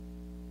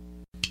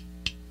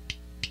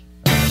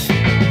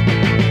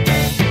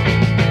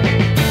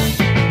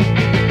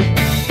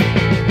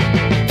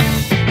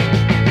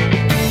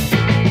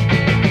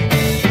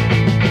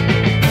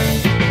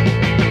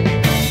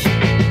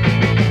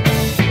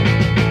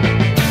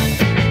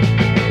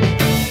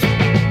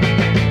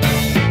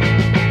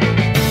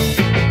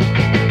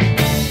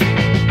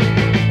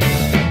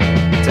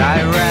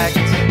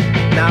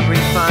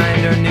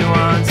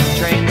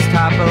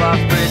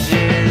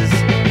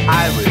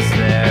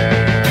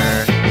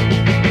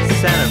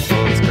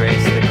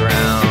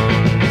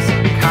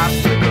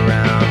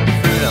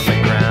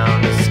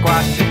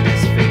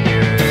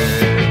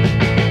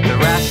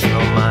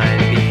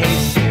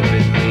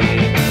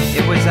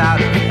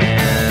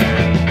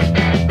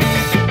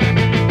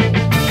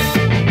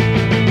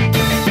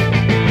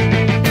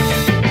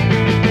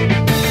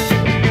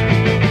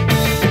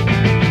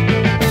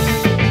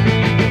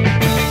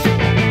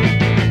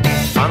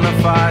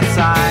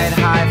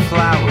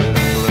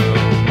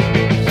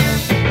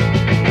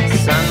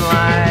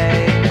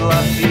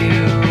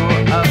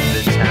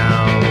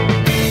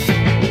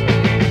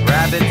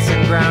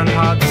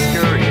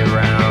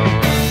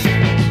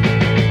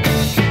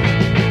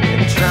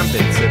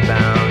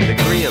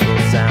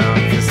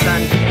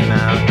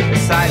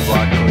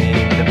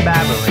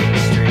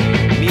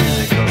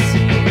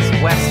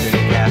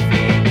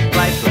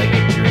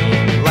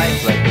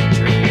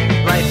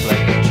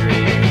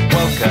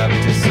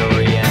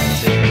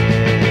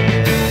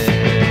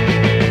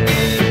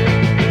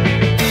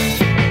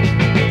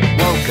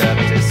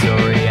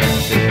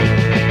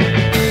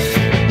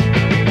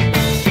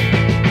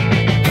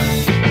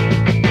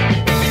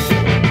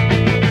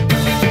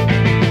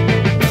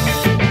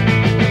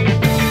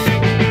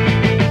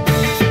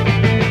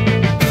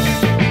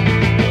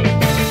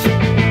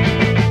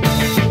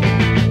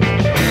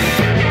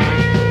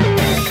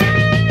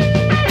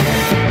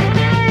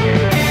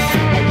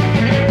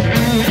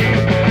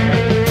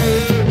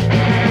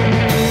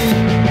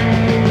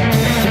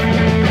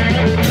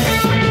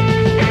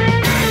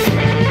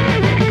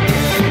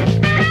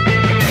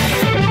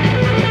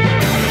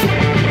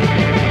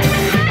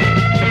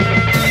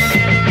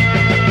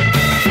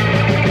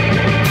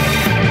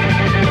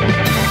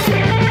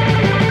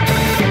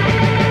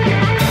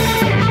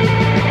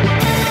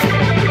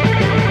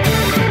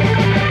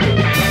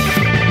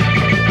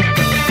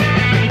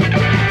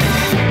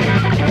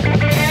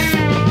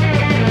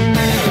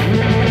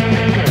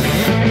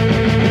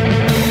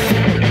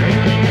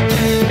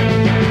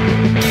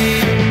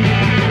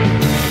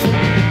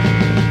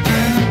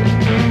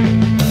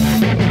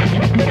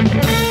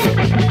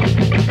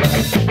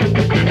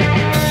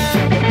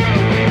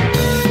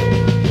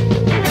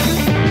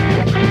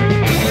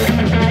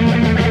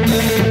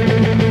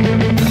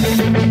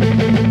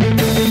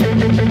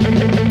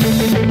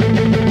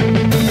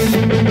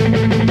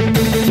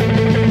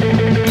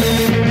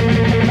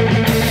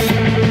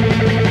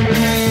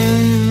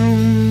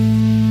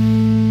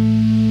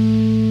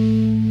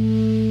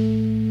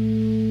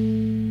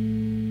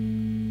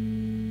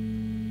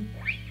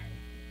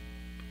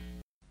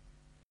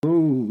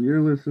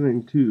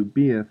listening to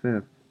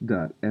BFF.FM,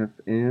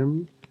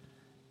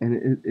 and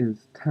it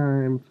is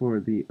time for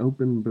the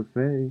open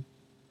buffet.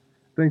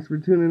 Thanks for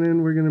tuning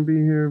in. We're going to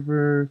be here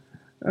for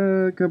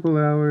a couple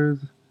hours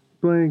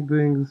playing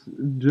things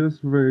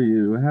just for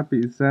you.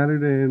 Happy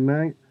Saturday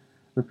night.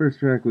 The first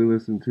track we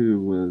listened to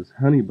was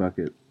Honey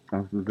Bucket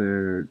off of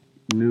their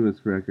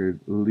newest record,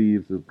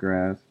 Leaves of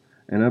Grass.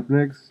 And up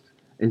next,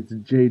 it's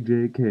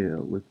JJ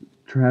Cale with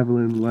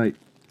Traveling Light.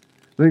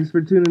 Thanks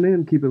for tuning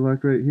in. Keep it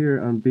locked right here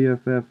on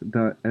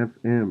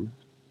BFF.FM.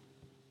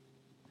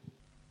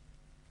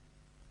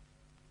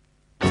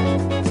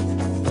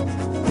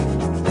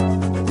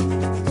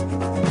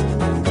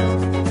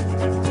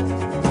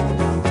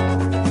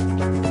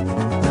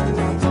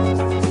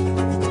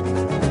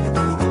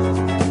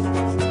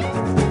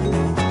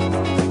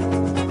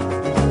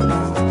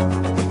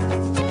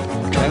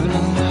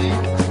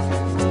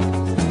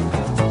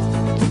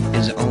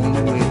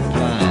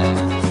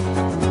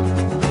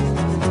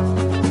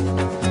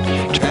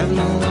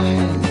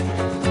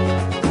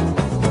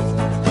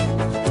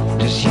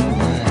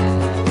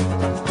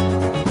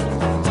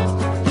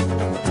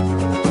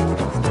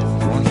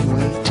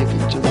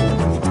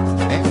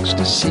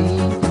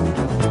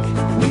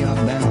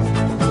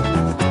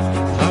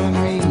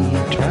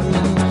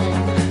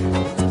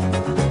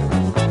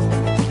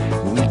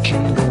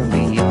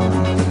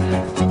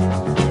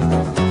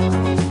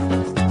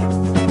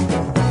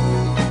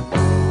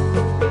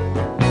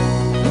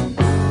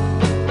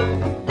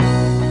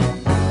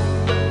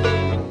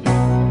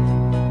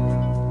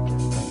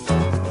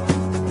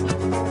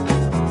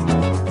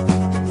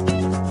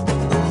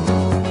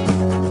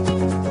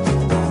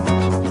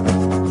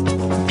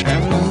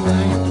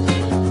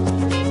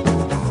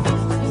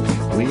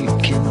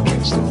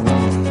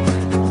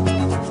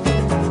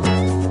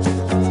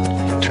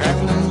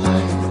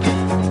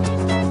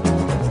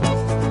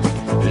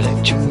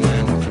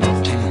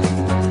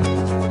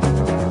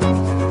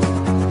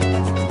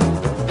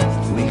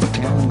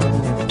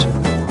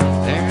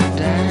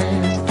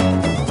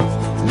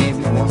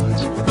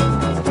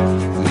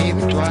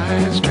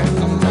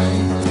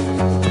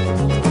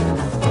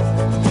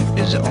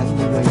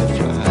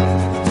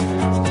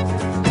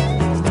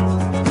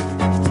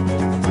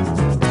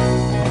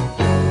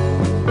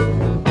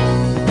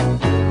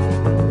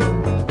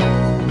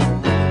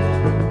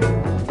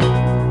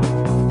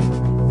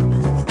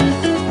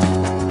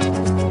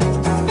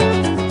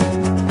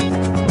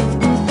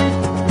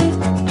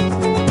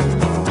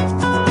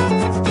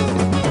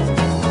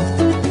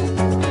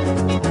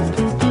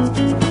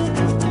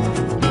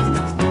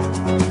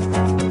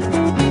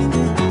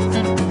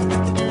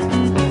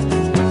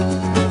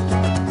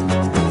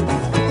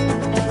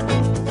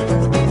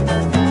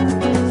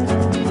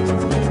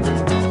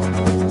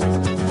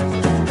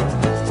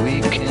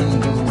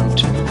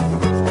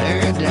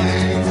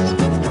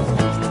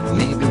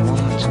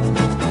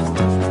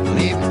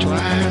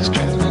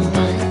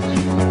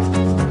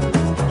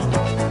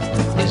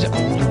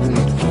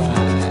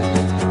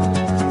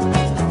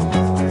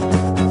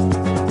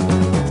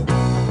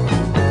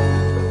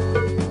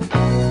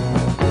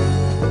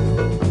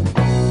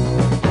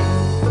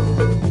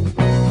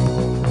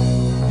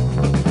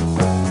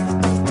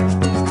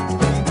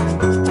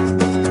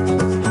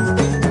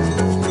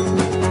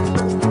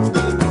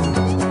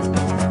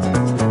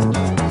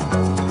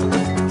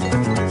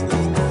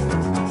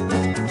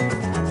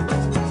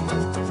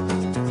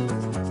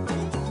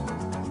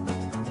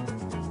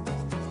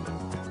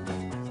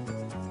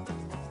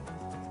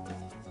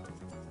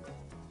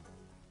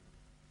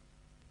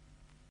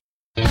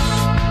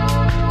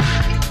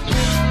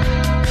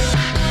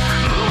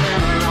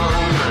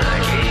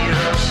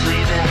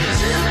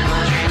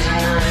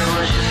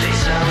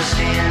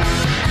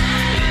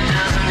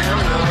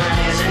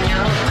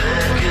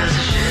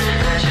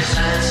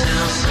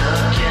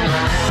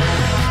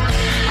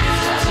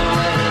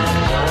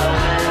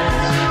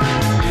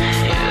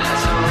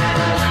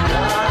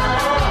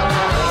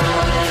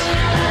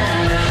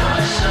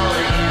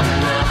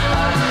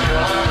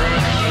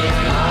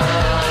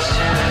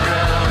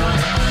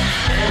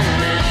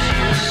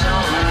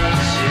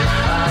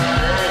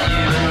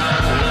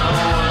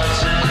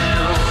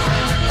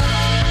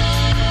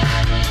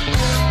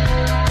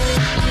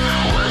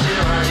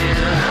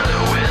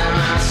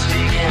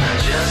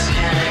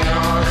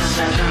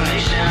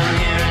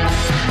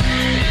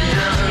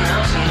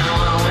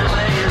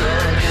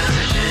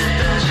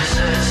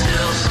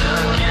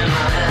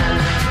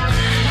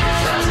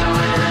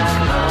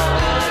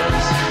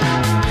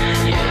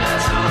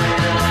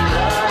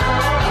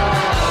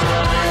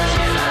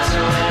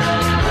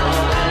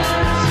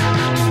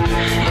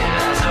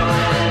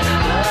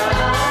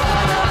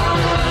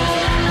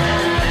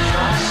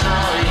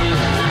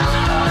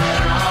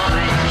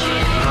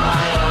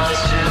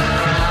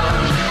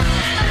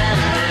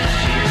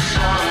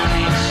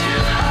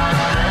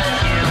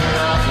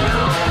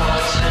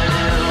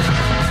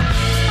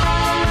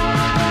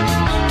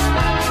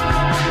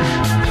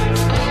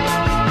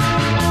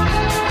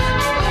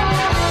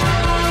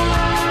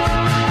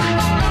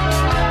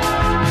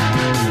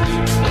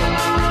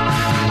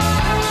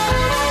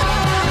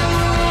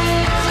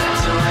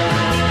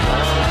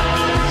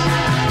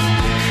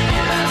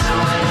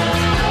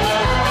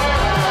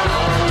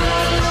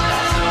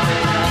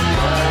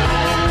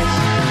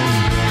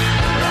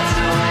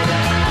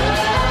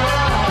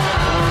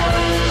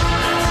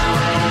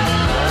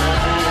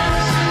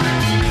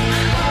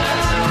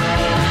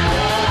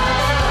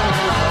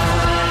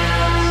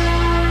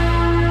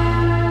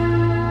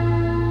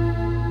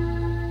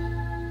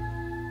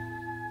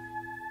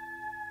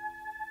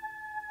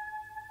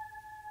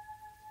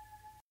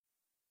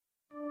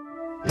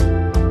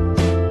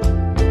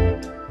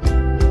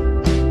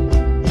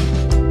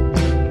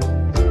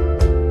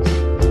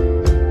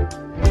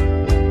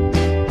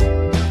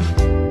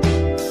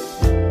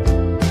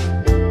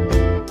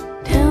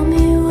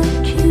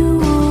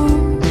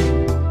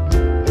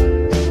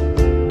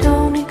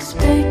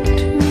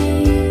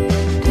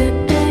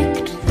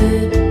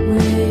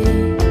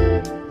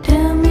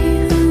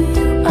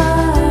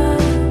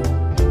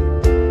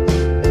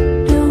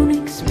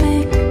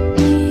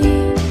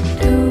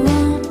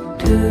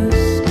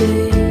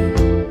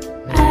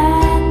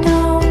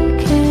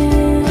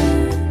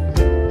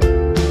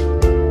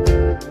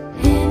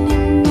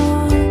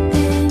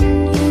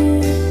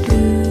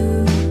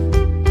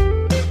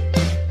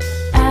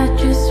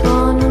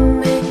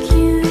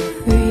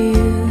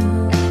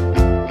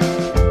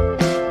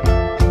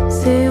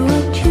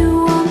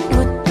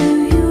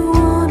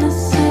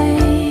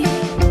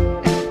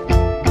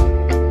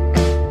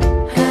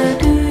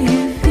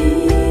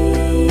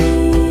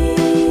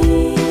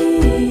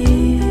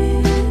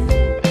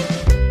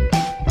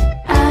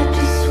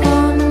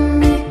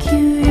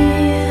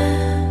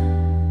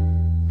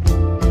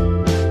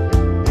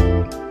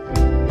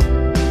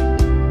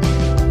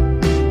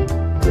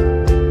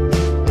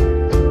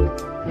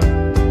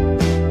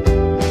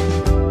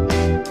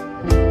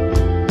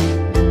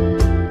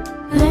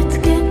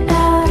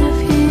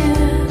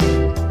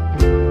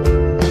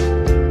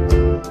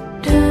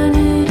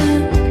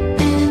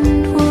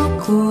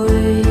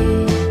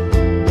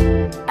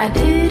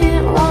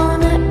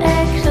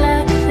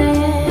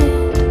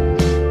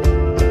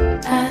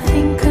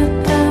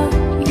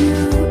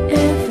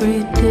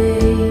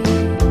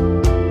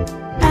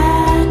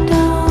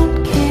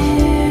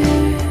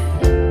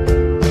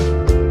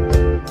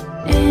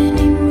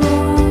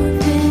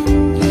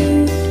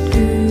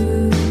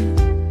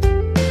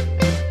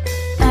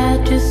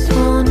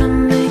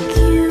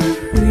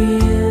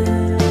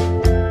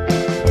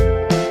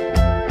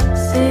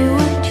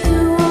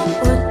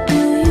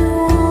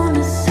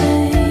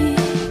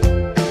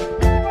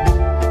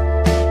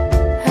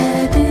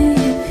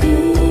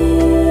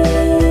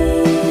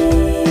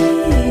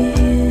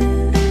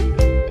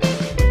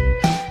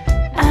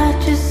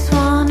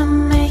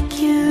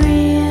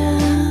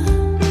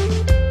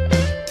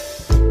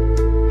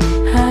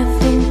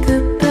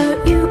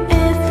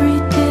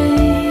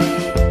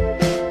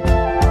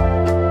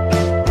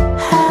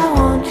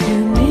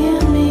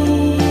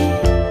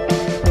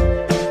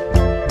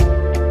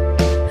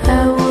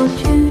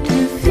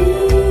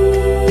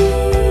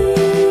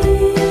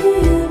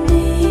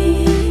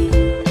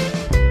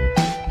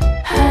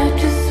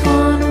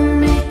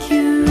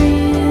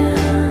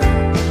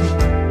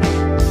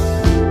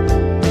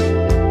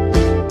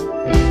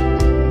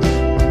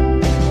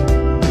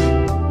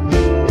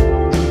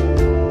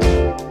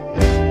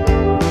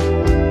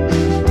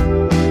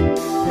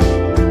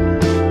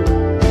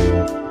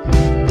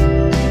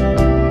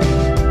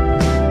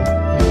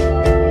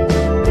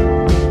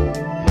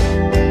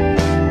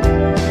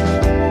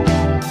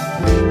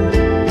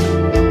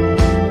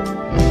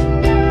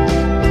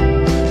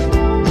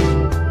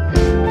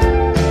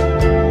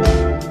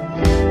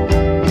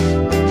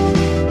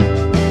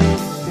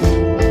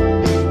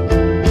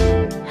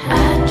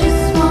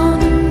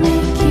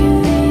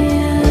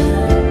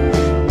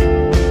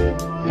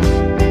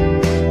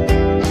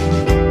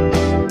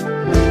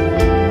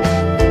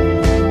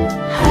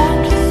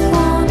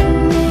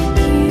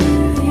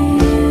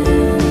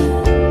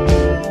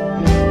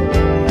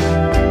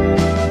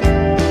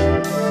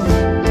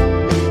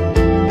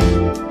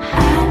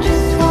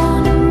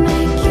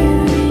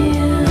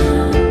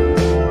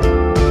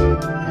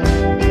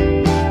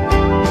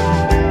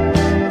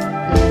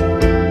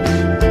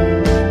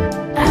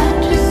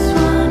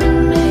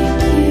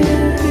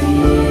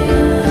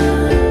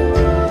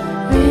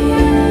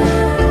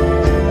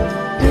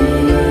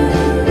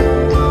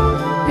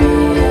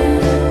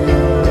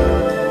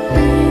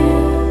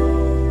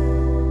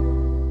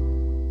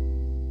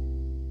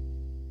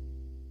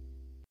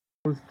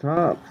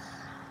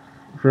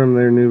 from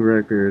their new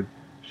record,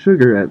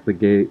 Sugar at the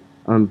Gate,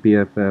 on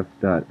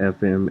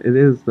BFF.FM. It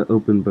is the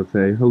Open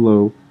Buffet.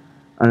 Hello,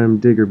 I'm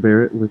Digger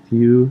Barrett with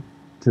you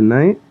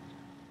tonight.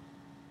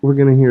 We're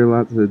going to hear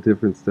lots of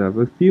different stuff.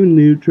 A few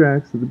new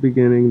tracks at the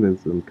beginning, then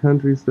some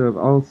country stuff,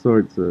 all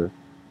sorts of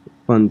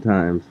fun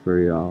times for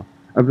y'all.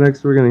 Up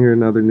next, we're going to hear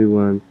another new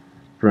one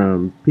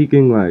from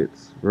Peaking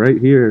Lights, right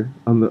here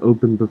on the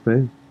Open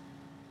Buffet.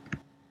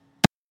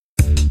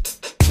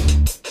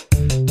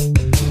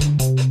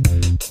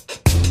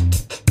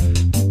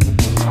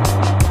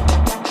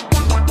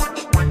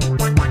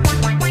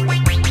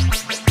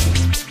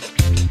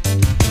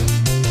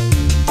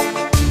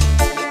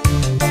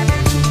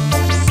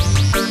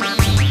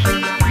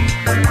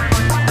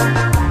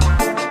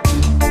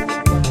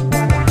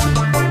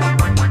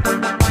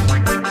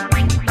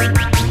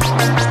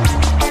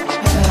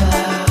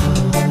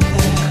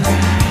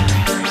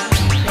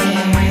 Below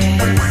the ground,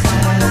 there is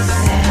a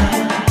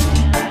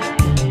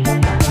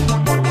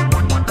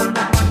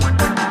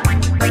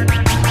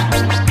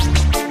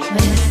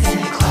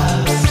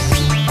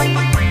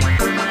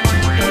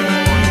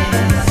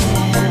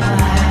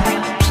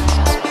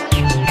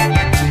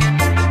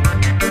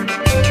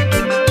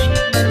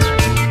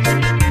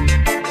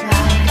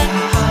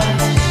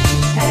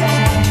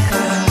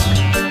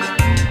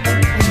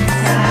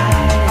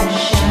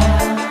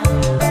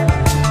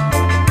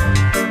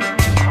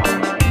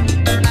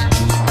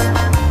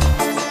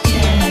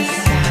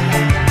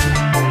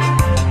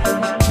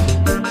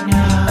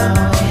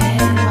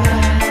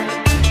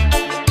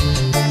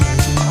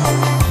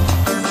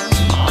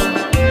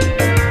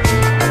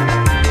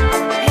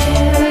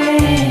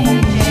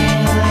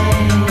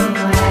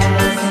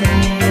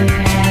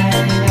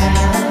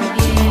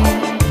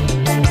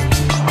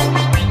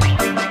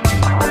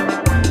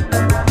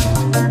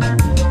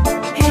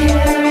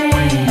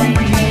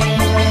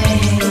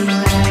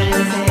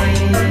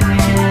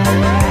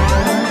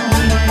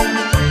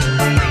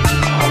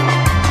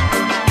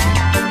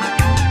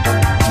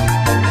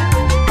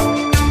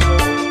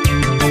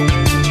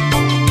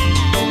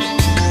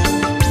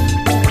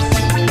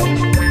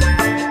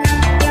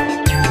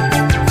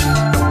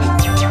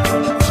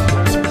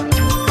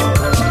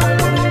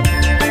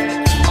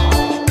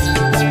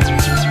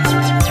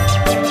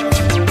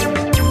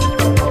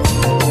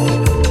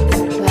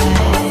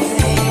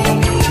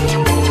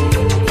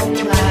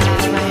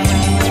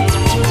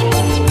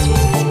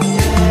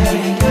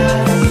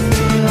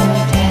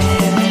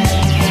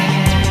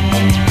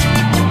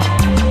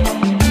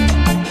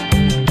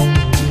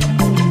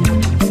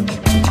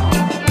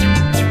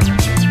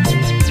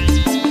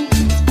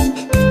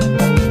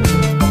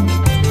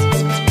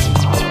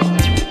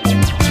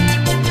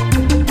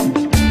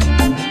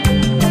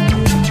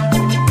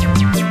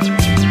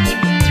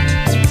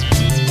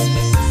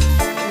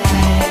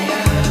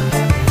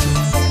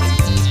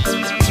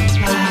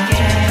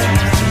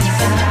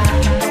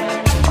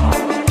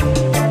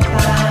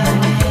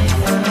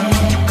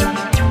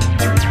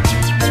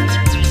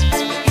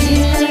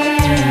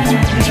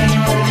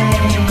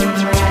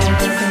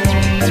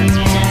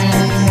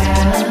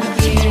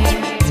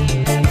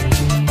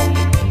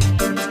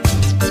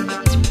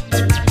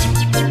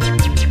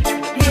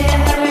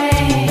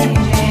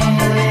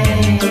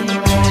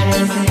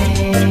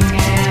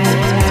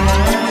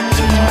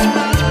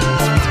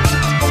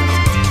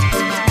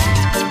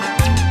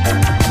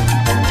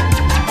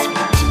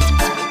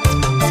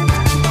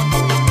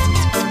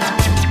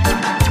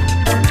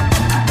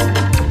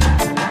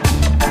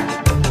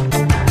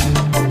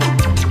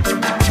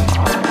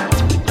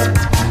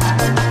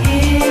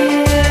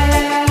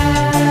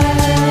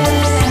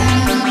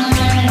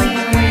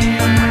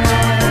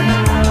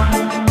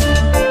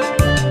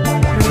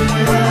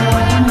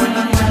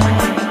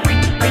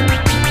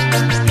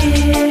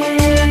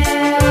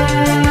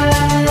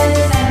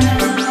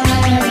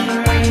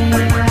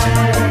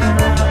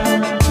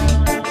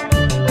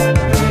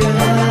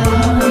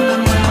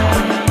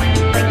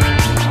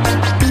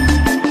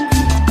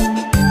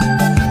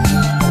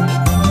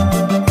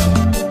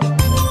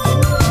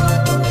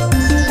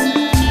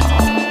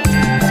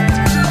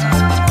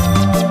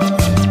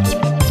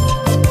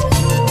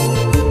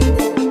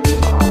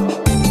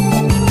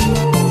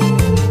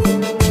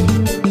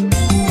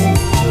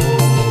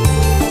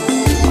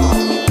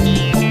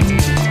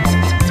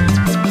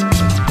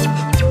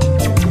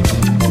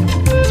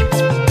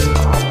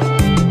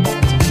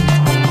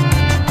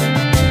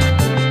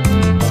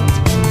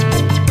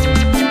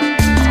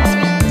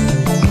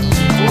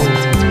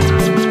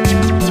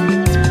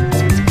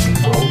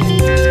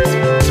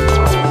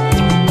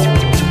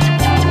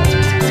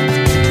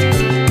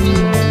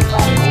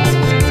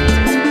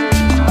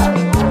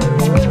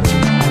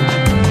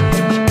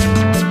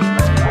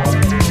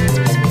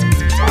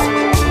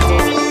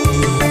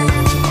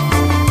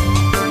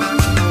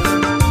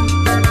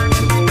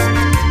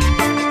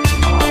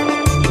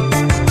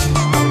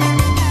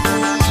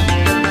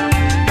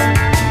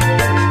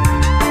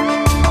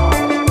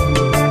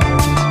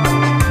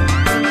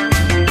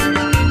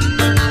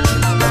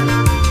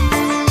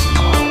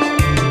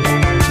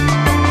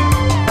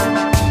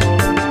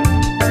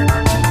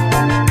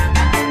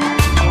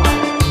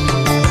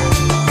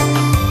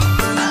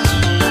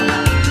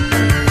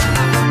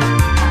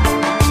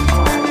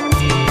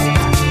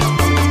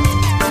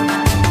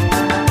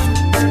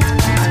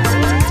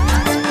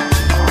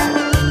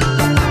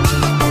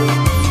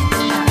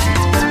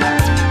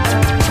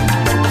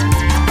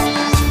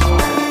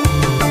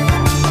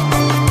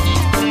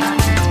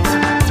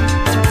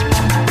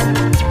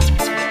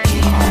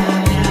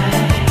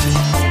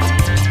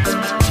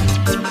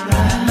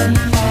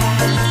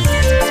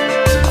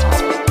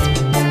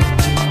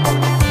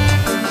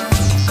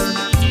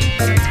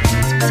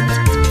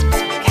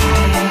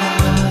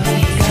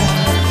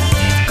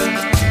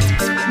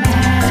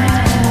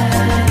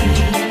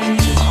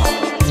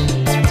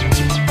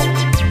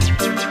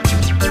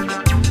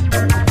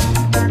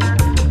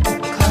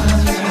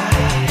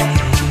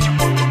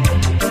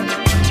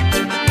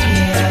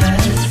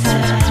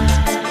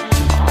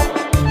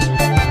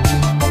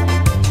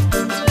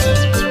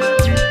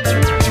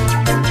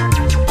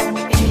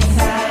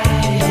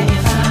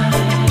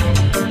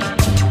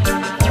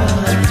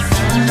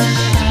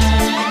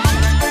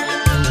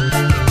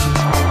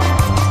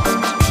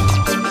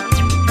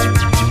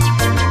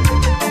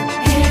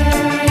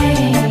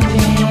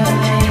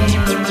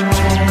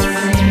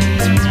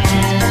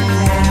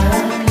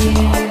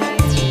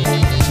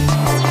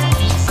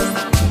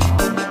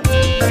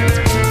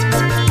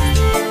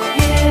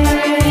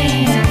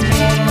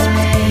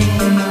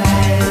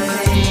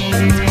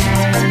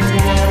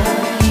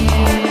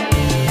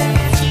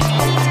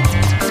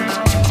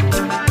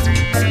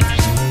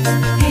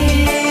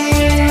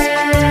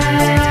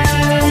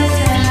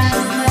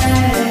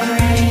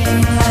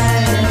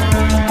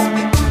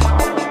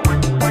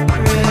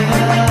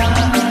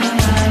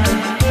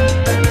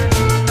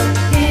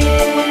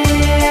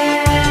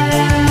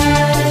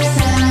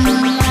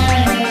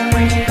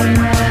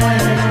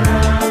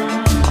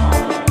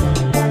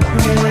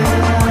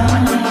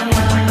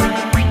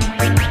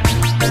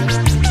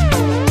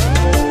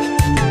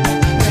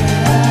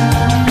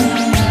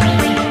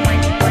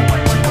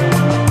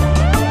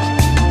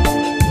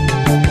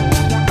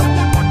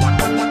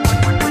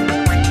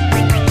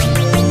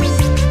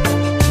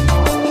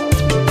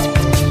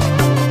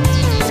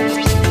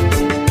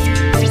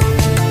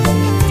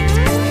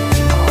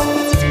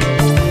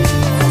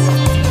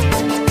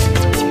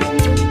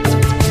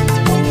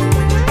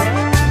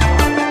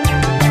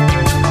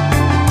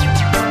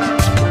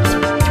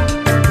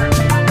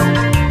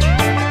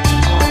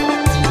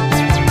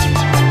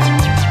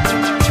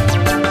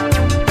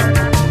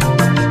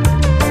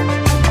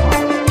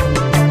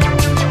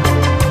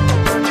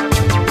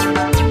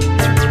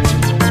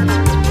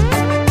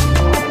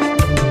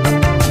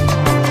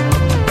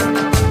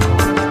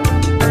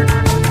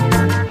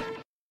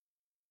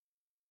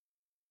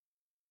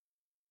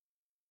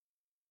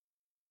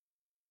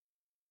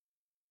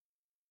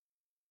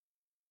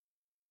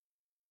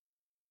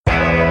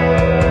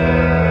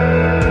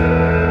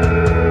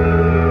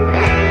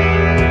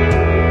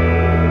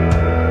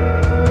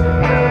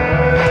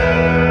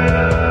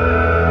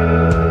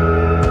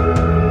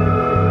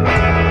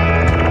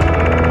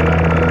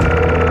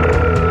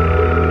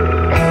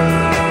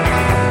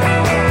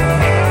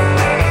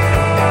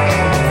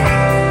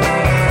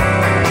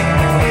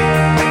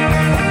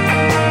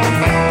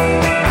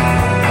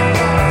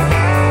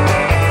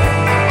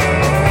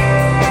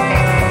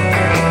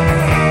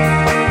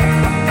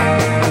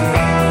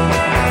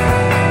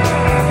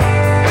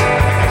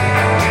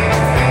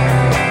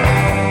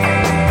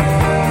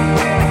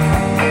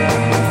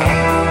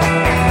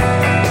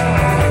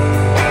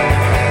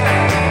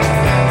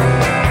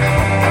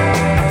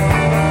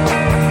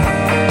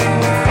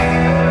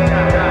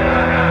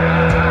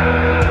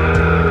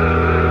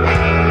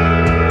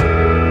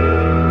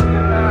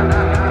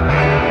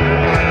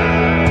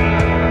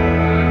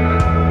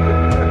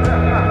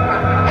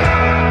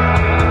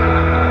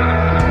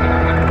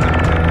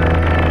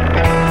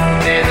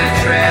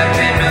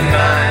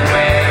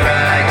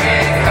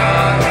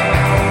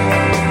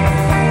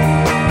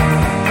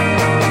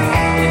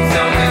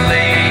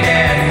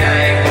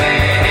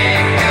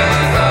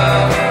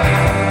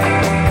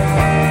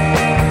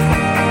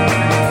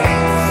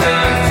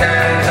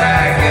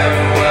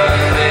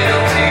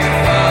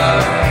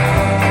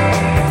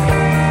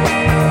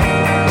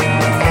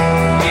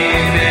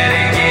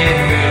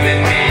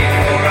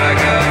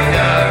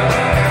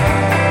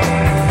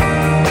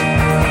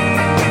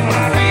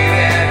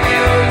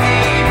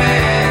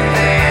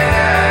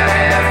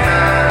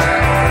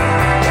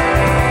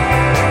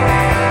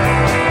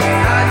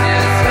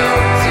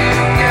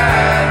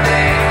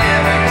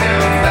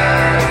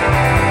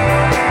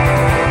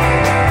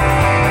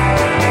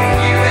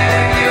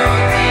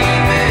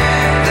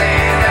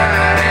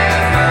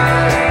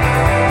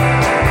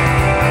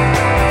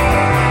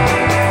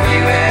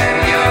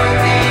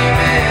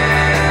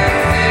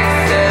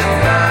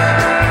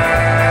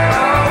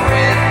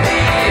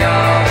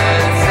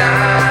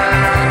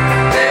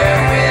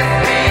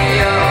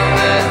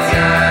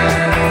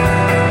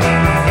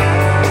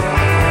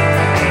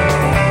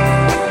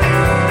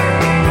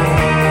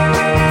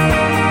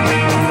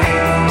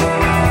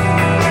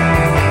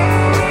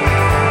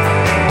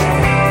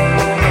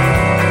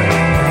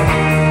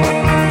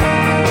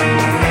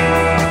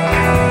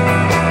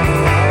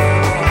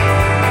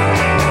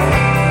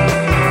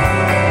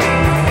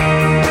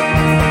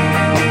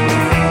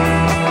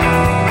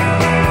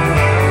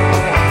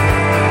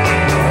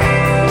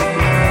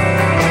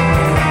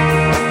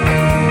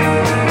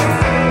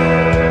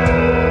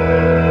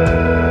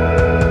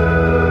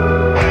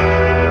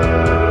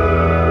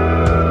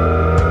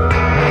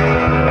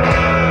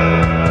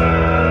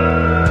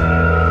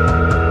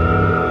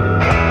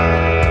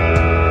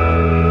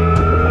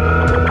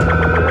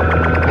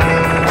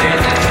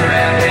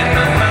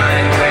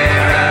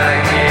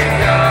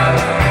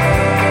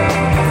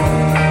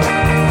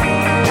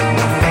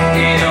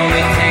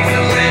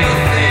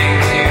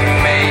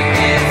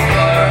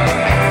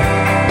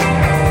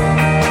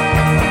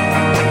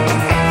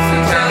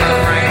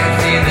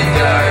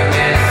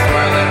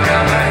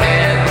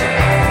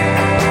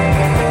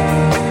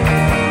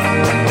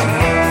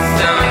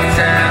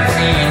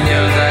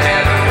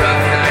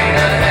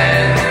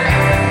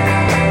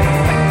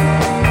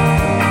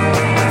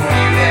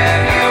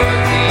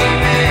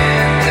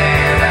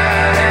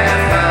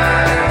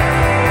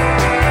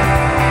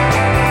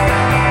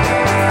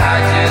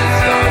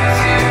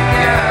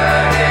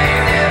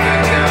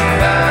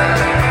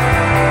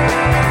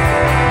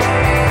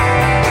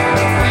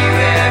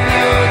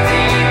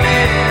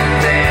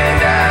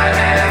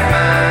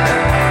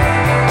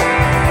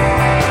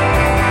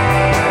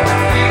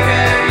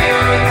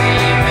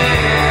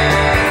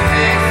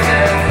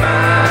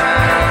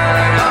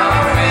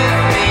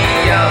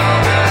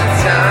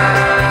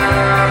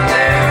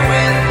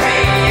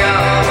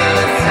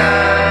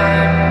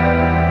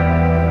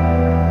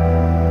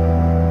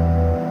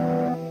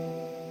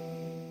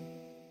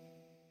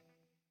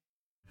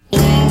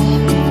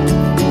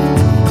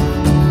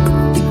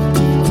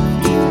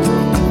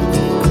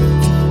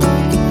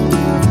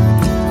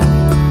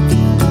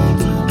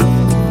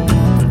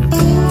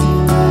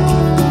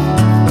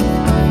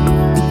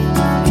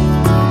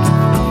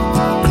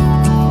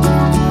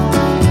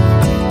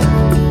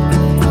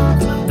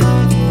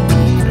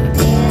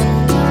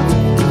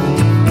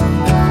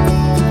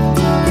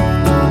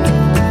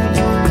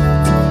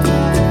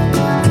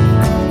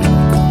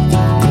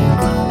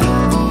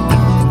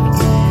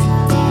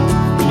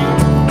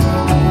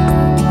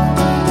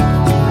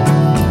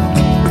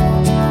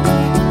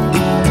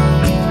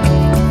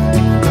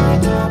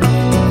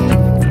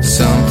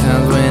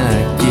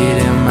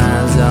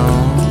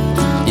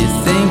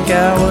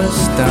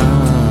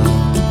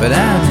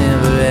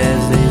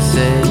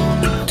say,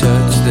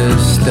 touch the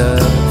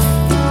stuff.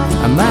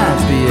 I might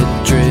be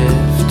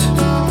adrift,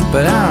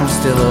 but I'm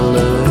still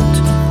alert.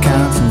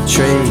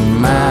 Concentrate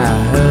my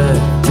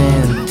hurt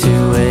into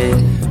a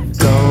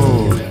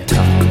gold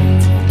tongue.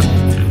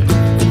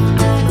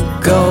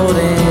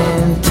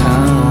 Golden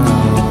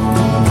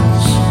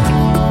tongues.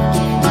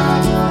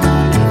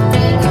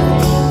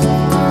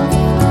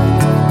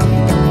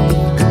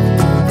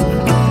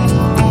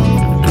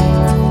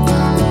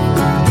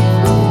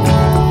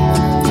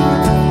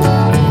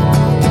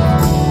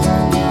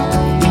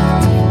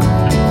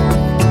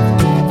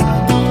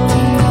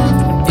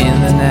 In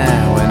the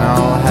night when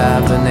all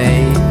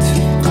hibernate,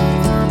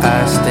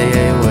 I stay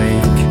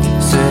awake,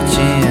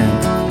 searching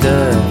the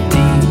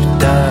deep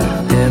dark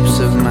depths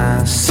of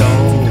my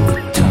soul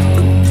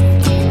tongue.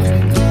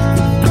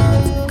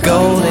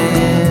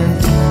 Golden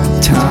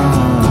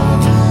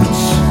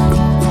tongues.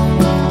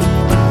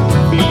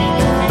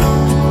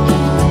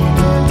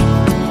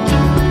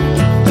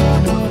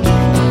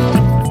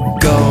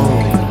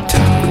 Gold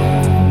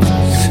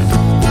tongues.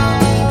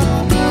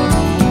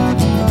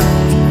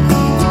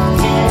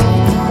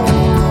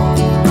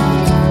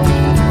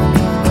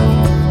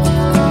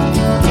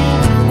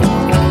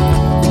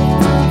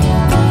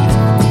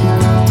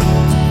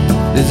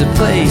 There's a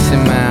place in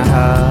my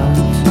heart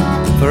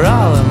for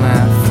all of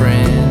my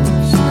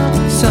friends.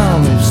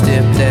 Some have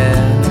stepped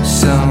out,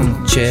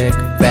 some check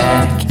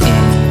back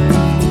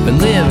in. Been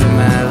living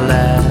my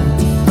life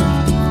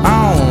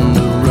on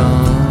the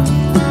run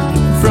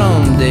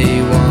from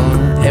day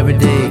one. Every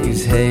day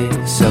is hey,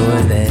 so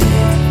are they.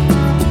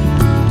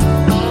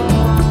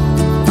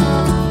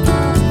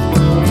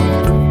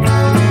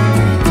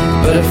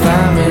 But I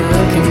find me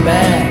looking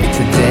back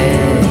today.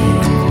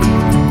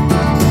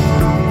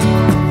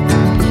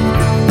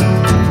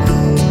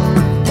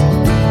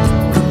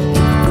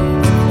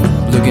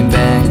 Looking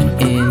back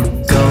in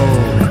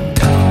gold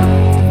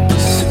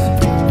tongues.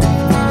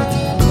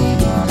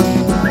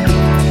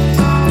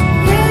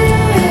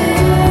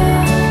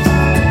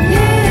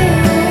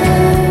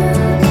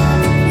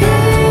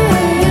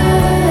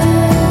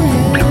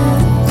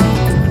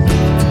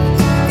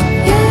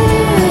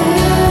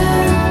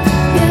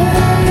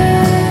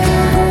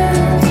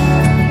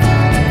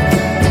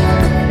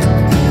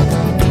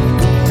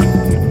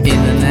 In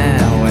the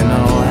now when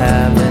all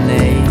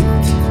hibernate,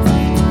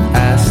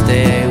 I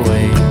stay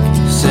awake,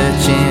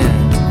 searching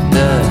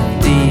the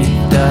deep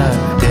dark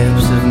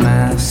depths of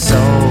my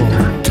soul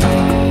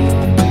tongue.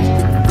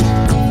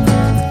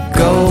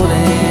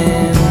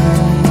 Golden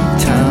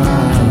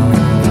tongues.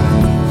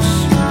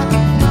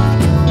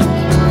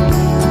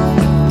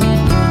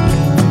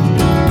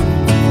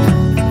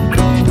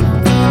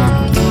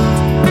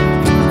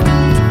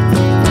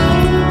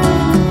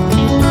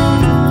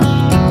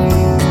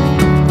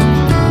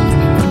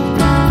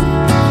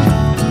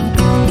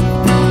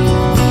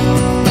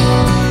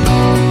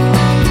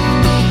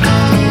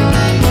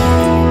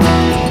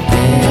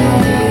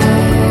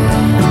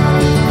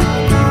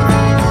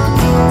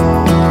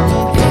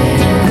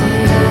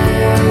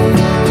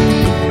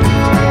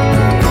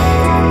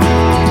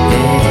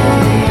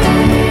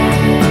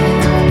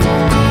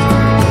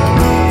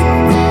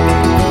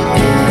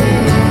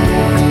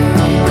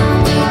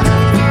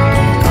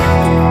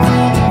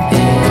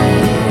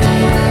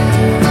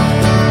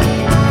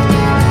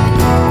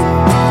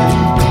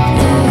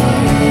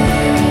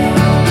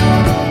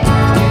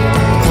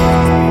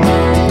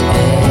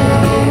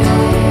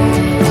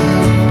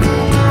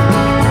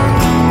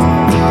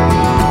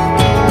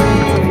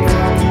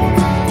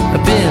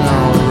 I've been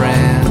all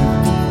around,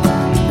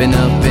 been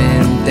up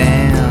and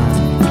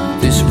down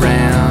this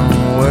round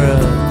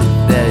world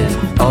that is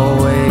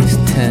always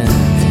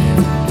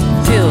turning.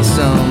 Till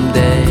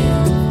someday,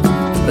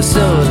 or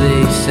so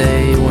they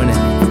say, when it,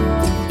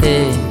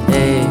 hey,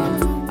 hey,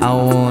 I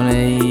wanna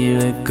hear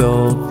it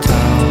go tongue.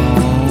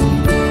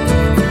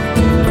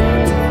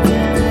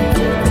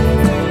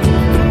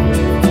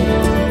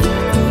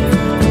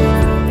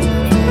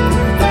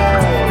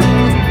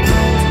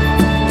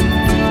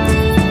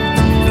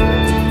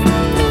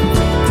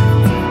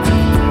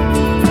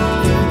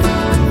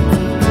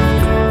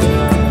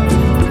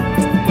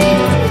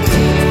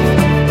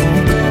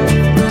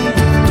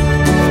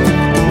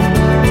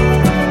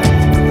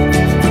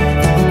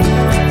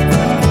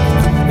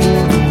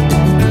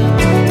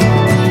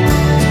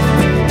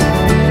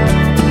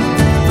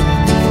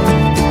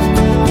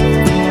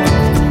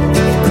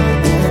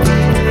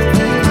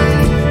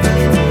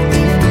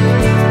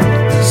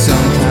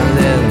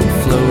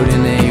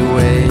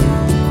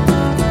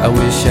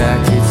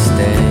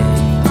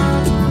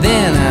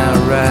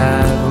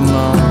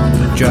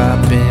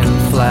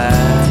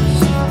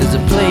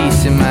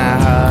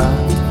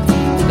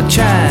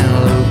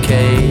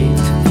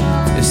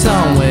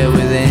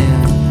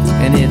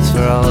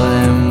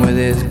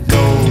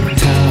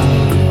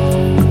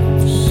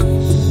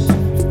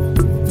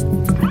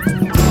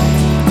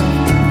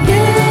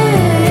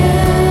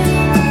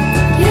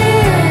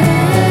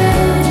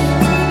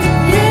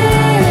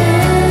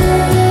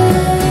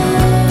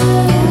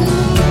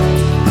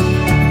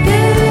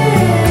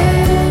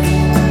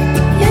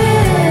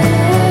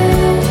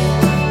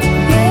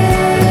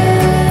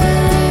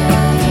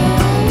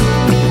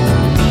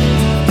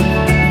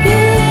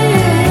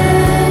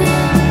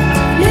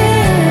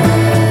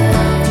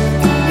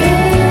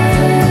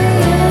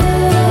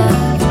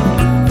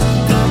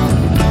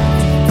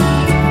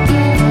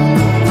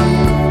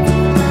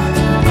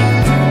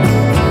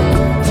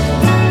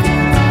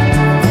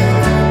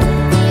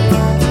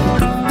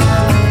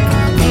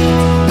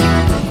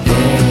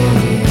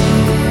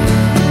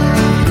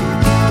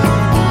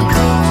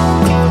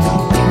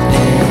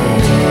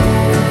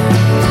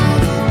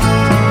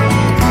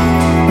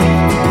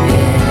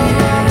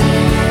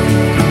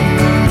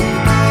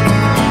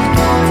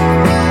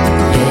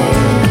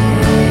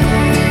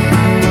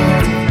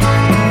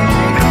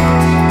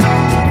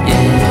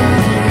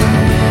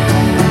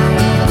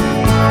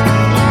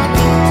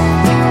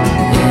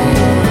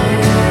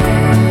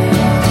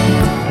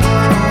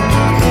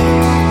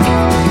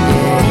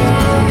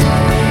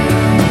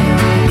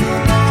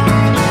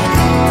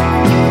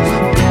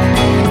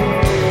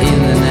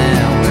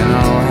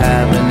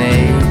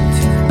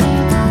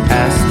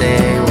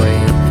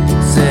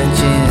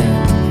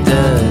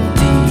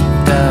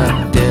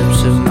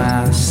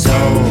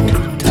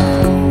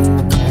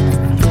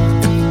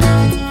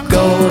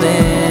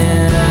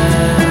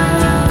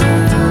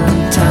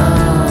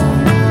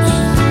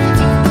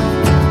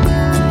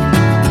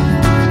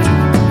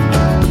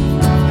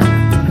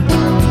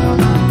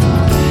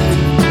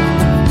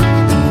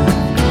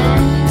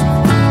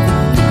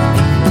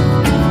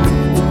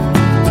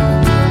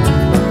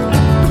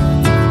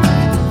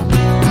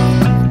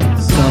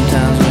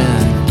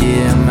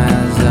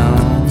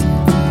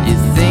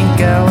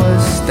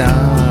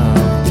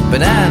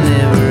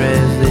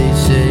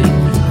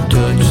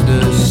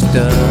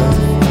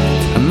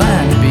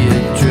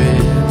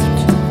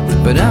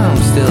 but I'm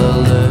still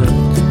alert.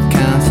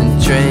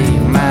 Concentrate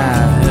my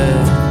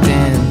hurt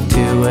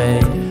into a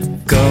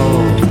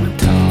gold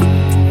tone.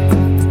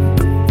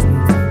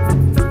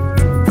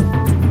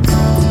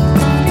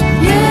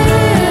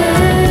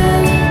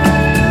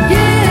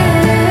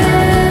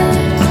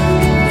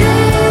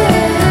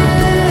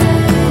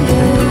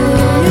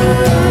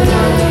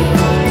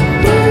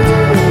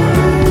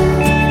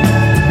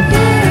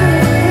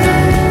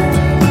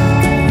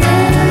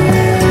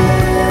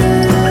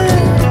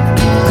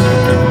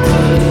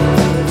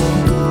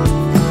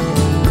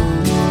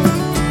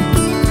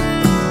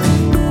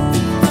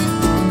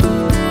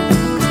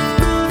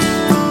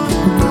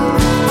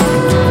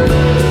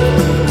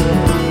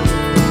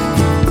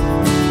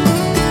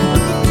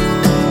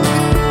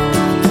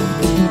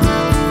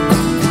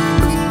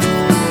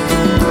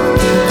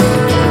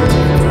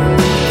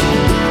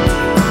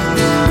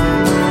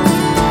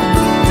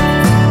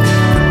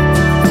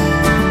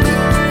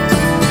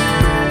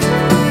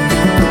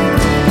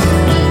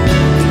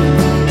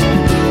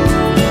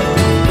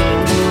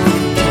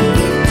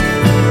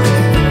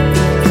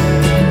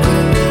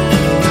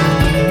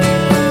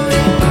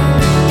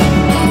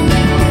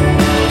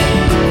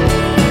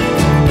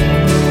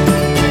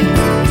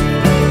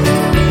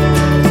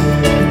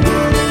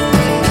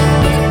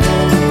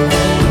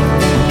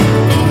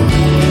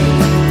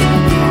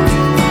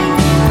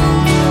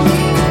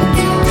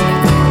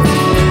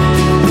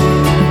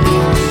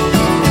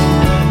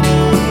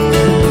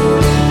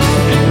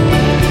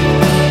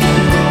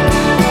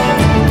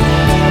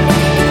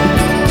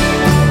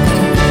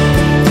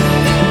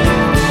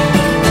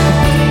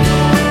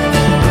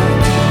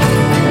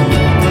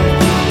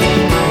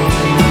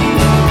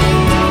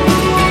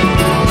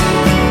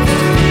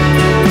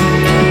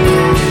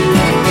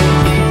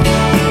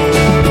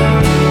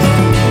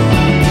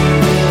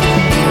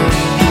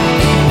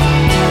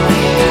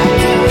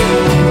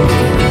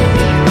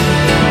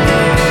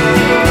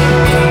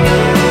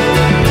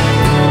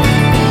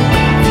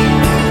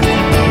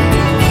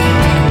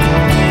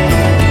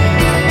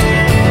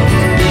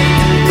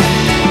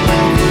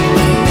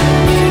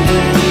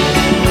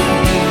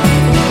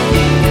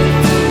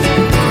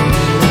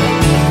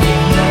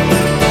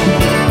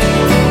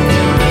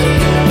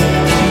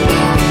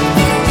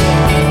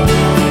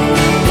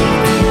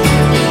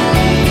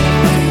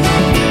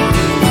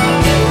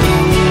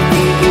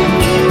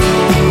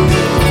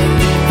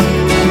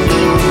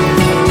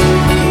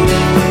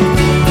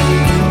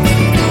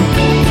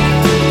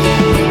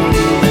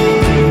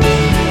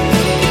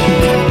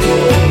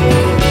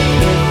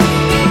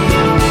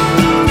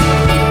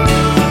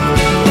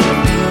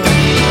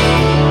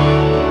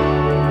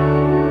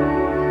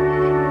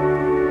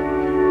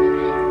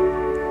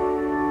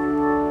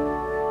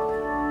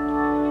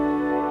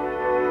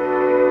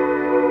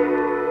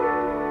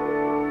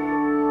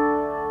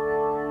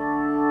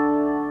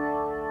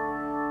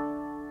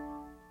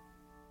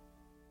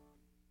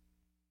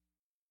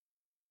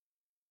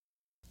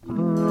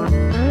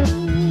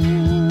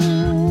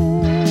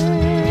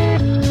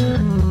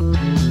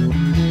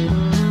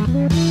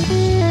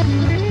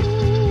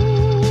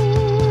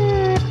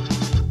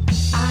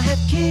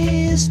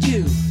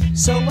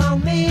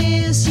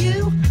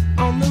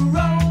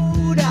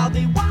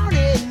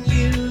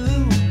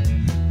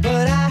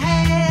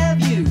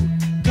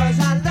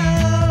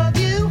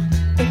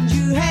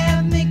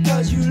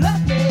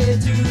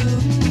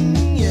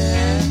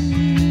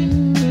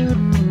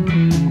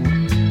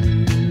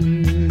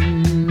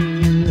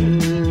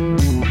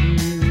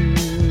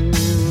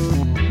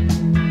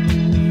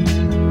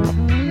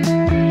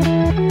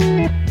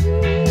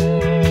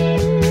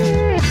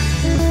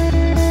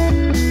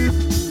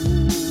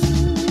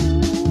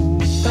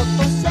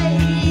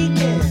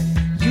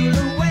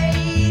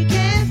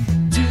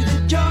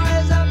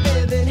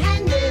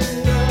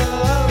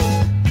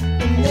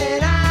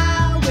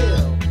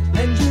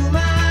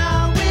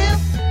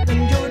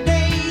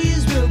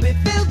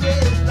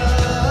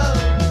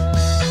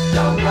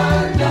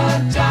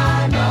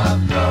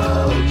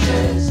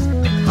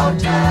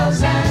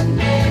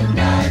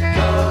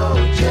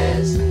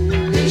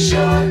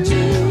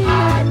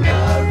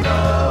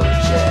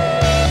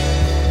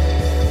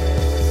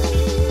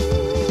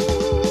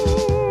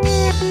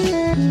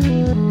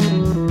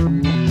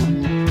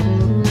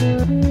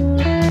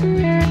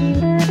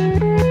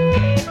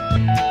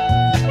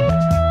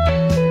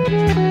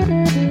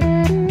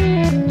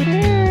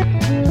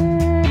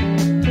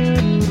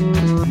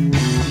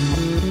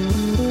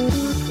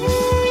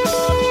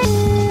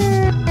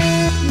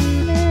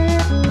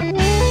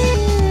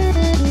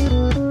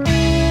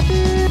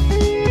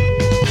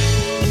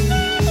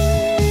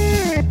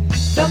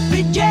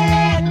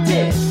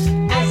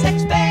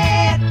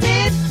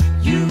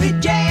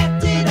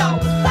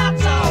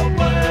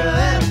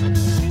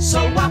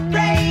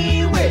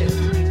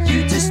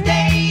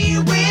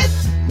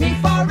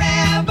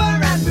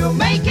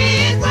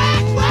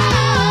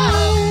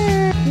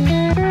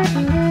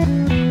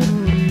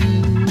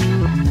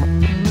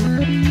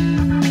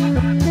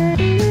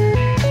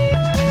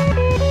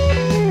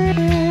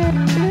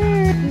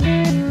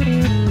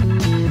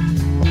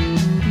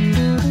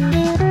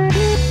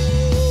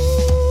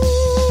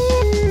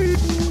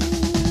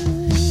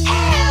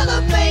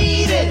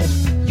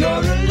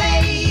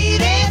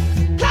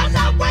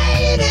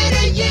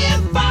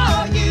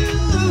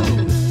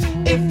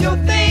 If you're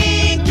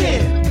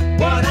thinking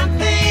what I'm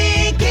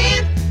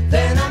thinking,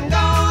 then I'm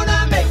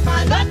gonna make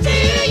my love to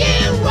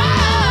you.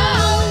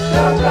 Whoa!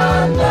 The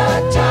run, the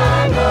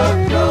time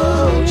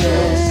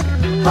approaches.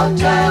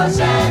 Hotels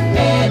and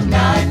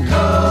midnight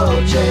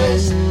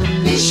coaches.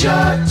 Be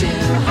sure to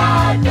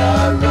hide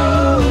the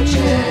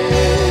roaches.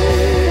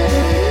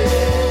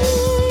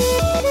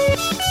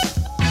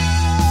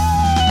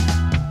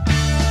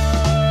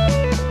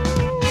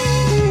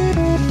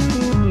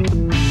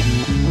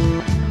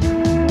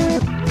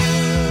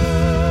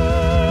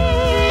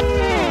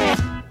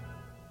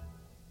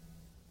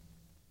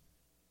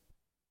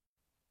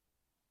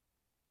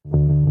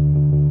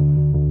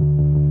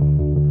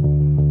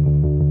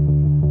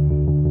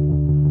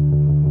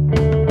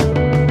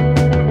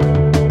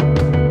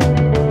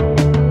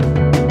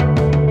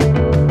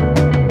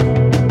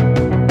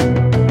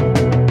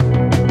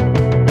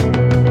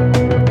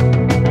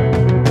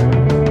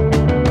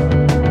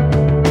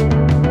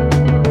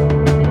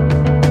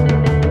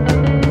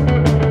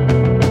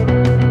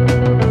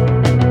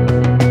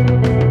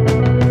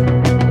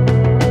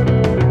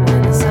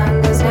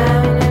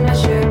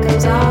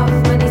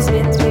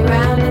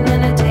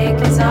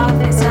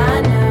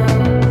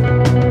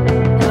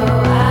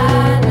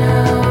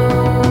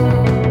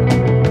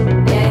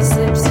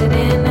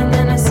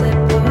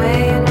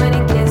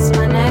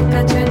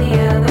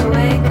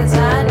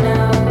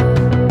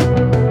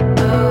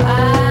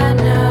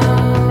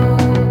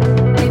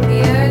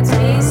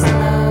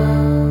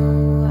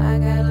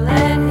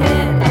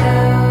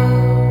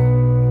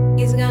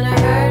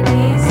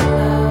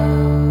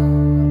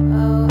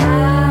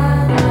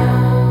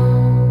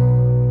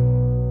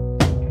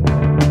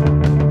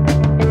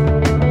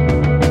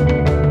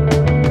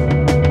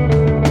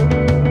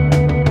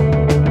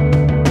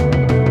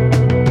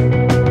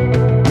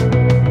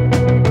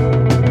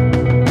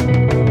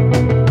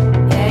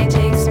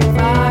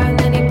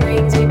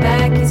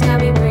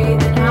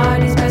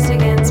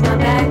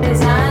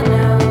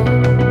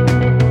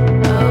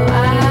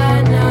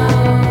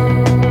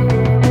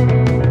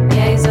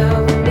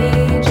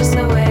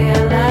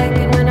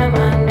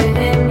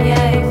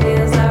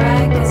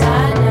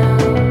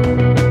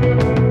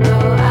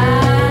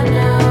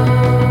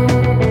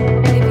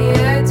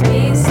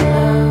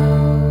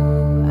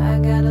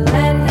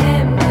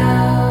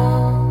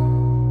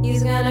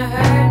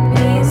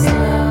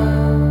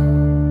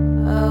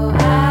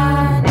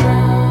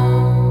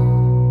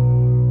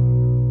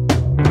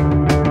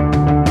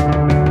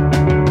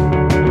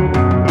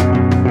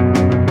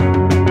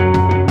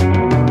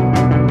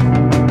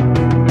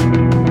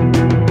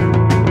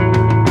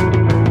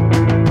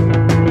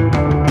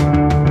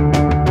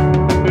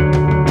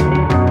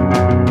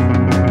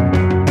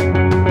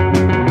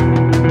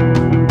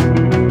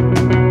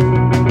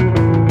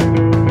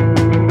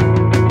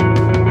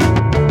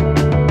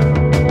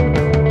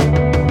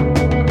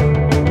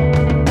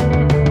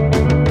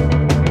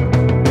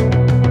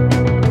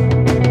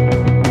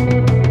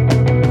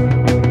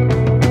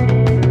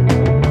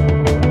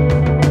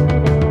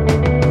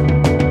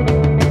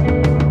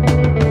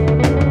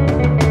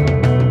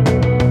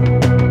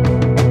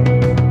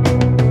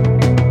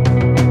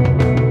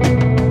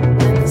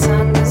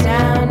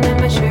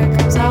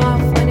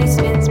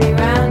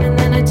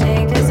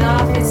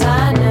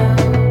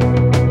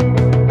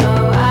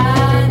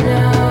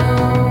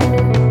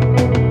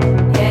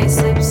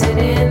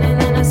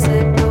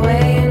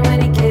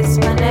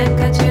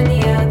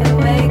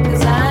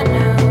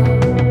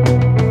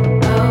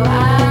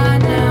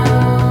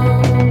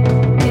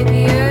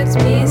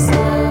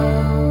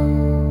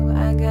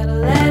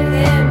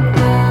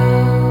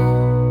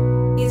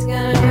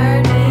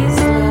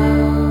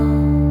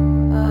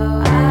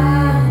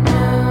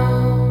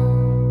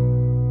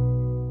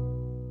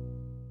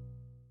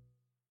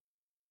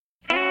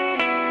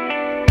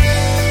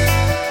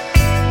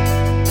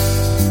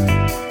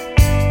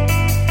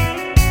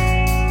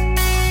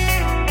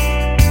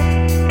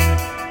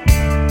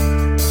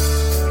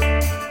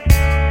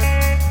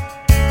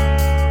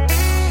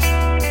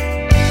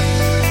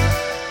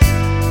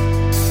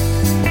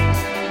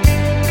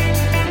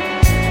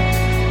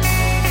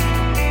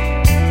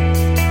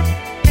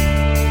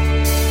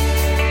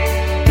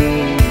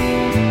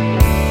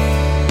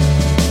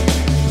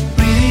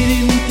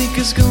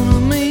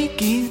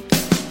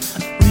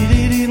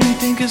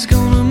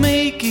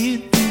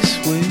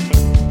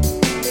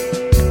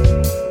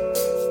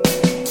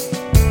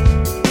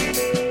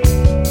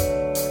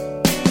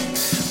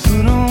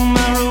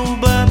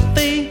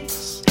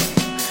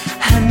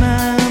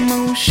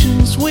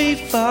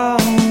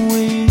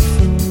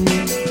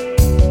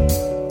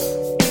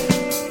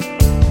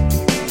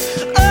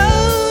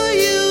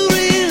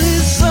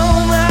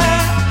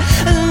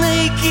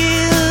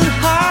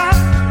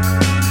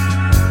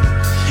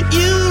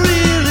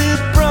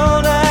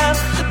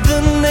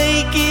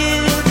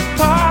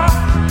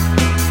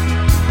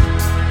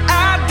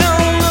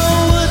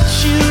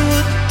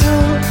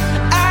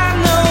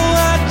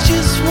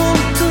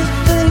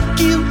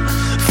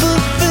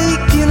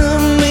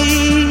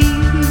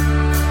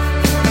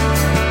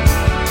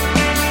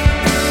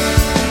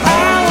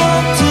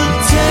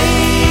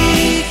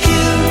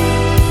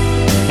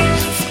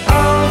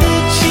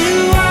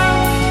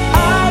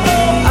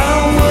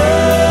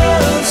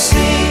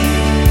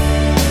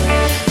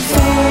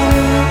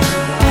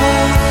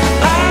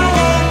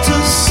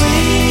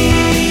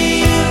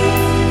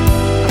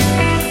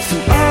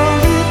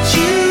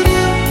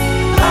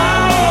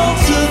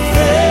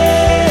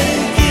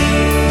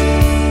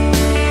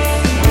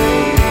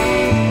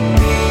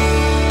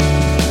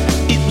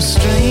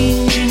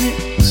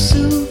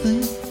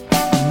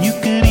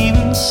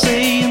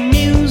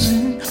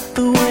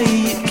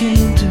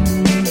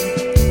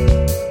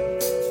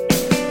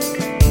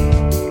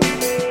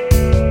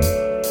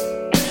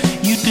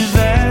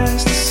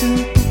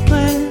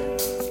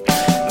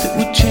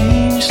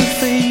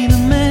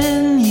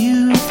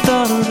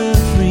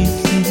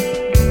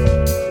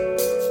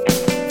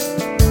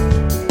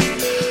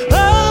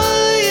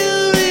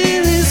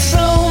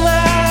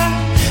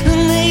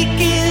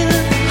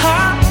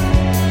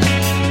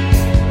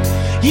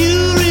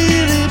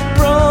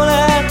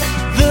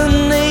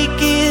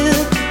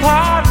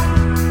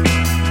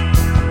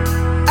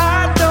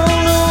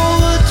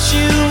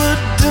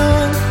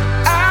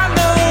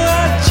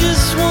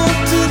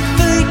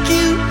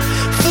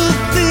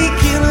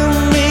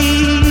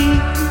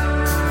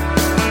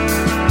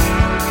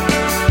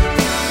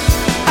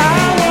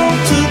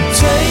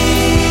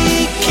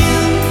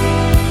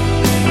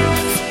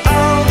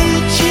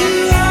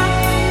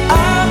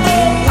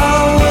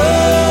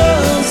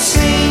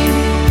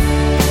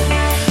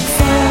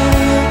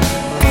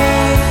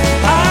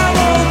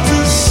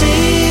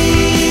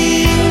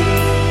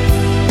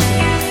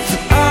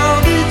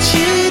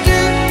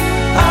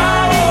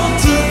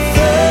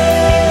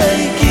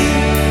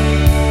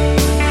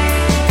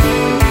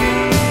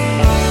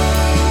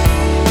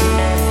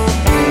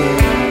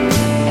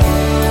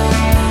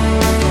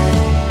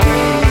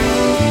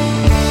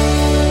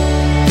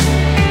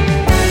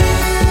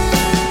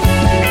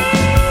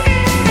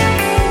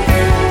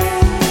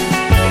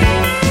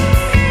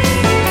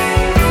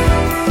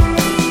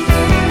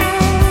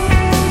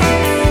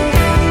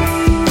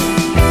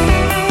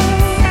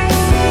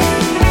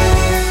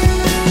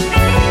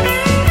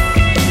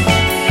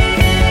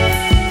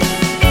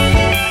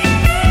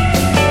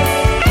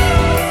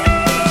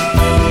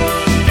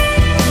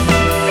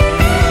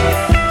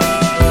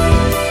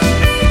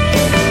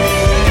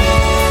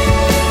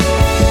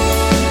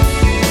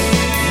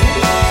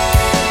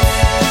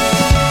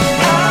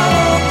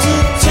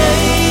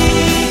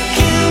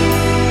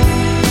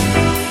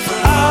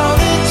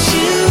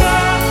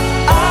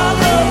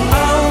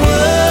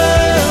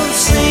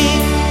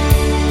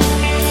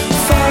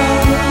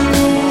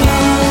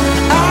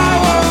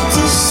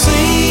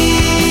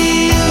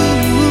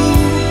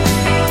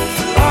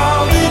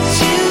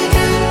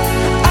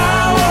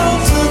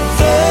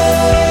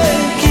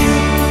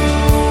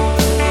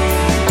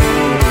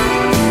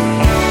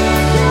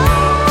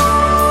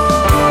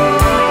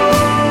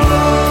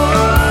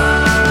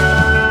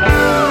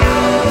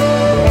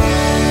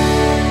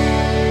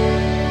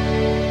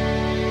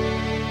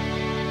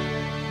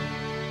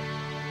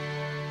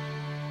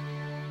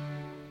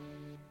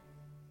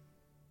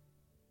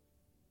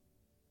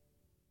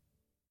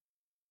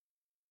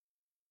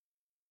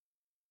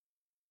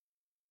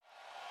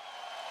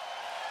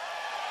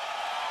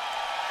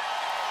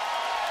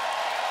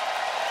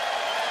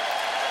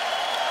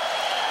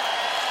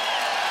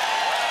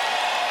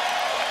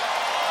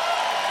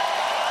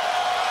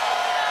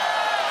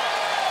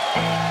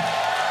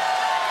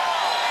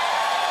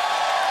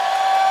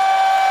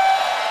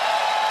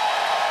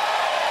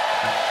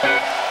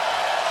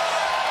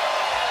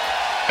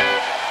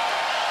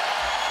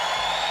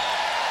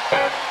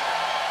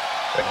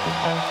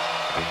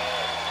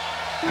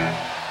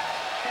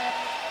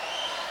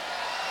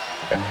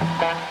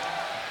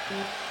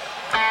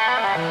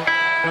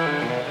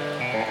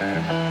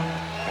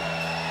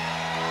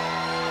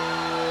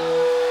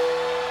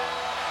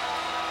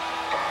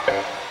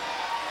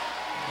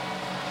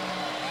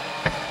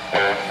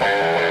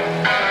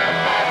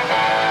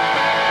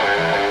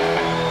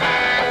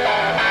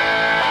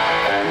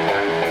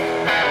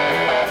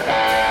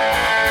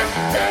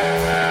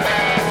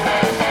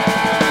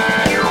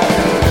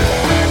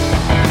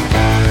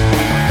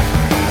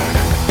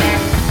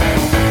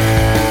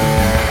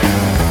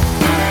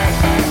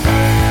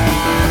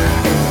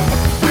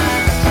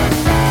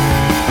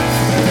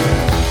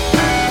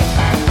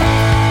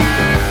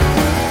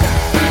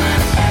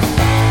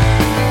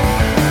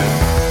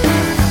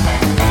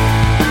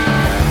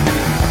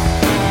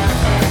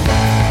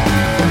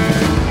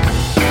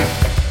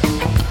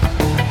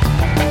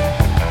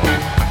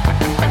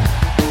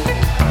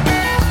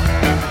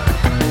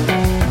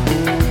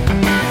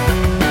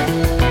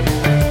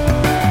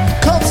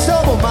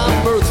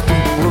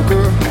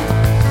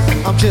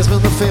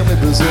 Jasmine, the family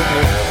berserker.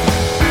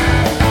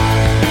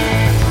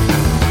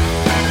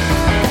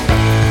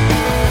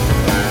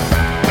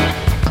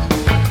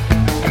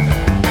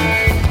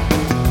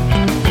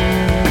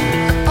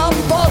 I'm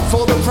bought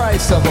for the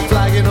price of a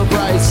flag in a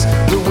rice.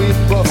 The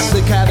wind buffs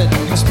the cabin.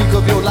 You speak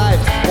of your life,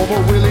 or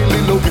more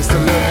willingly locust to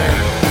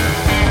learn.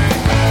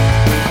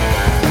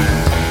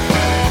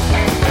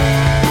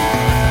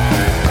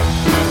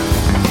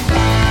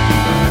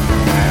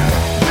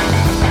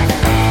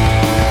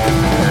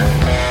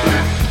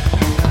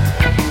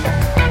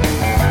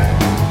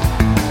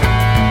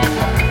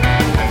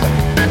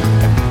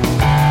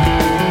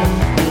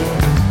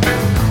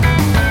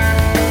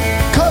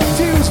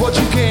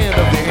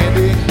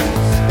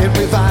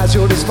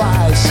 You're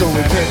despised, so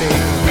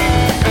repenting.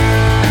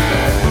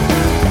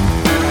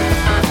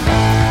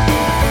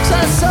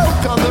 I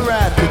soak on the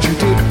rat, but you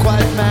didn't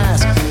quite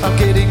mask. I'm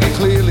getting it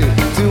clearly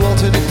through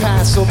alternate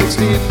paths, so mixed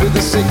in with the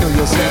signal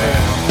you're sending.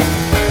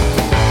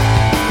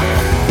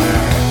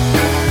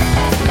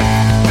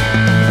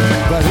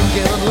 But who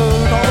can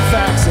unlearn all the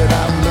facts that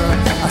I've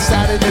learned? I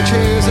sat in the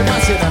chairs and my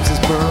synapses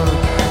burn.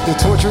 The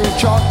torture of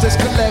chalk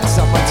disconnects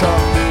on my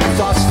tongue.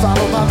 Thoughts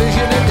follow my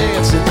vision and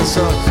dance in the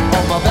sun.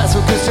 All my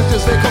vassal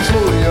constrictors, they come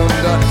slowly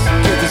undone.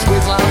 Get this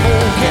weight line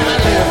home. Can I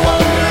live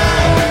while I'm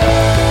young?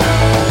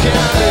 Can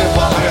I live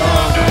while I'm young?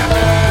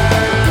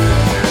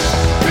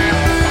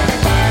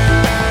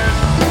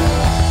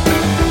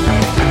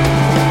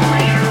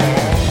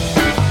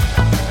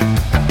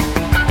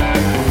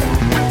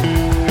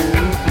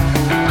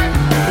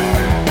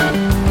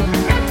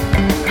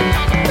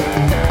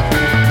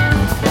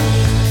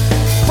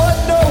 But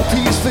no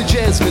peace for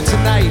Jasmine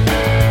tonight.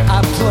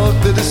 I plug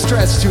the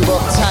distress tube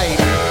up tight.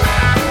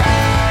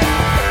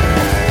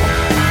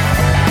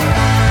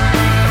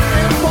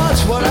 And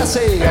watch what I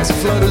say as it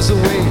flutters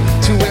away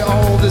to where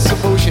all this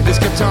emotion is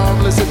kept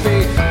harmless at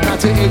bay, not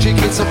to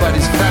educate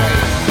somebody's pride.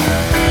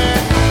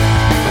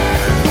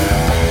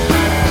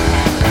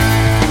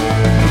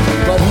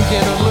 But who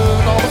can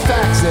unlearn all the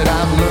facts that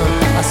I've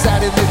learned? I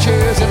sat in the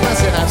chairs and my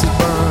synapses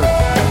burn.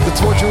 The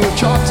torture of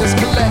chalk just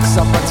collects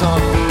on my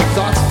tongue.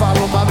 Thoughts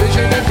follow my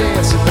vision and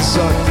dance in the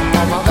sun.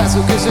 All my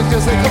vassal kisses,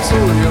 cause they come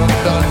slowly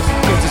undone.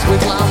 Get this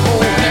with line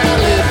home. Can I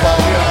live while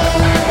I'm young?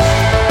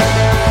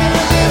 Can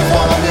I live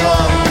while I'm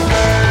young?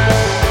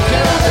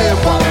 Can I live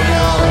while I'm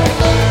young?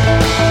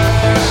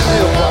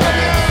 Live while I'm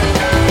young.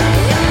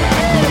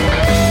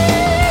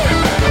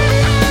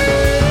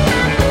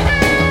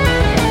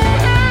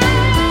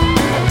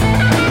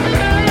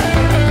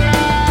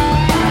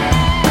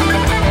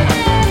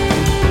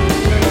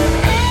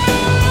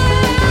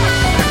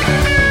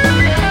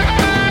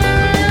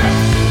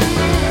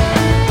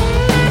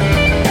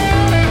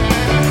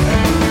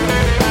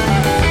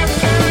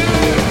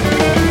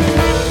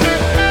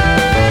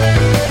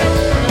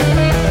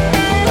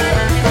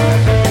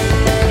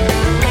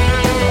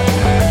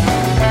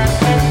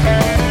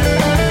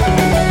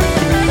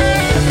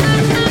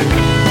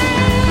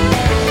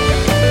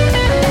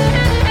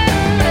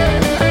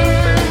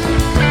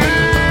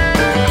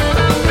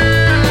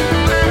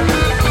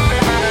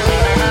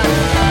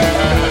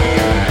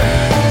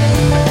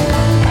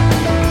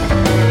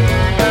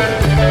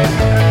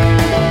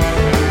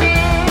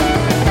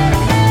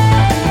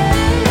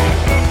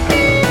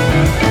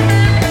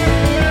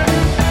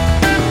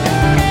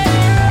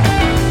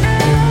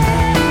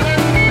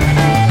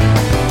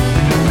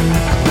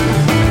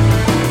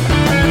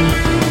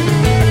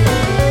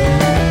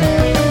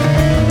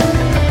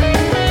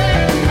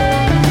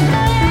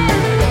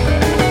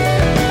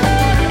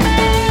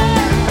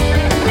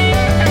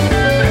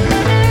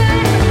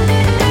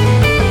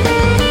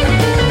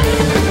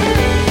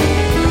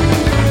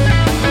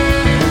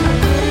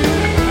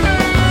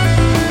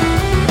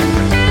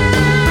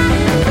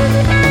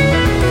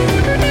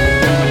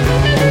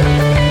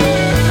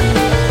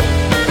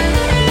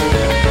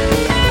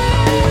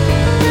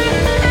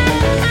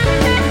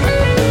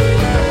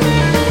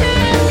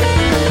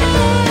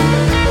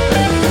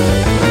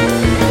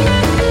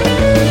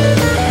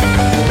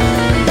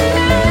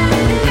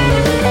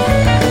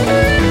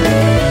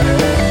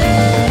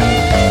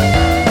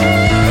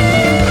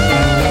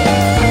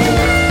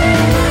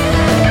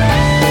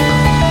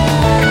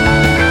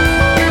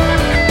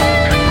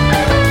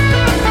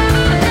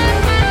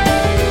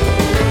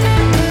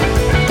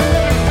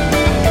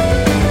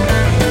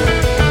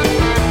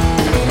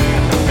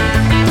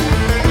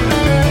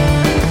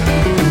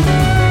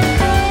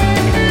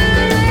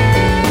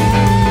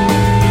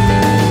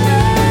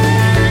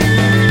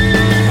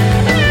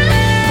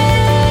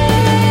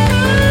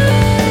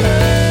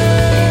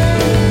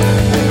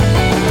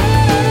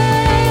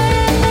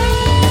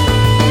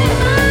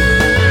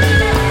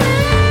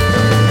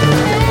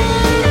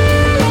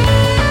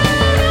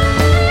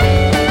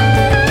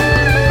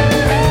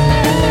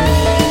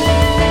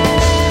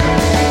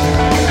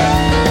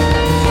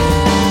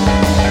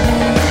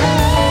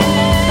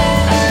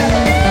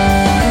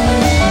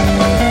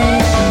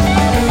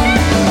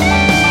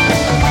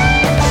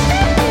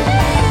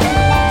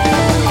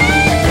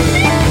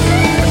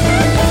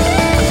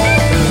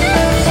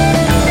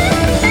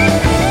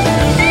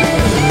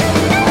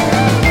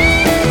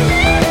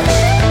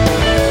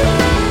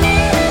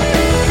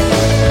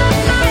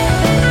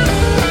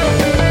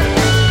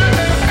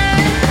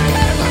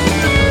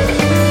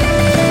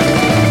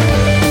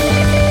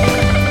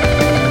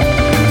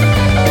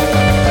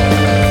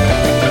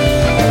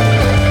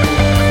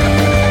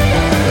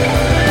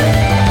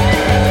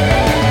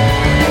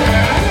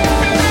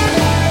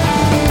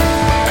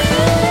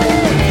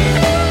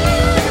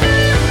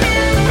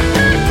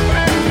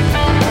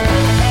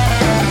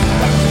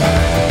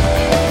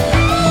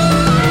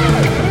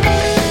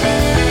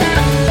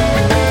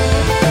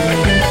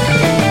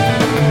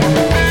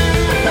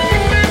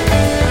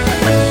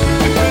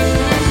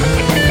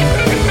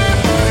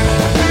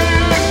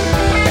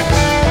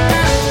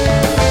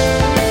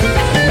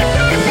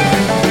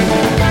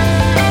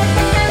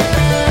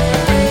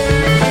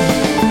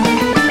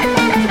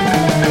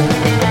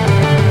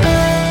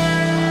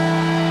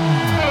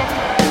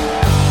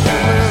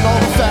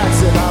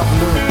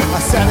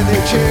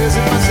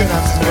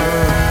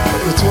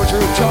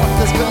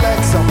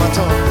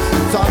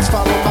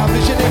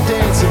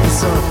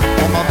 sun.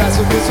 On my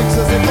bachelor districts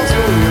as if I'm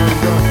slowly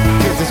undone.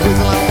 Can't just wait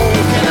till I'm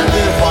old. Can I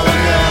live while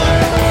I'm young?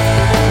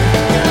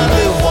 Can I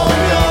live while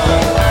I'm young?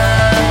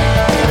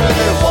 Can I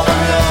live while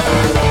I'm young?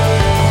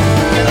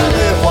 Can I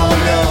live while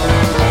I'm young?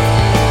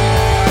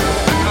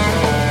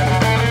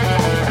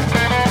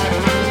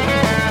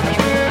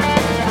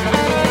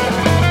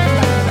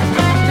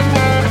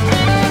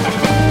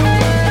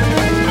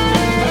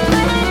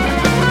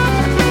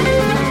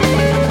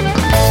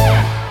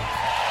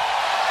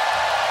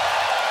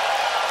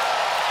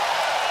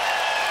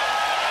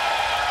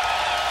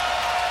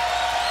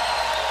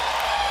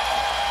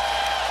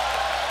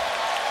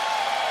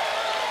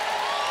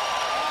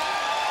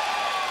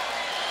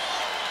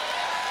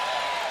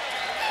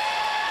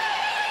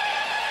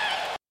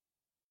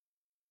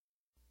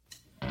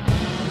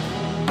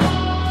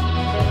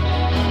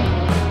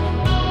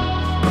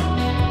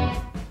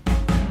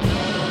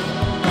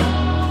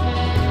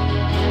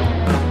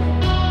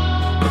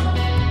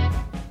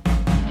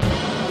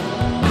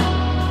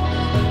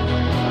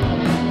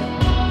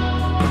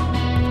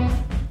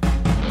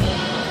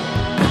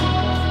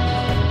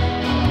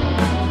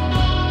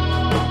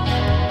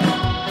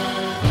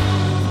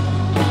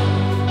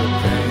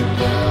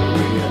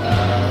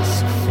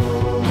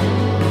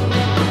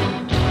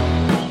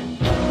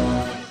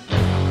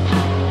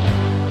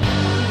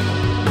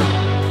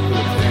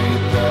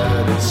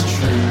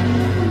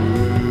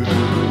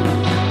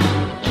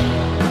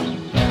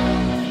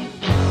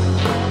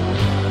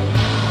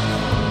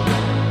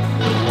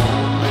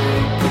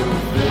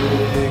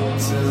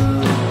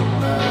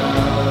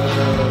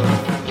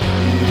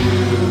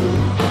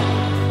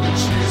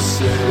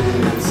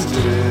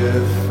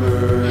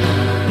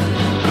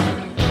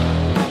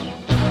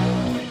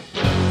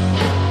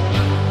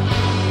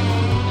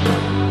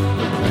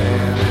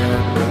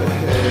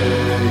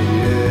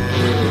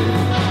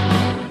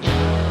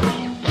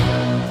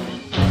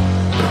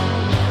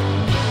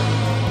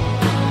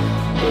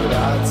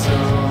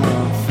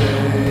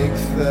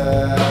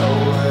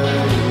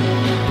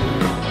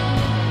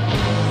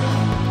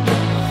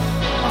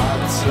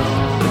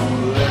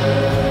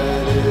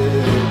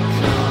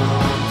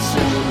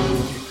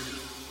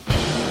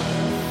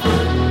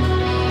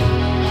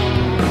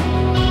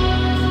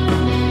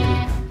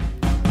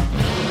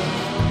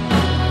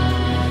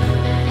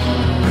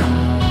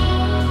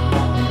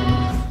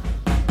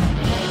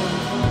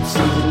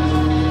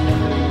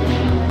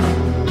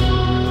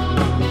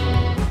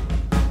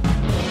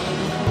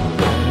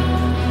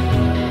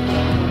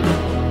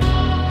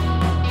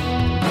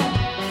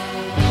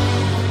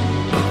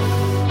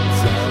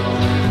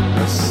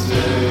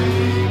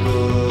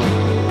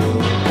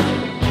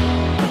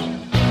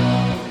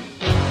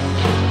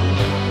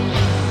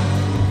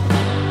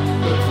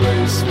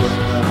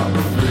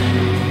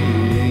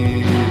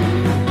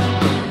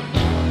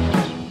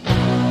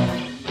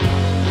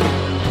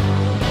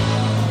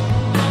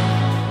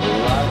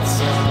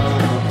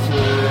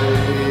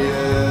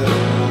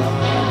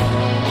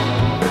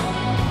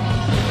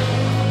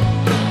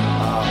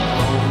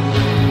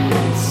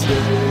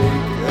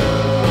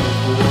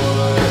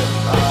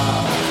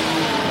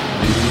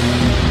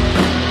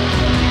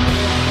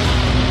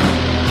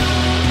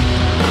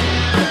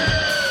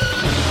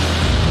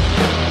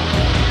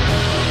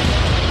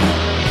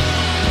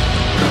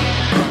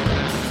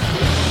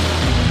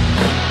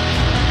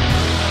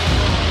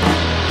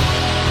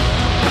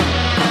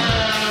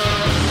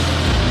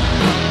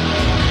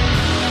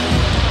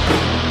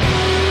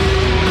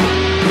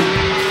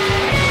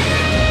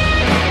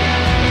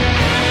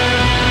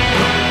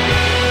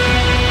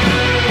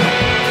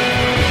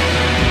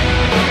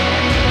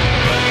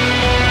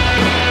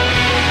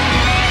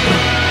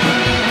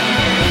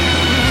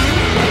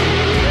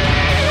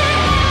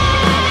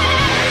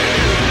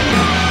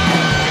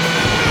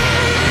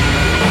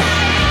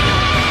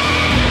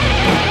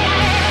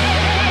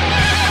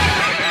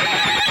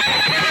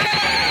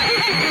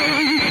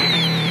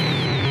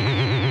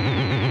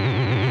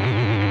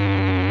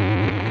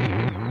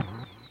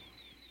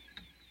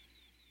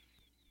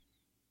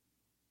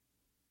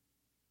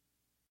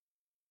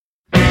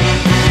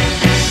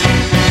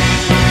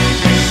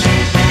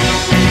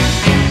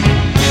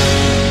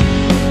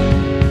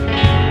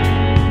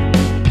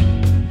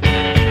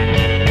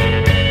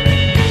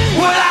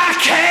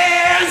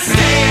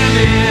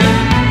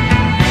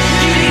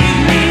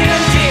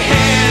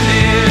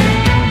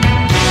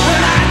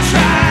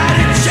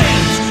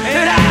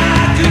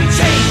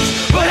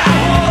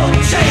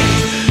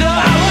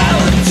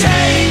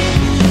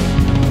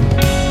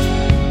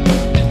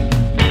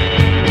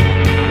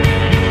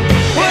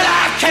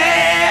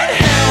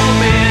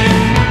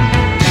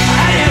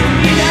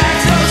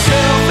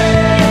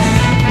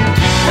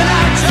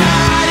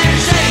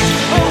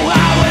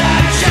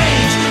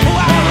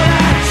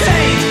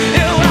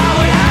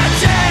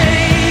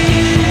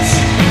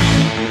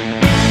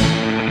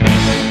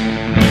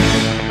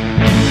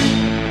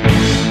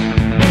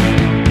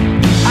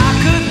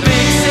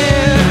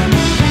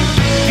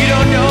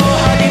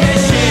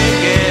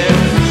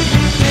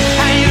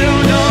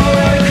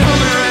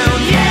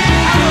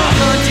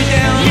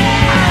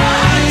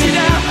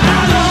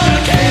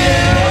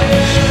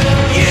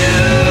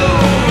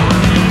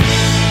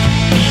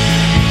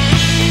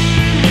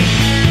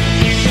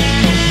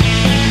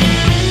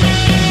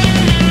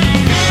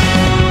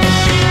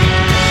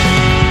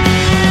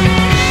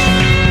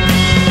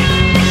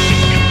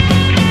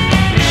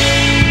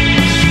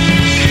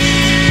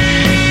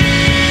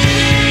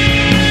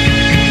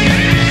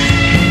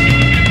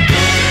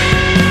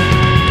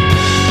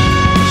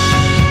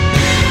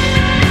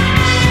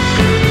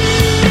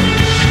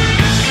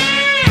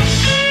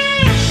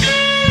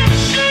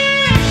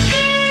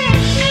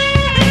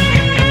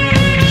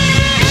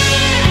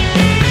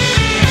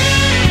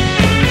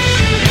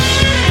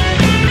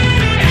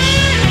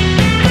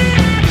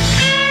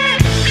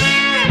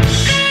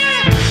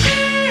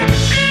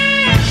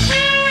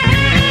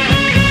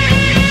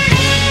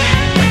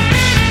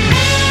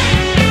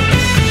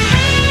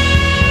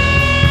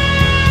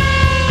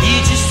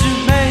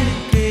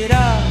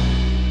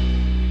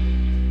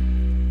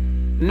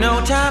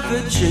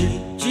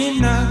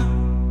 changing up.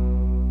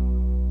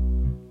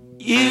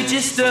 You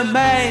just to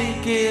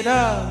make it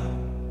up.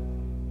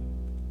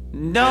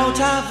 No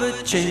time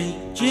for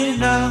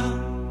changing up.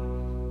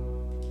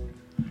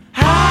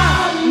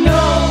 I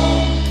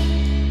know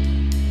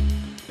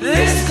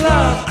this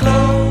club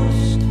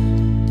closed,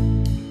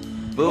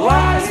 but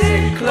why is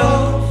it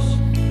closed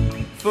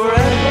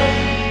forever?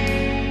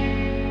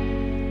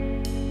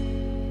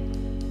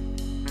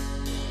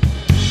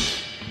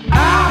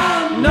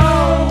 I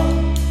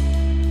know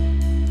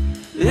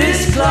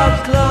this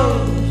club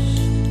closed,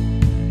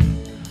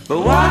 but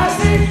why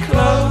is it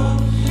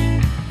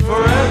closed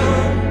forever?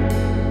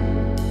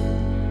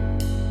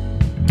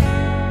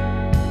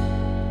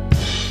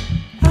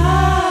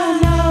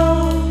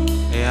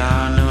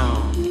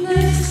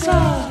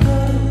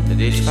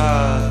 This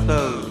car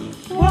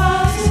closed.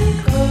 Why is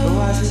it closed?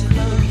 Why is it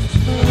closed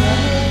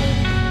forever?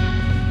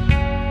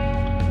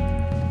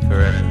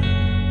 Forever.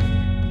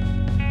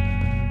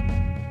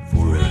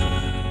 Forever.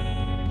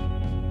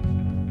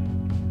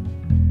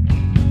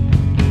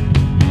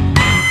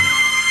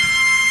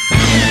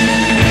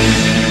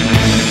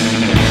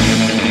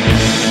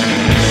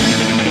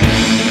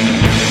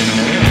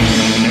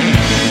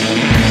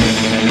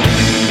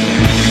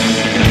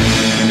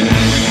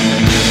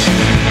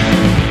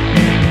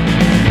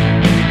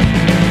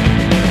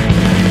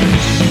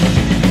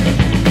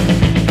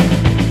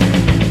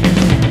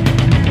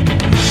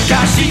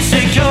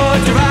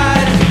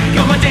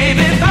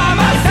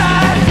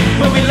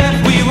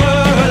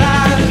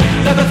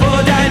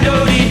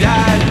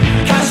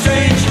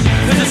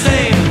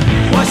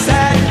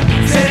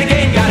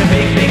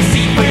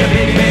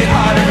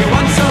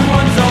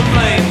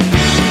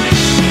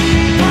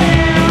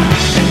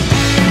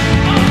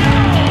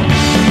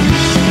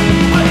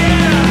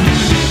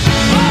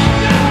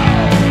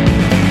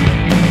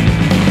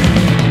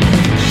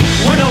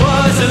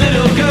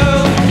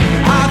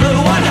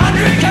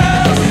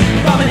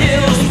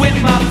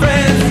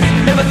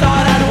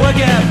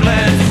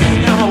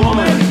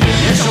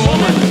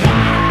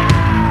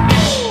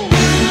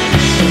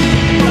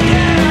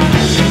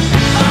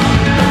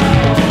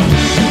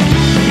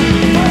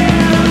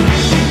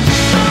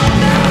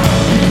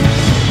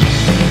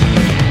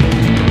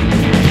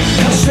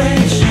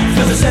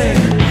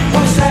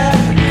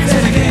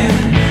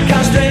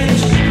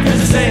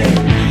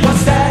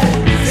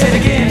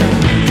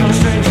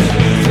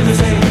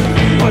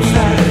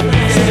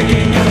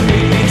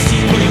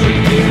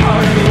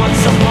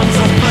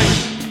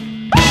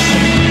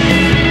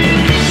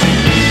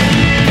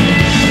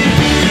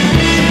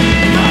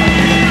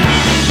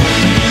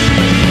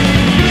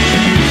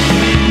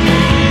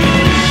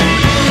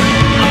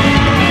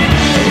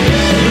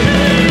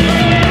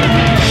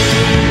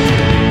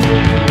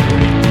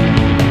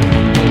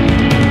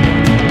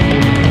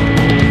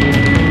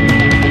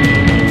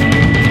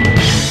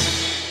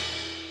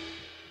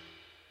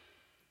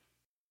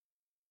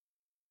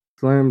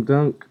 Slam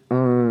Dunk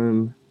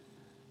on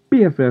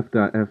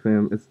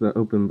BFF.FM. It's the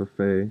Open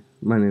Buffet.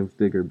 My name's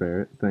Digger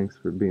Barrett. Thanks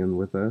for being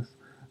with us.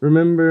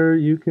 Remember,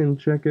 you can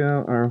check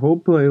out our whole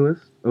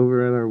playlist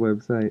over at our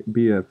website,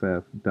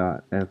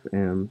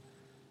 BFF.FM.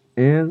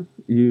 And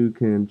you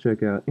can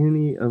check out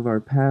any of our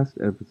past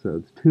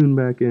episodes. Tune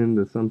back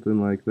into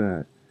something like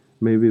that.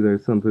 Maybe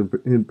there's something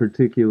in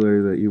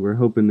particular that you were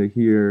hoping to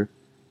hear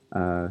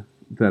that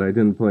I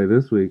didn't play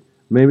this week.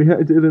 Maybe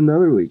I did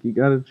another week. You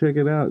gotta check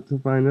it out to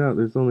find out.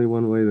 There's only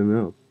one way to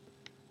know.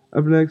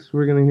 Up next,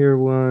 we're gonna hear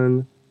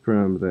one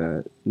from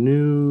that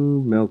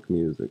new Milk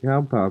music.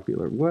 How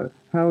popular? What?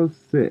 How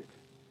sick?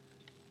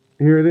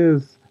 Here it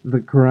is,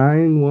 The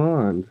Crying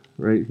Wand,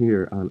 right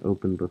here on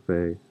Open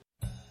Buffet.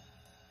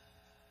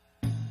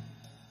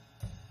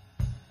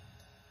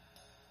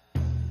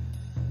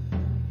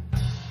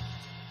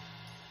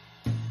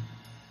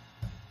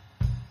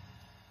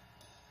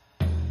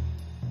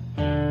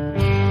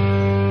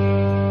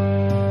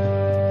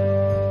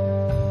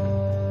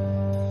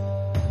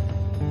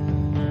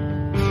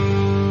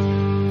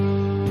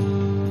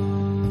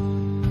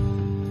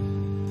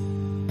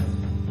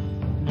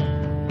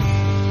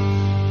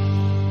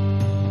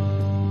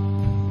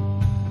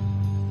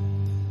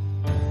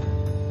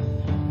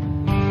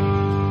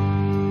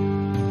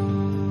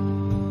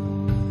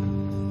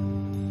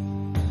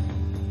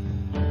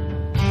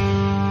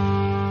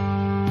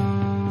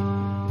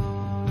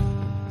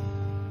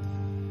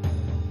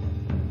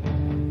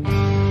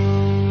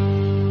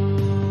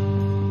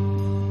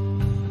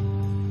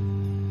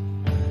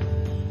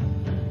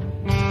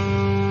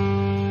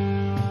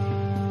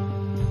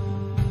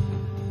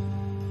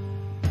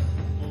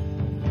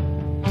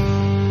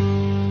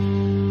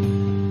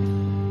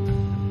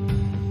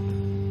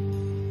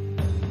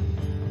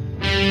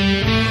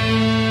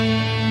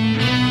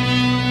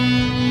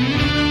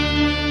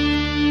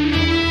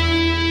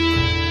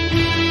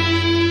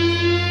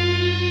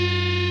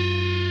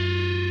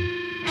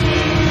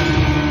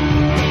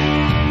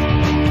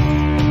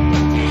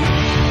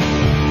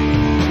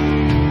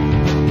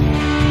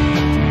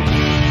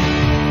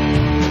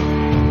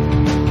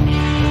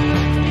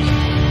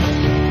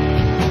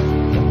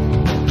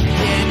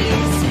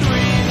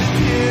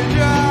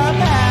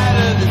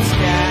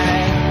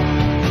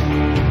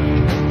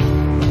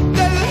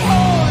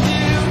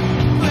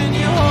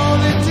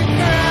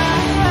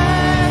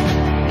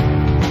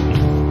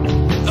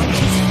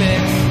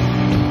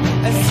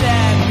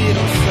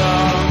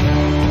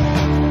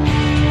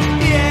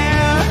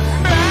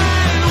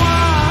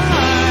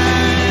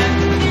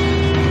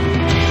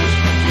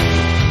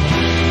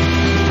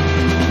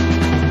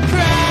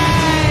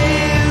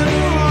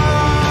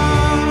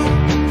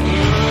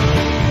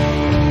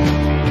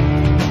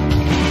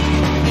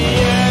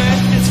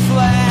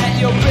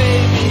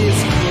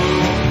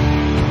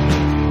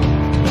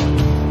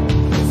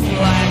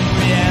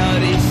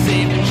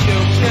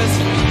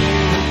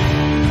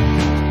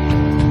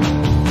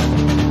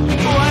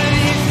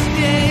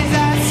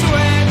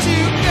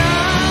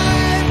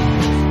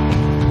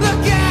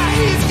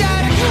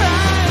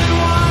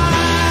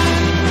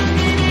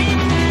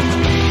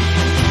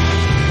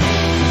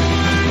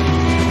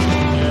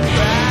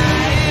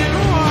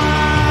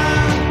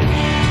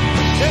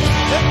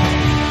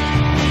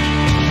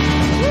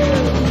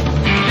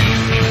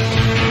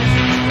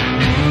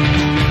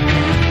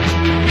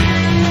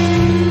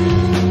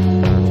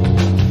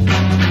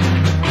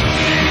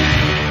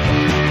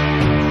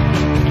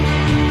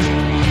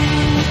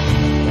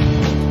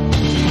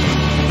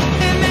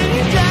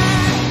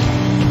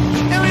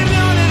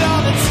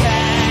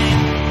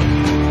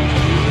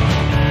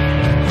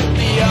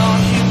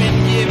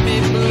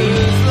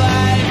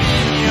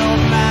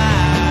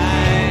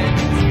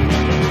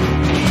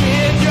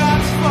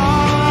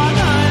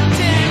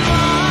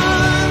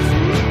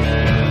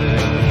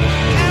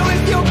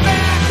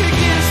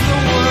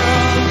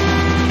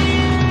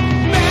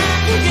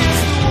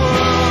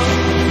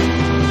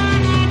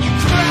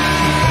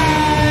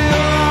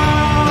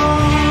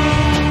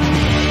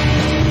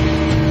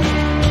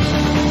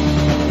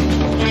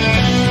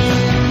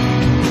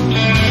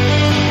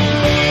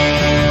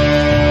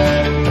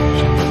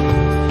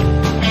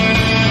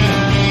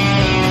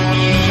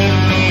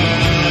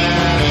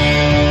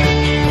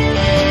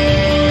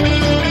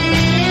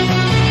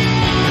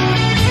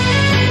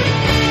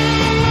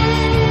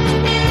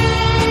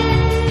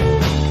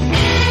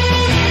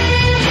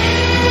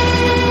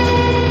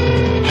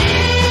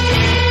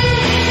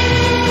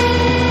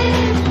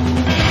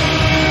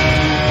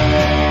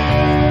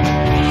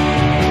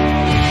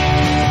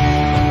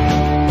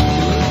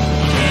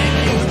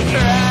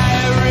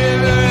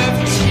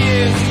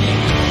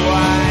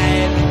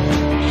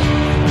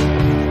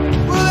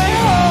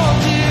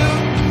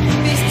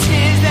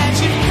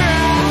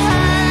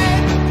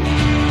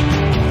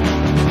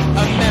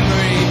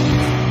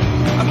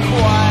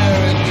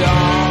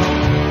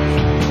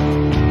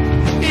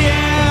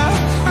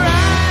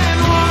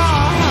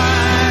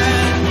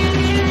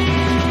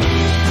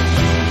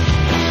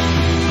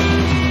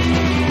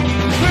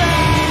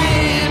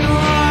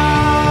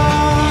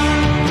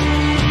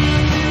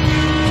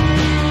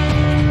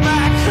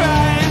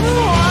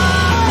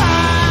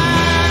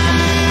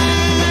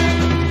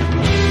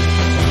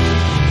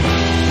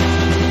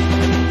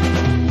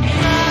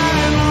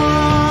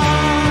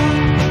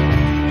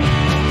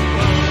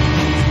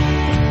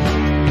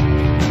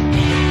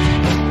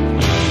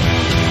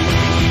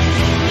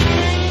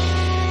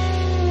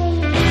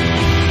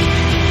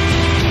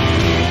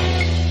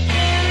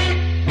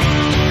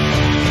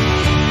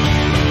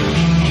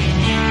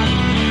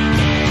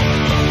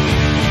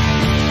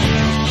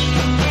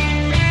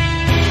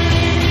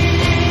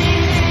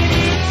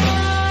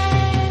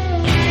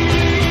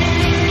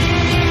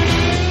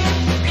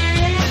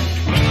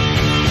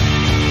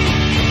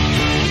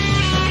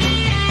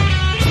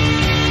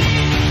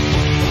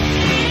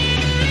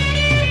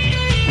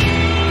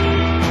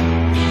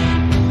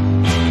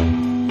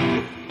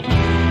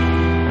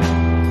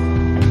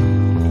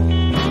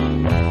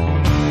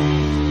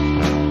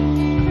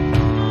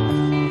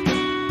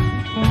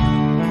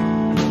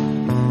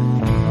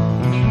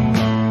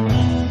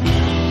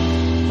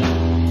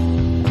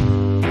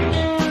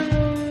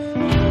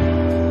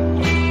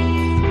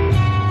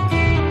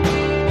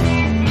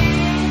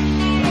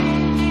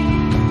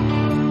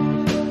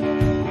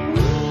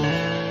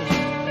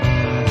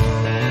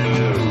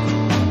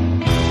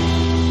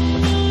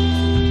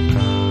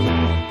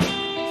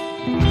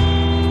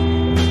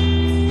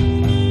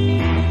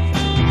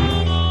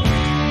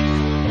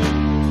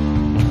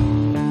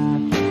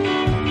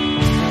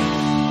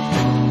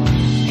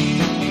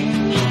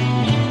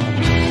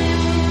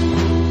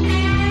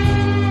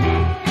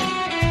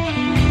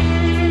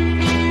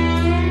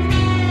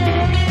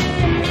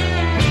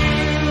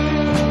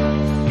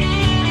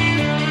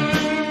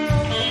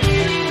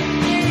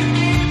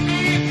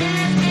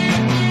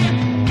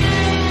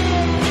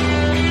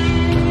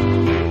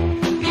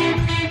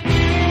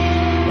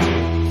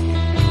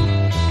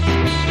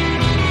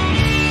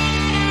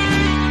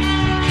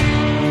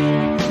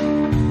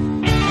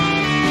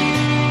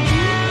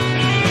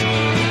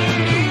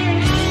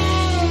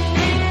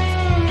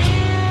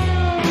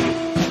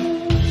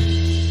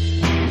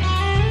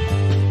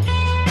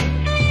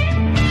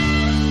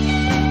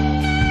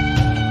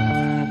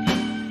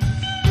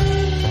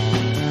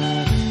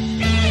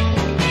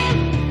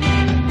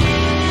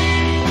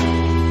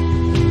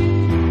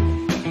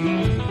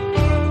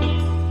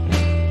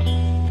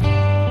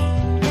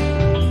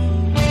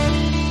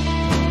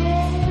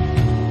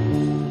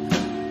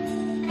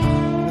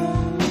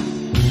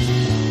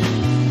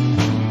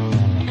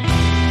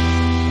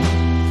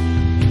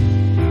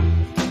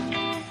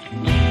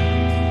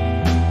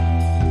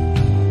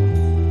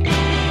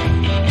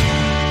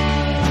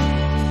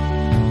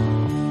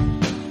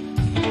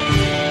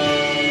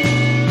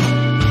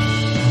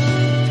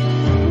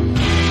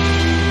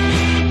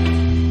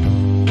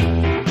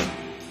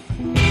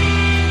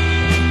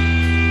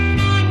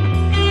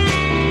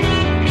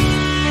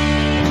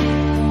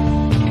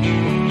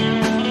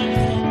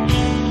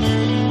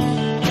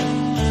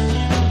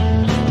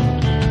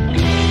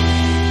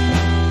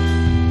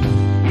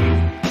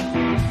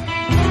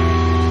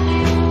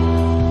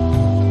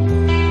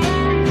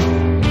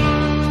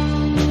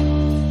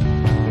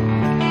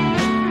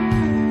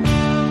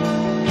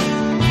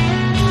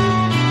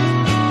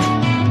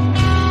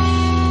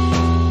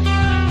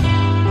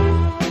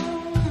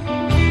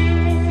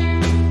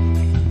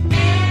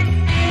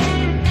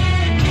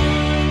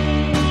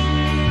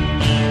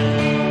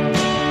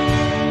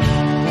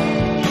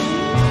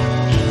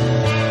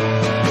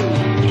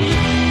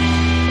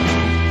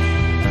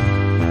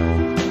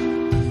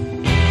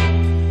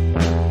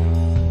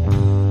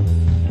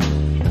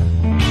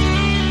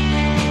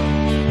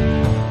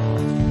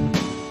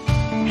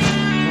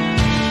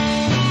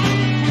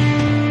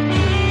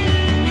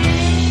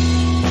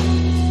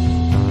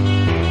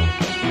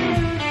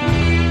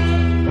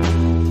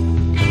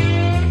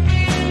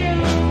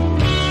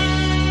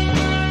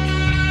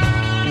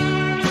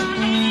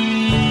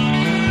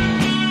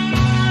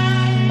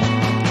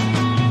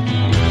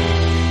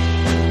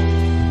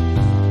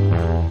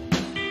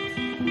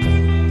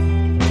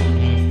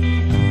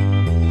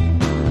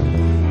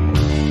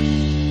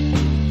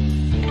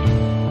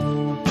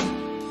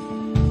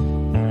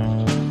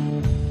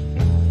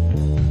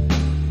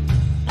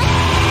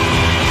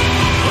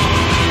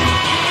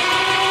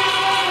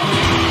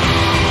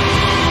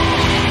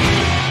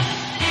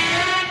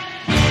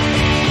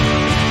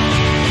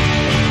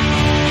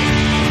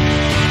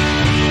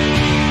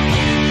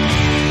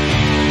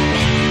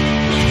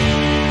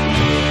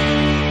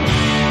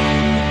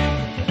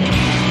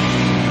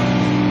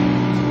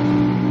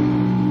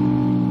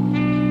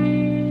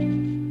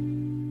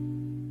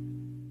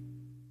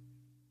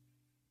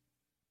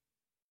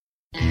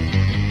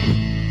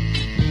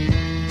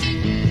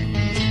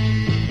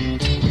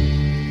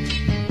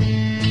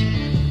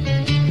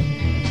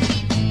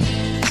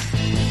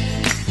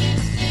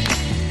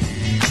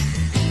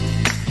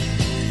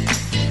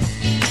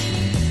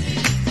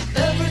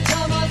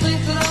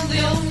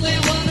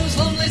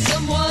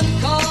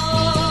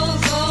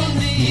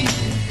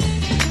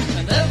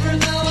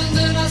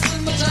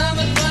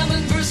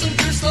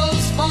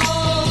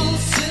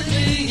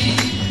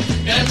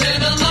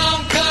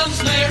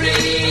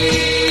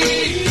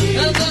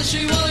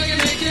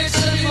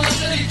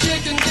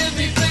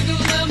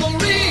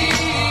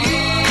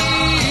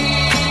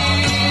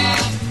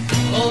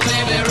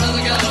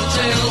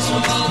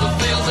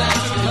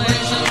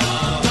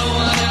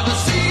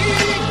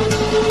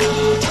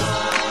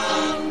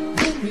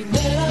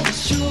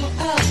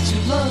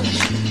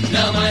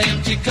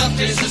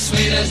 as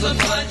sweet as the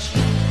punch.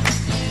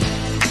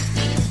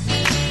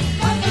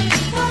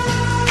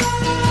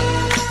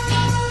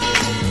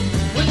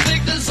 When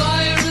big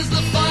desire is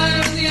the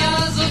fire in the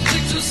eyes of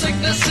chicks who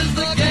sickness is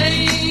the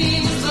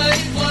games they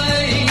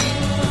play.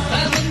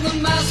 And when the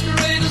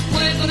masquerade is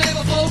played, the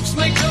neighbor folks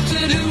make jokes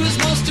at who is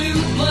most to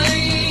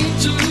blame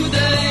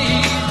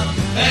today.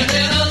 And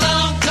then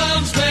along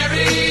comes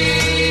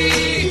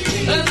Mary,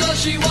 and does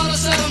she want to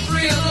set him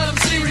free and let him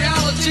see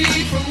reality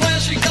from where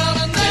she got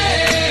him there?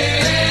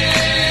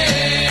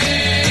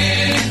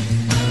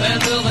 And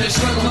will they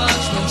struggle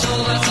much until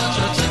there's such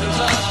a tender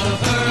touch of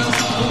hers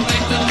will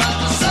make them not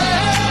the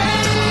same?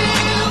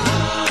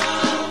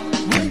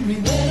 When we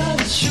met, I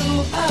was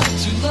sure out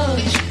to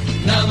lunch.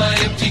 Now my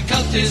empty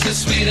cup is as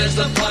sweet as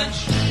the punch.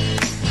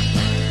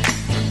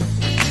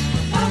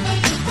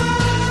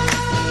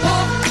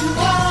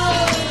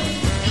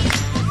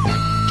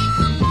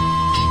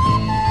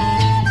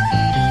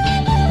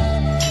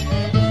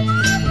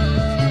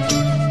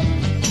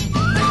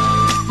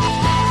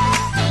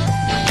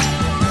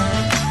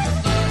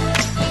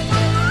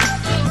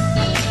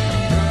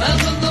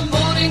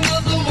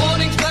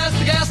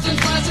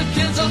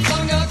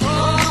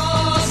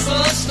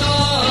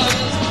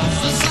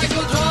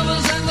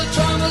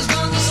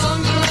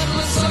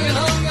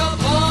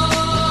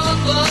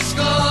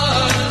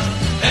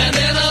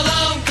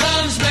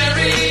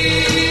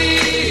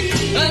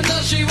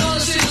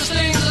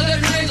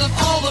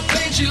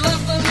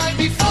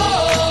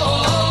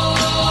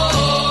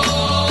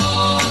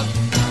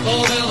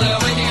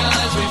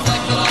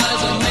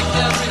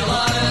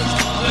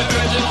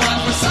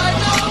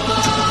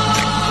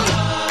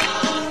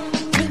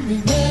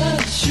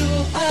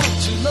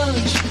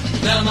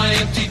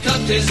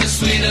 Is as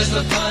sweet as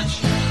the punch.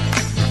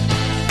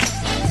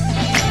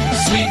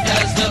 Sweet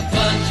as the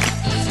punch.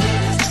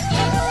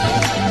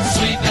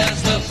 Sweet as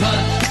the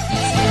punch.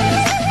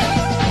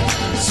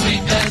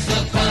 Sweet as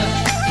the punch.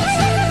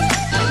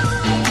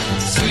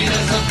 Sweet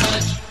as the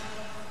punch.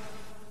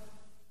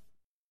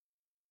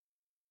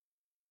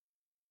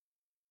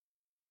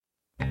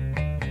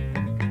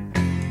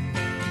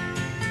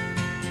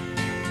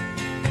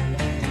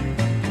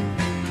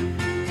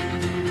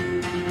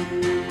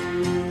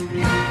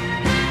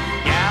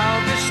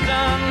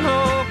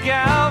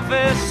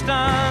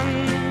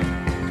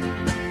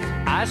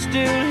 I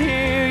still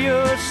hear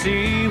your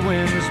sea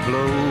winds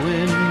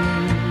blowing.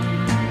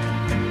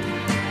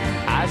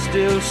 I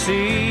still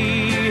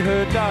see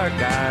her dark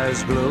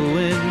eyes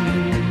glowing.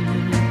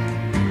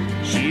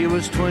 She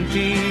was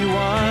 21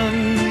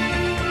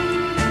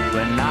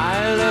 when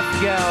I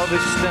left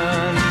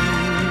Galveston.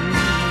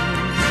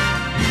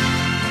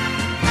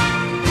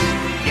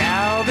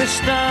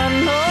 Galveston,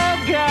 oh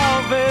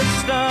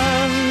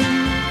Galveston,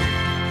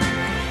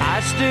 I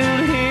still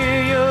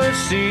hear your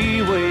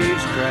sea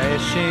waves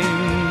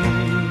crashing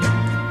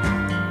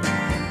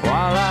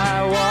while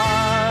I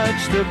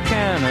watch the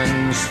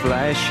cannons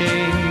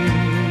flashing.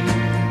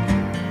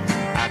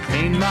 I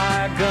clean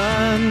my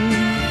gun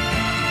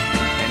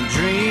and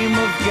dream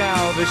of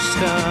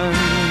Galveston.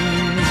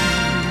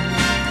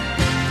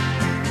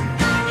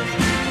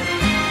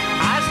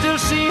 I still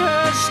see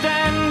her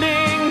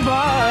standing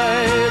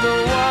by the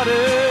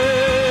water,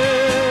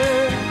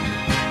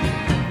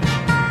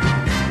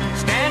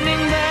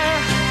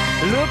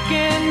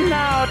 looking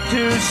out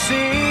to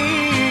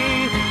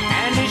sea.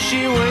 And is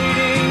she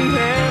waiting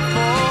there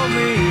for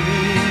me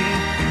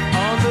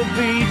on the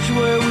beach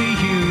where we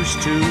used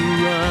to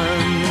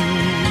run?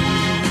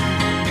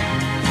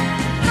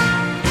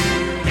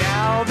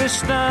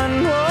 Galveston,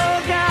 oh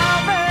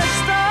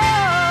Galveston,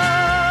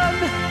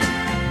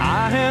 I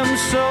am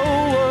so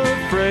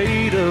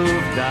afraid of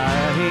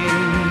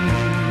dying.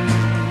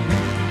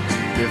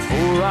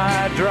 Before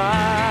I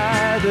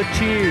dry the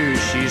tears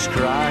she's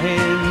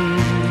crying,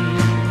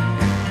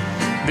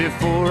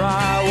 before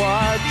I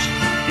watch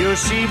your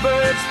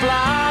seabirds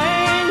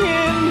flying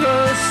in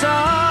the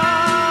sun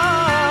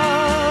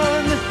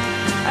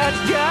at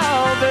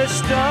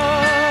Galveston,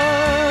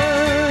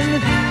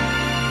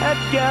 at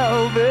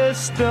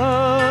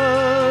Galveston.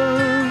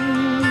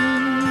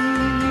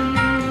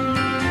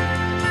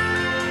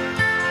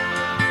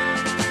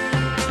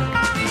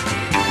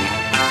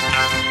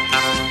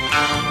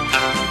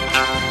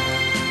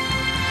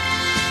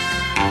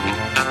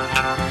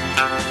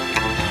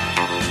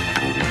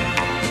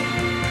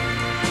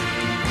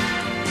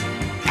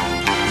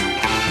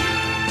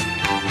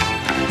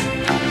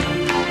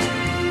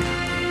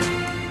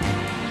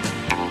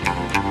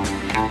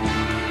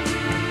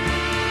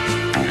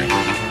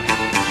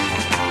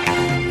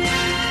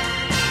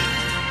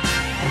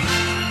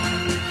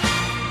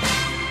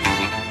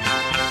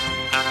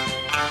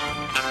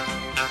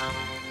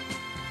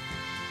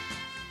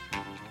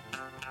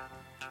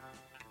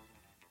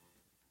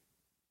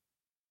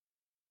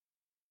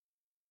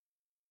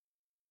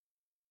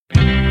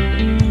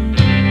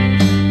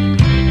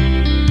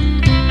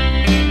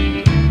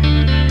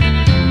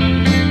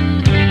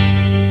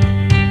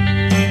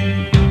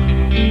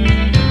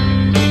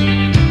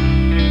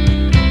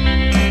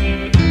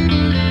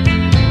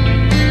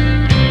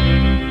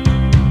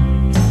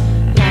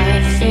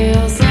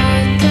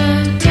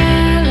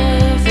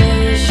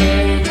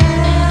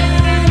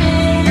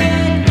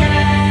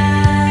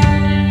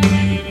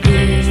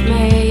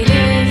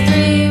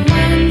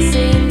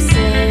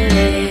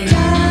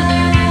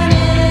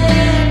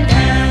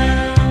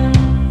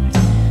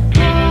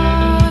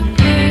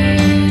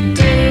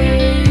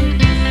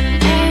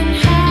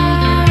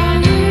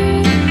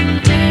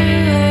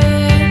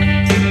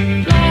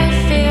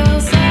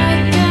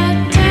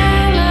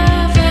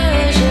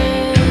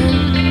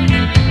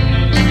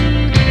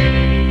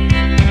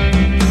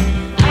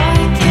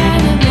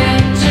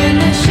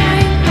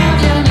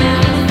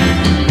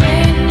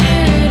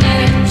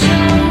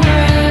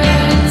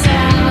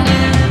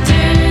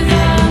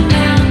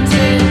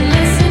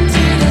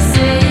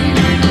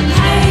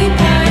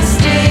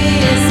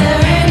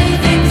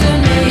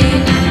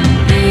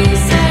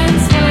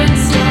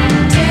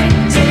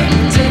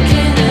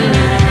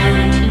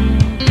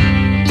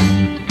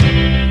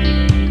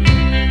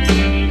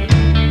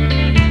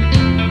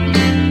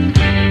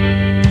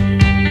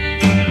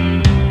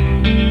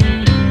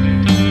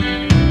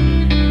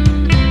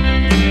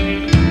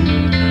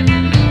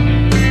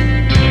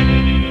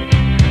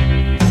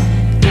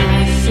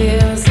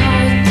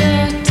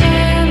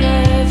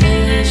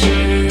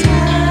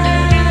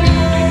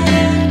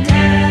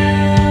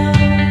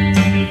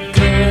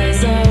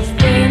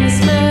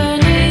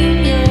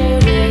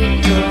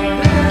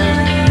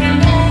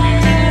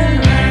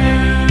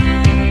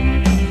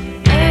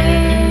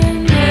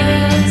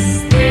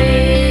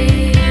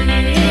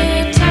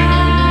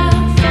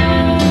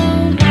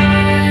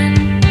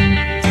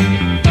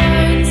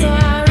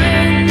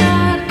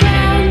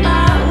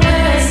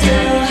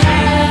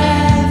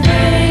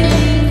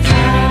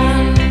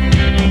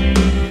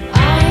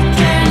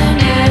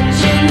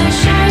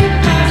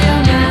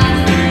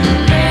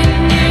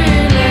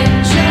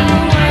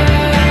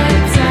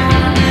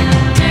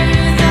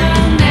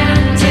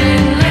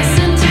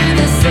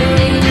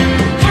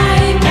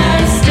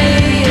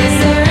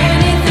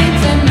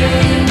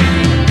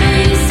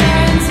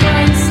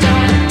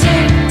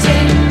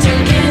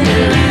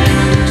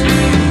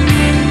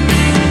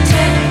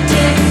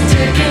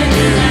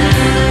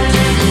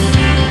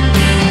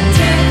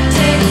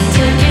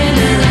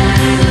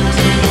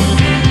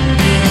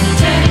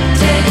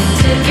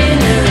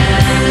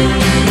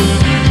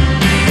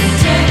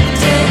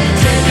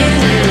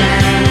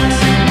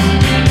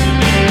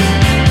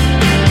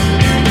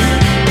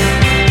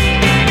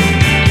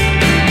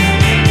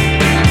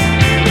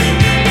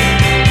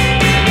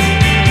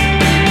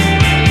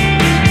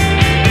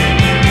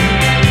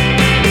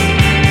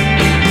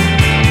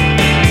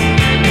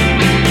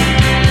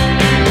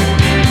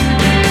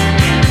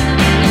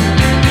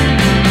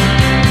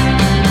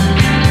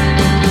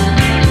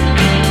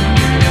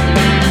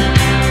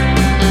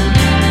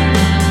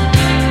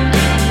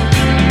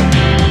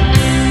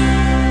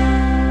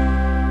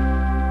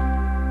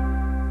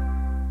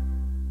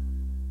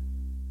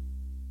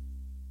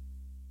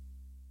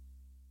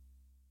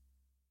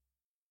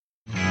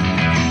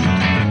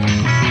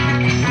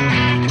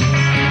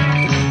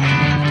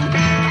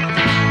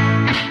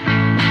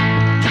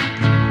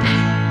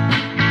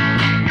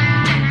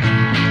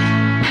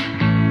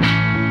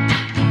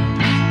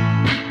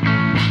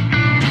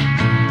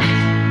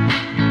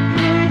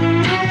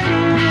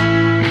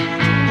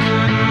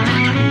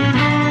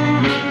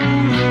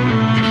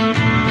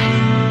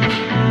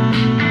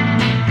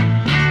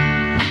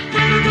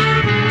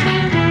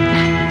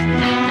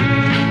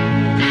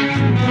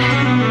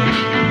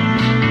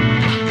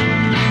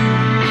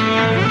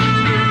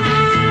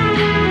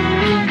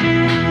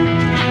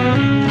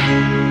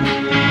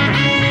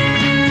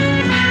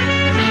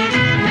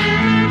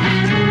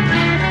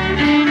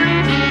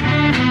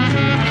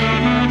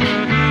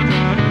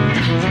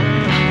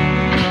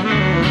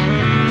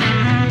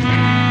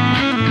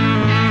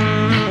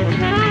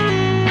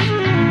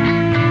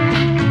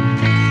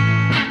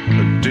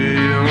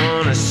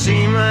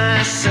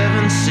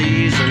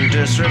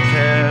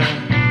 disrepair,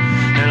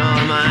 and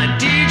all my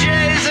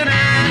DJs and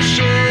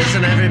ashes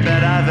and every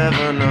bed I've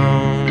ever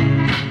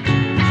known,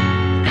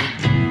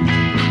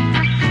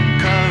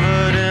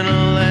 covered in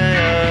a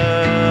layer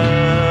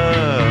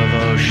of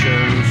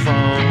ocean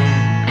foam.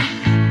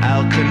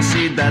 I'll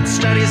concede that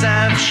studies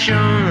have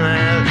shown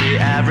that the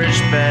average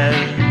bed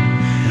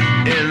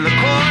in the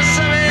course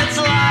of its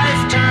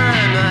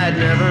lifetime I'd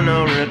never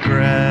know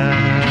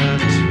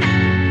regret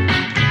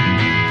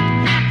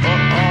for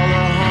all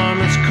the harm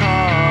it's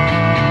caused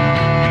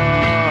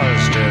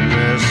in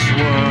this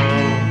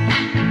world.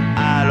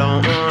 I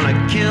don't wanna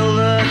kill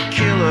the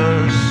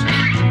killers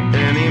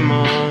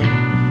anymore.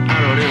 I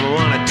don't even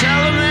wanna tell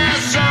them their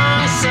song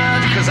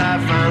sucks, 'cause I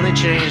finally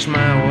changed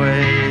my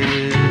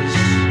ways.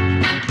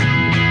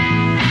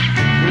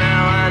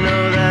 Now I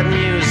know that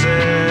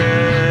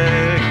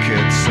music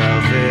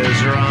itself is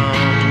wrong.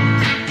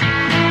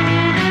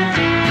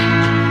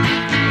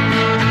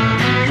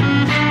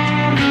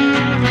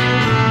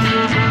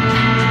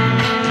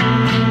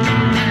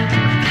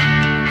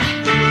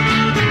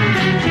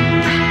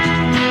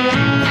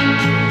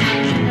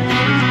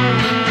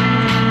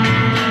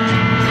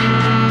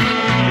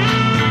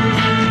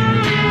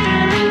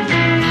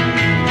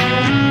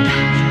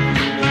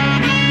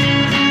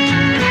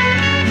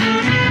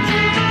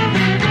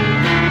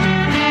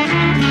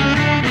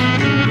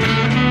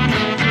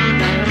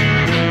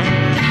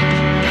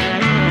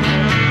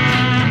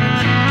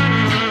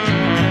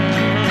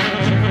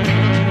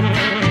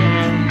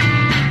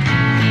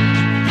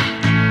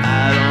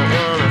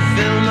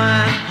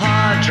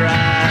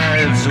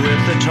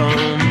 With the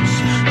tones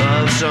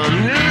of some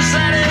new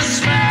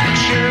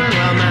satisfaction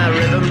while my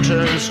rhythm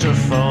turns to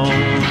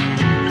foam,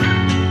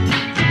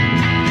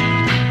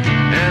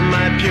 and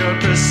my pure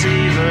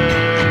perceiver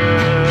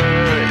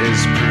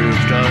is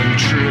proved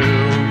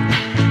untrue.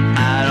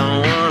 I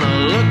don't wanna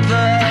look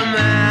the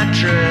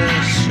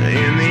mattress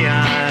in the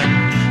eye,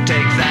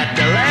 take that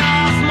delay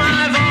off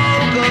my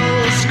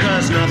vocals,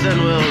 'cause nothing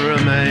will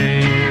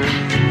remain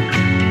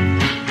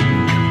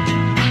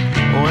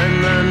when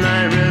the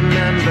night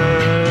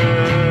remembers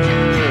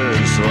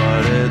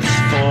what it's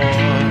for.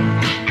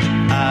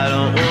 I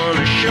don't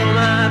wanna show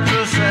my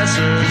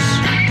professors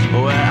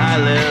where I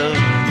live,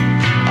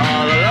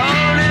 all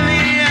alone in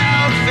the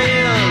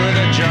outfield with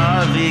a jar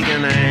of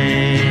vegan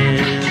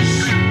A's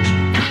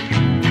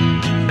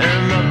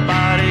and the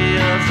body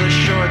of the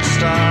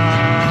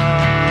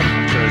shortstop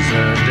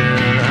preserved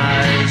in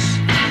ice.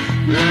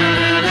 Na,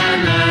 na, na,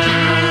 na.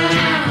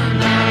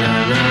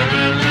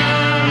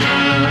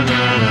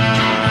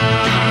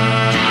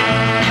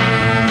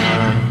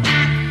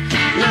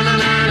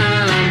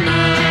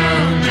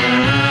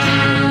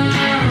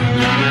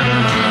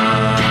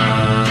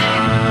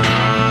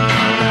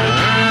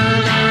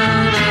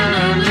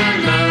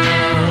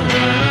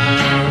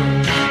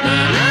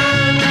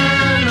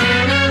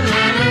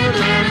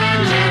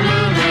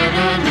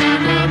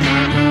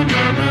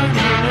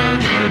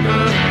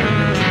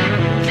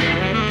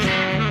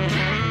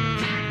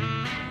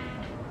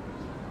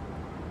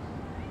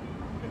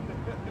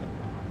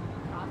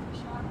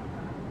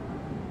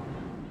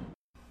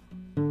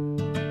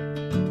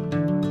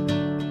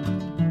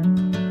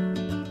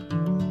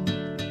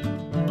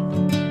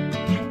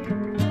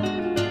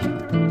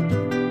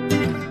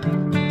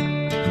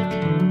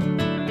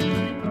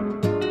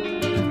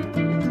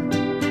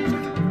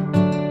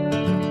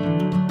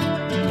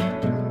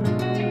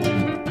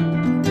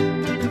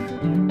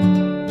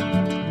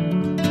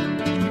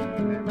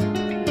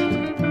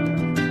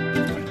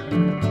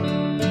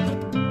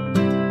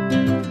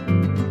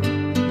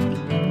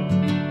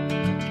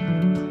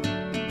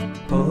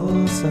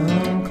 Pull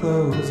some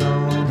clothes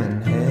on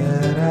and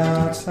head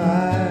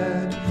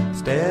outside.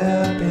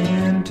 Step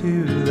into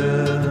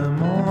the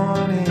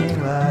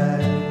morning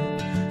light.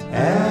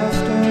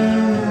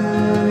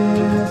 Afternoon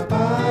is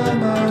by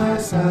my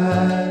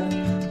side.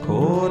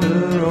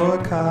 Corduroy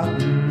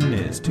cotton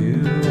is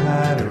too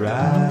high to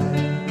ride.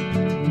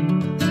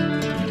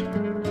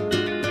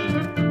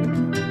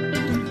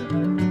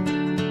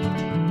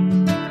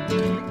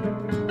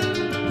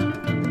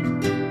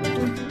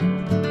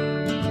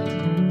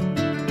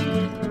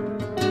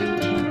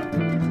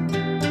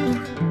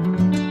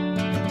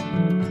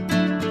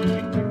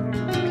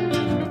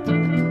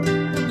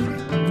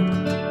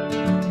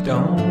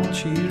 Don't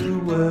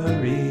you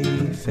worry,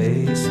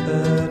 face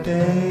the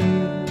day.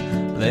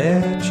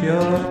 Let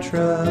your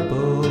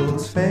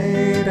troubles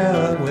fade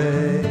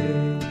away.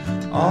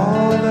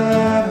 All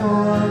that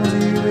harms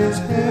you is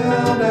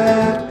held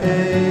at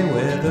bay.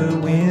 Whether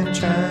wind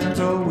chimes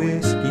or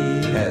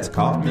whiskey has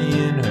caught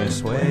me in her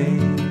sway.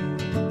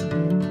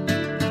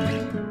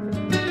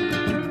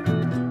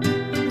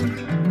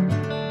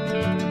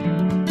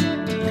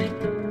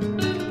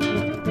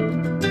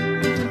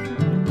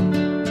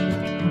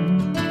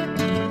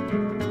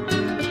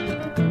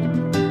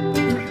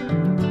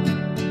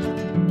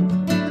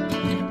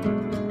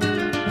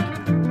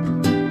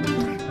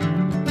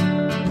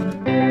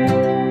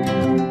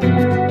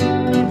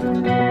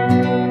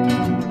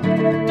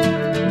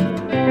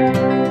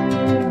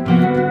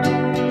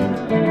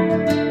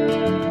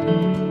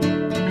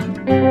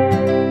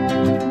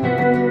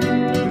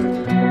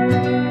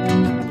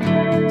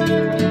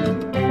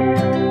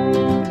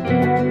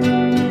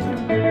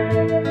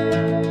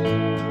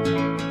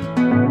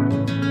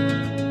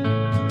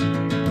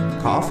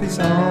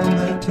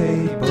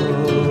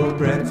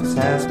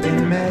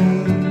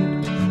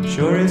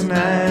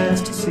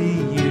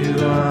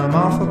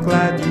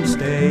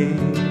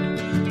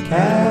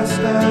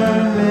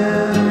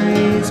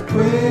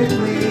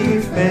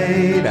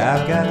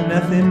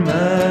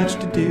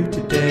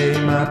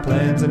 my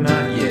plans are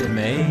not yet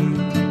made.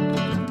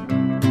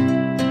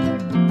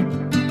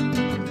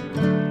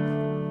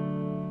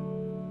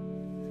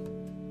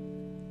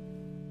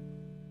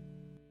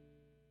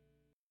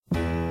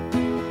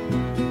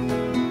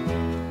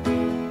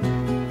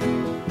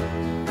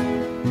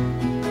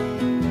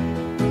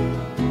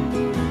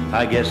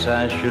 I guess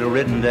I should have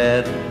written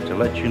Dad to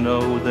let you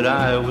know that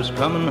I was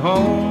coming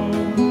home.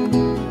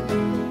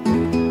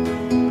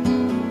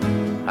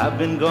 I've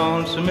been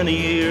gone so many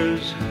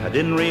years, I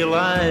didn't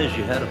realize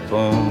you had a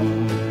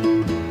phone.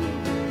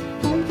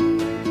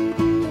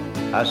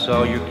 I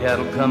saw your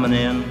cattle coming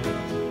in,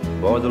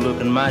 boy, they're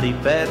looking mighty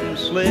fat and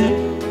slick.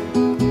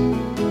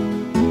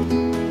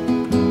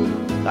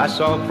 I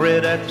saw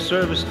Fred at the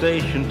service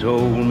station,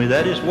 told me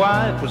that his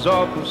wife was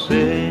awful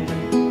sick.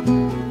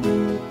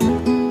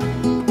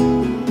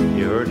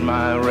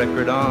 My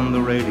record on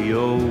the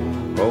radio,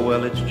 oh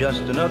well, it's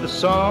just another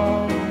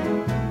song.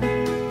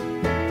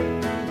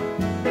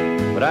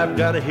 But I've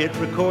got a hit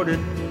recorded,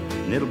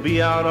 and it'll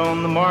be out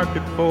on the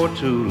market for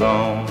too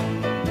long.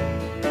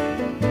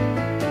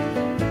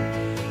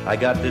 I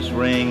got this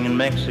ring in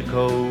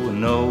Mexico,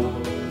 and no,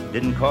 it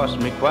didn't cost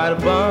me quite a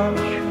bunch.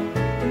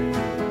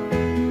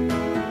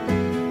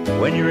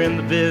 When you're in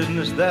the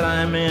business that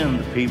I'm in,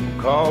 the people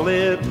call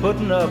it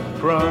putting up a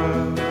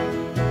front.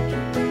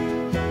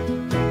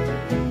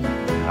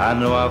 I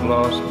know I've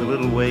lost a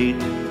little weight,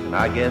 and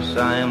I guess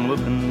I am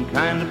looking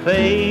kind of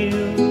pale.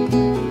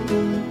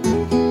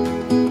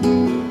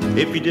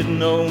 If you didn't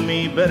know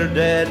me better,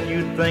 Dad,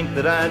 you'd think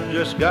that I'd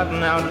just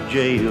gotten out of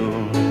jail.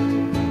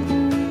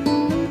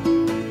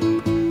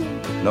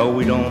 No,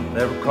 we don't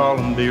ever call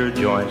them beer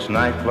joints.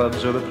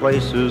 Nightclubs are the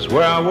places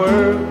where I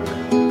work.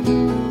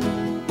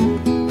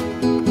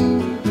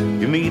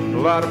 You meet a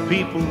lot of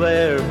people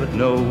there, but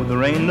no,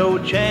 there ain't no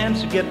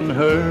chance of getting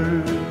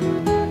hurt.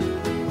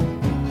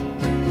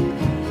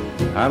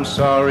 I'm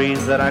sorry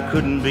that I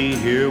couldn't be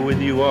here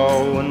with you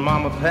all when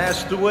Mama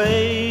passed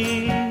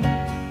away.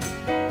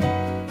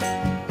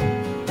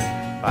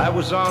 I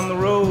was on the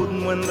road,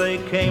 and when they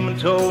came and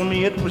told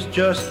me it was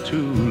just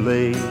too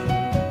late,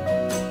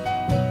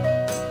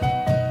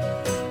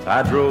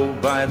 I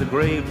drove by the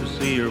grave to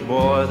see her.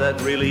 Boy,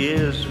 that really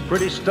is a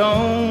pretty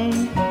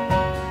stone.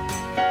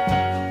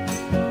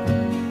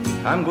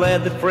 I'm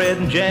glad that Fred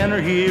and Jan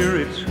are here.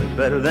 It's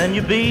better than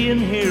you being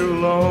here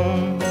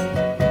alone.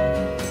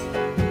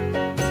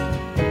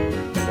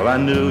 Well, I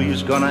knew you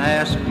was gonna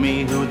ask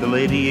me who the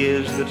lady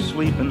is that's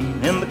sleeping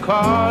in the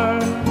car.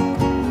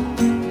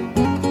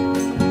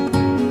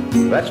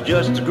 That's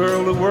just a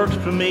girl who works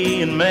for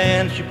me, and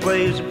man, she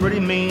plays a pretty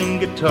mean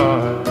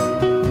guitar.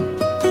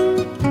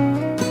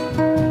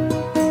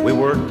 We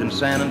worked in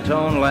San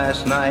Antonio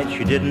last night,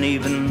 she didn't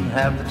even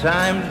have the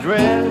time to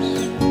dress.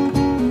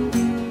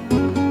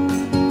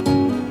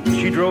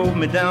 She drove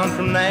me down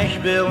from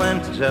Nashville,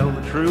 and to tell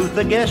the truth,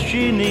 I guess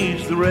she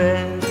needs the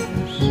rest.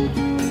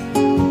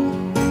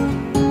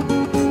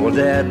 Well,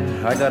 Dad,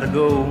 I gotta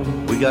go.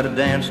 We got a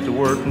dance to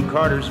work in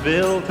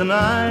Cartersville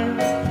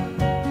tonight.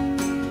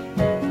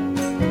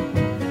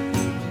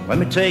 Let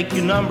me take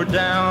your number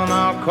down,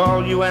 I'll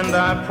call you, and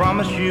I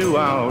promise you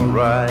I'll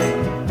write.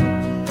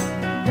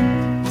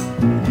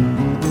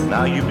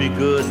 Now you be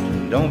good,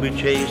 don't be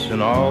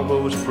chasing all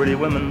those pretty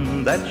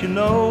women that you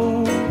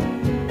know.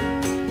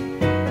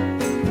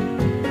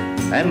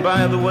 And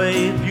by the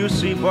way, if you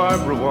see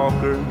Barbara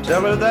Walker,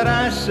 tell her that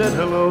I said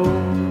hello.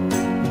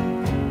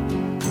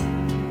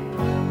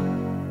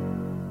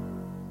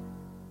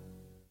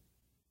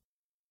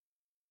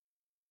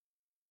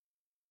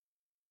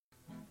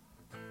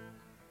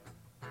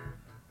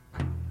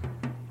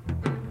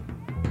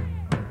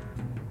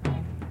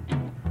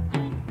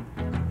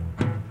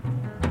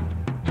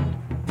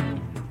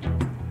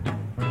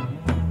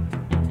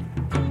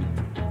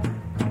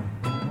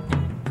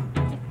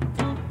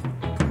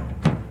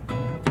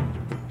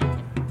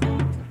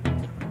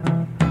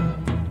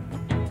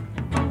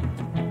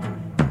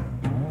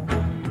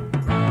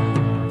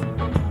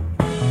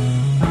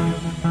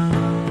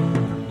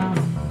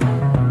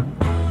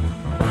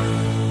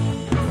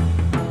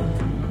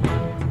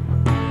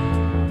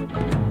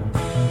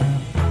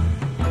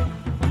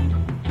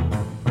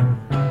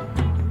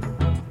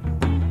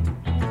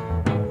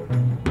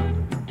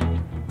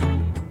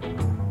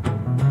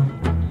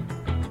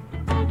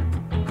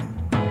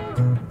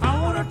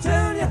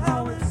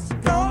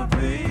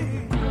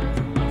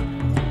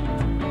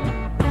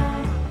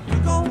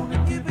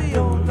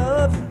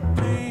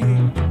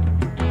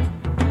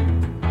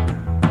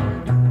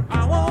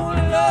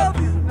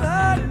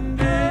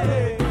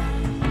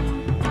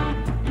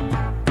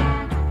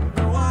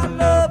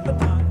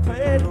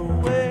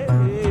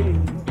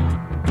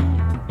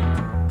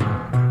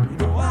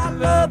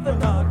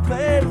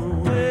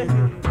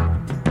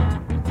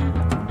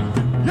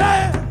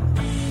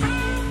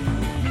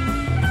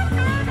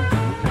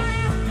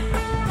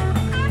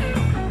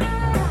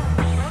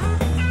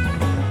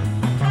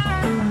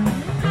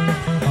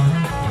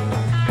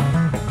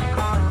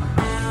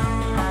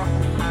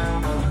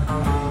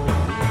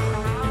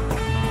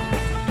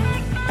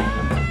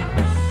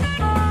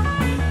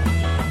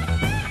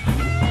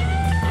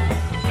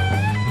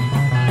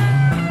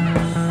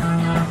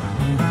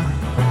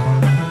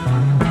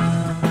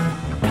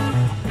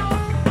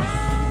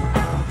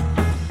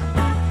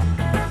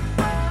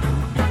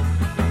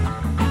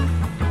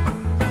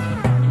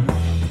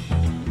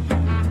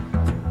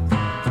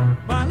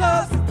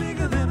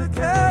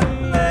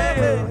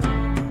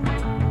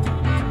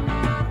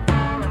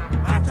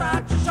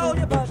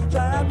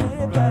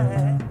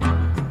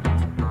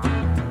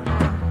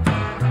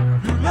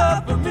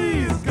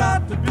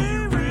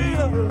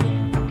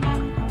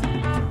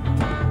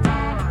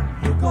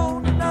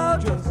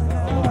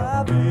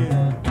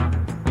 bed.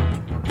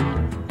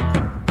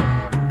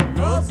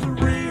 Cause the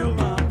real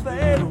life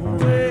fade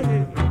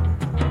away.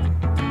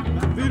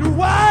 I fade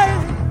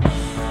away.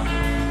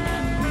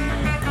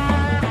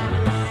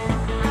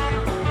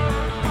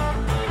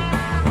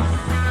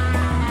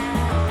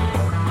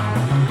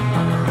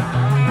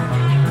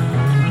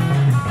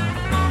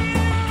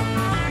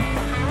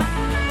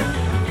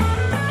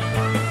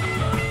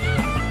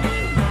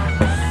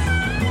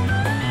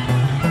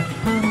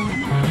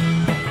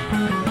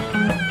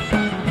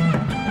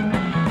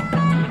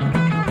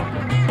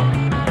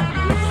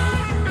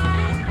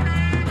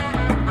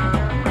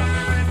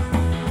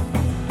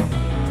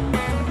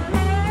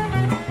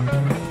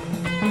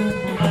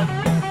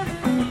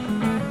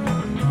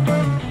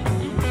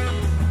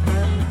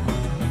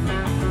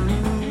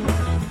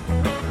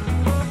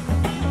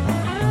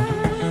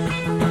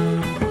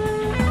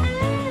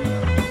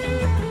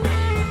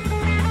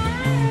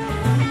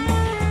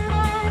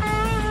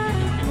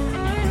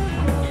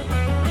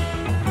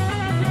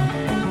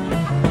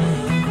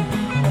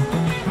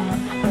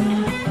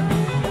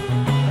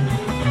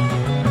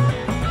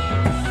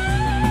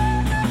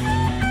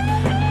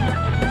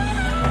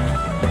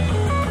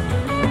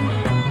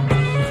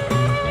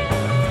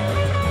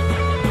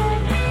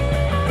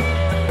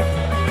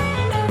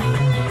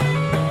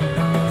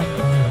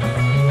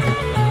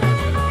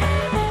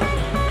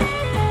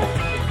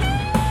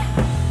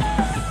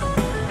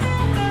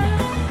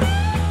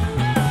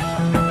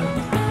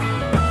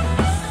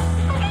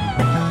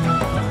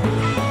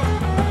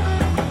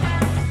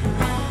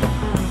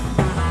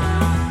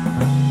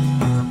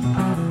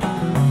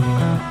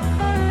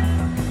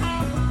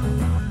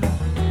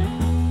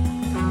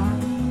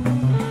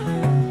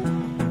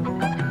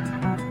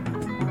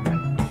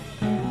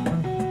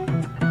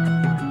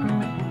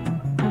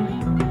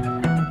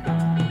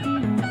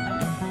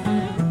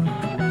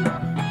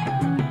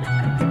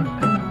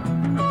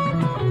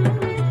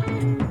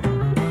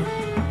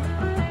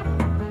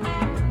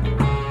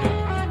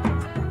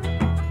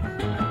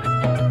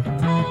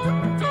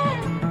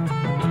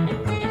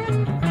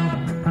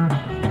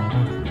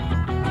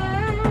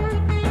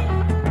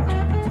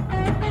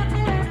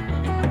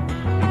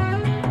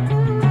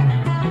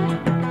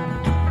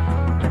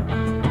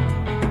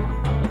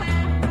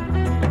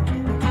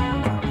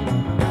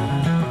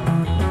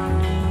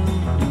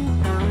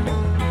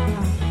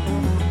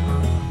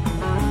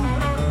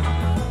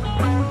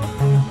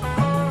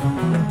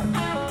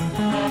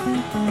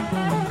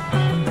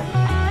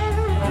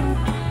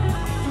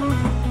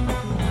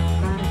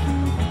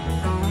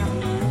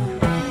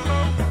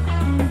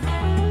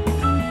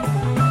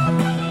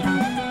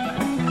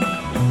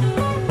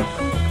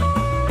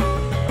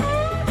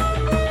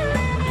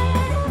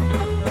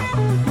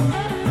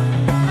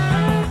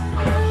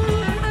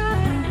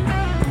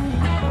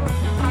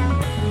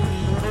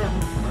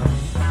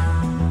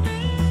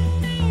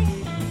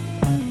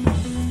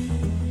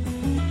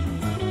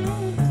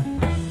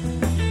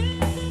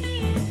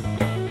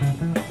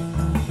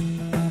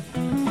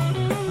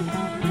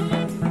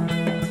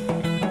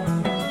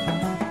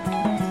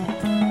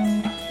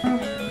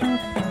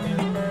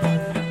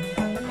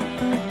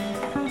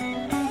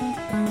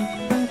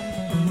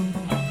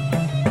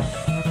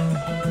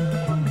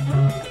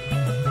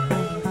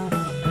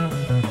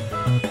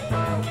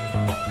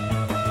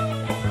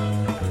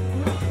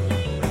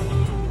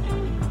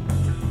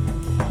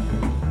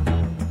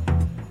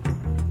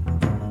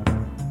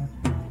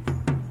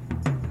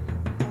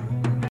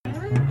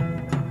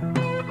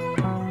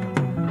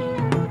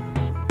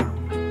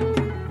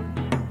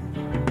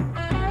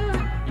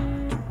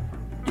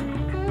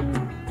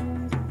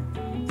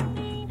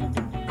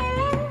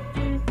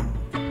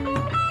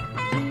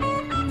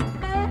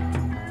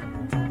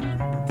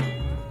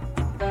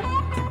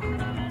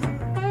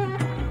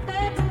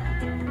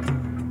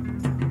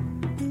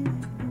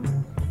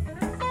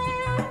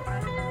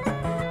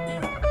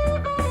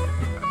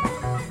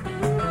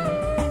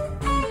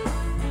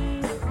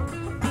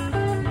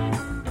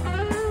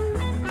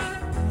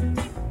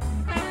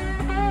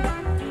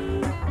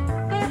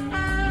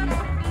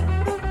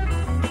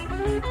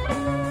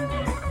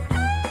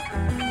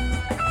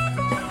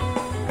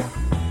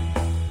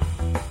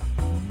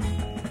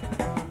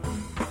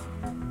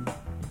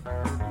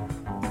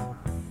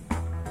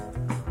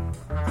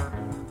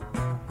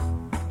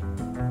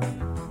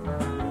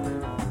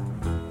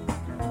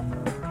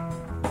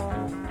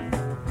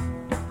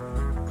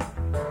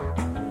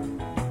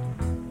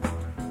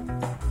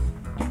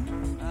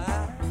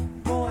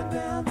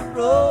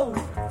 road,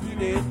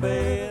 feeling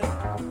bad.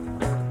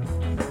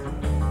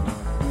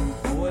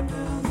 Going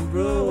down the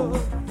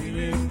road,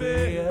 feeling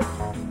bad.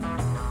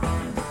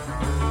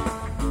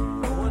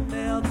 Going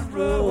down the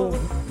road,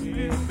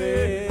 feeling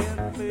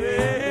bad,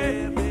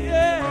 bad,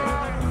 bad.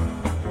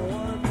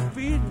 One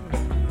feeling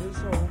is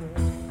on it.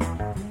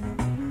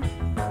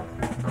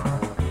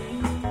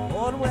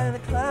 One where the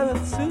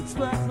climate suits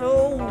my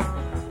clothes.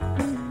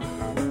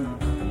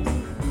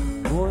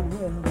 One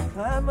where the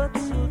climate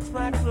suits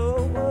my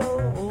clothes.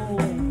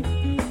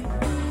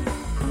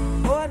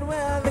 One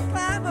where the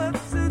climate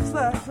suits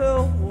my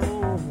clothes.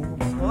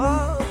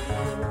 Oh.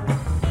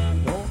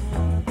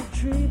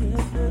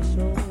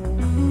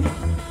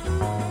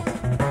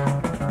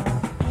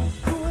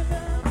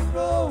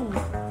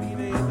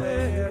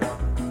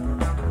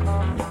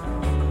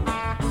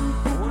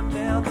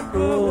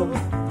 road,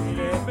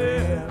 feeling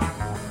bad.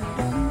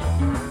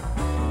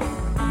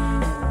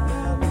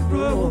 Down the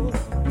road,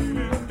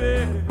 feeling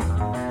bad.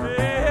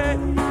 Yeah,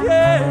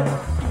 yeah.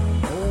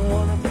 Don't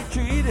wanna be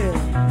treated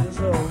this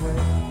way.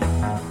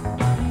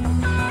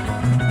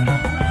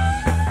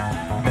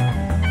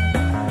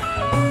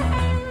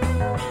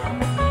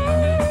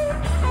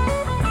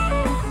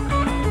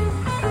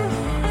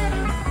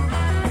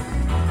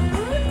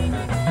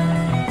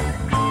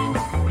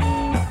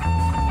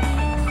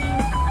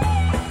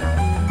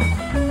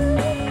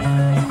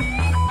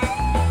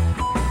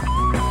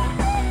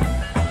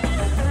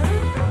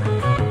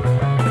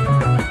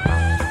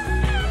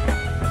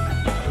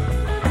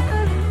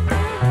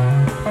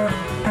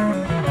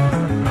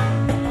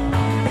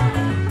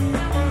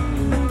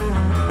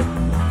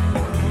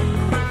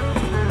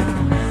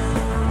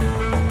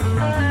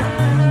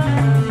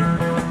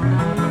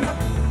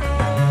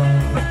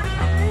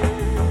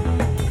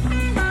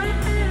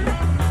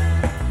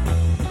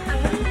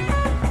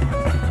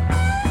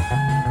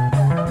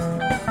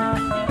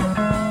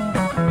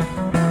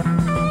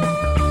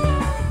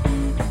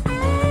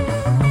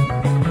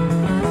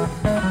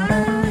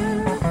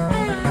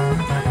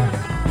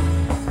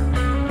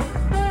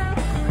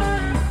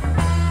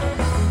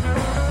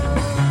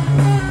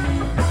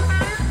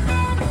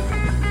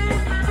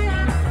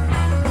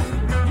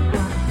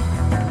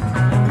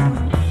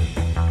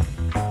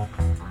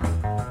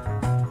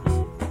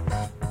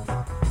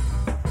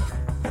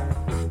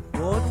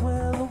 Going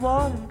where the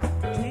water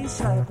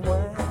tastes like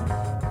wine.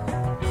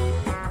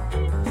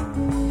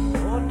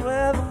 Going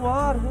where the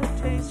water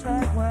tastes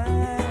like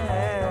wine.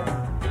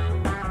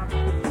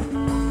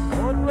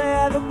 Going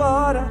where the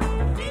water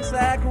tastes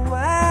like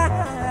wine.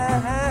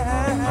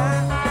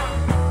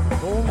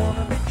 Don't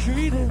wanna be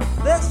treated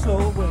this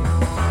way.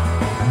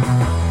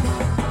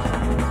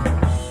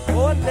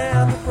 Going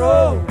down the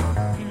road,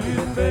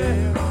 feeling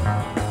bad.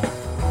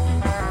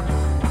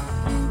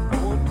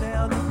 Going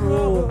down the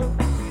road.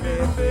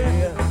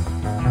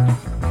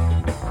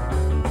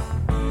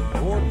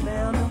 Going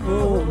down the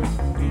road,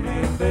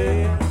 feeling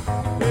bad.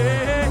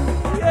 Yeah,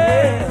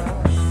 yeah.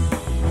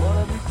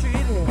 Wanna be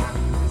treated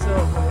this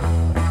way.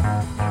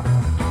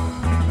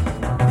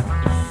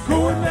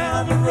 Going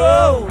down the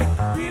road,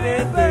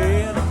 feeling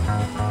bad.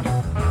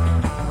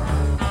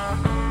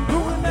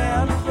 Going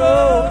down the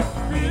road,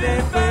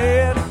 feeling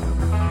bad.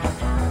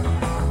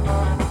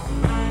 Going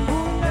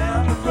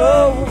down the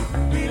road,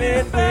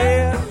 feeling bad.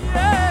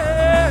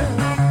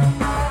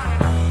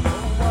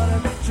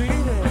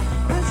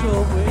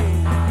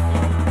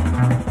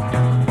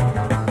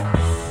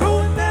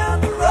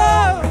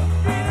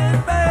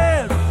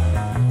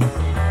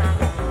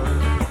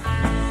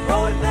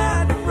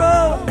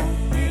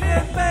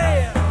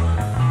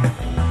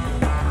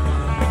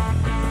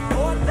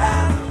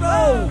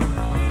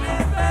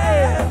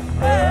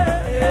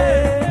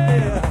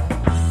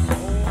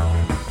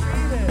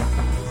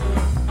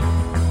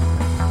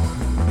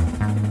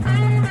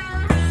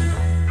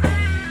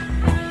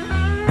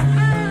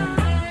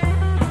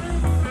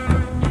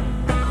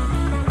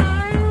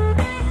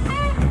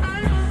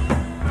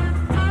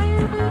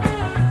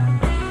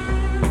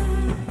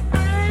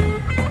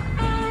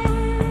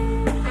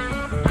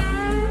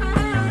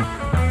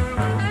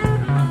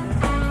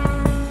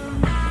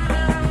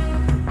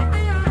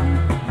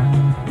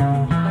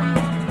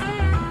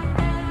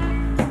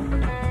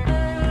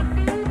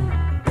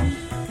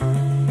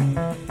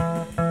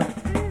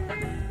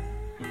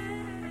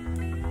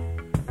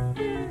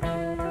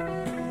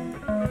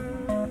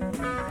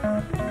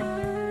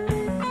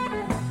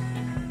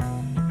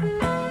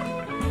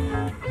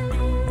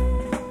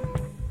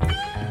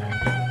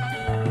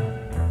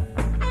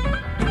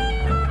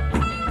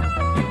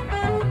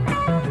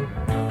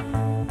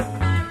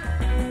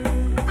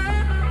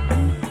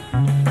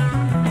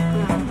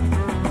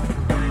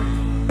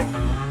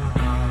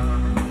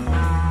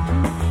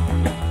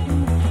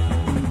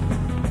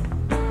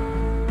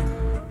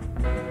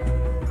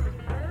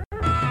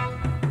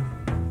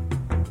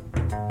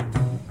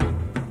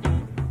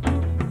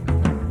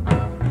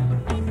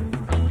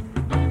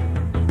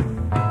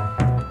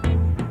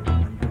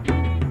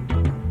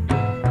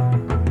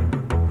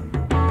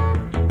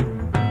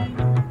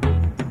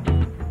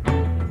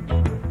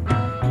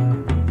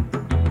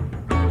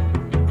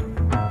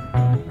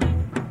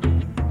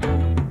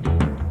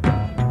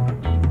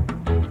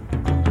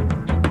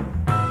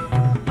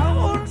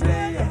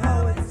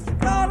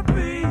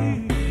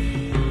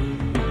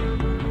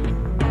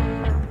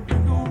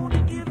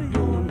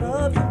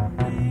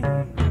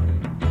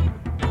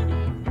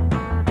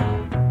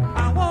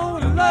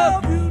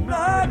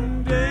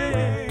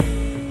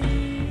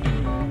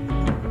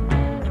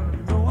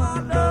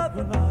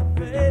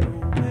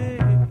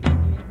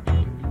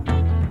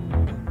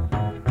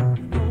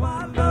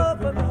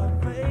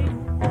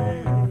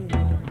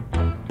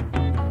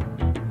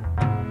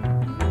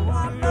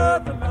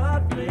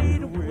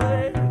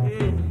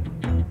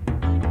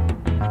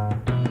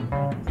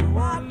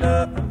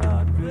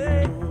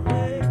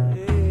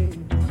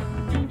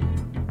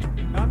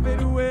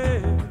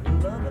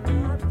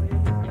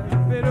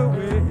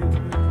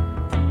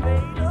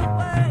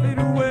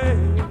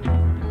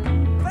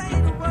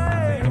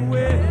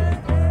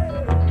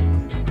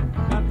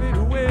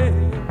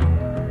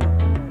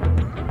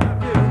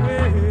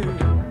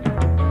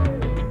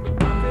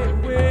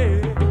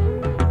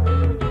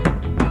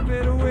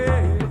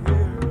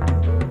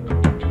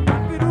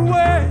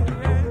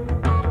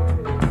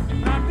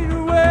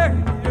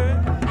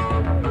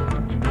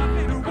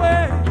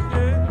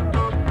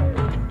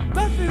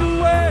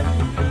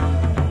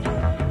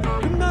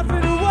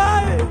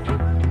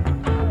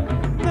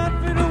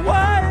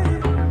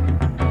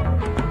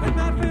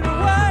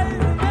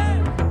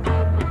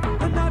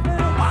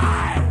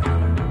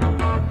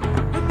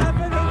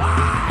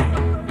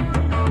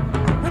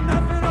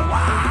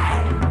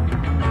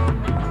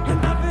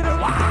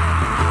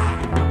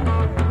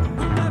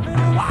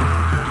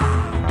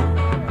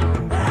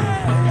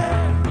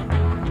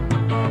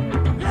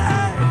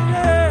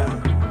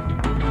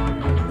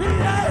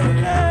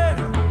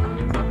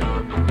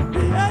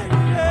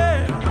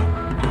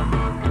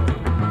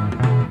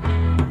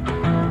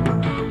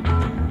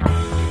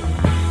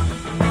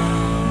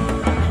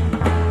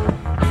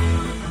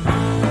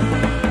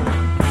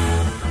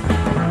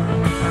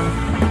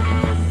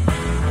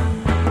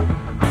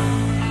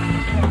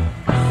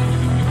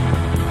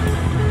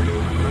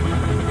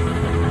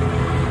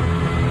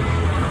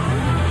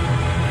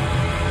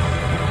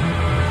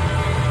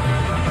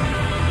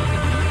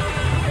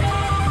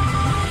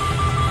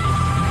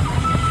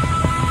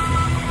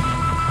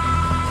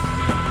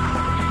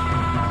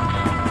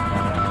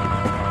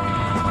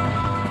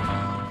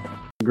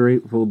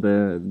 Grateful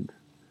Dead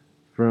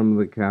from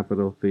the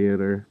Capitol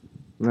Theater.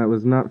 That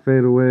was Not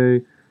Fade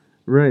Away,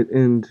 right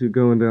into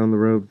Going Down the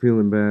Road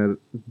Feeling Bad,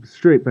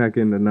 straight back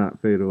into Not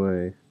Fade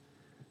Away.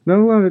 Not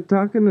a lot of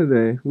talking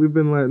today. We've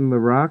been letting the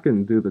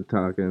rockin' do the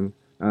talking,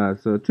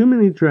 so too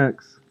many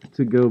tracks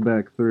to go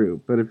back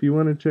through. But if you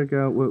want to check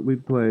out what we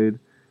played,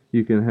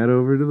 you can head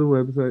over to the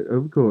website,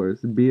 of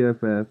course,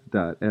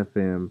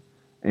 bff.fm,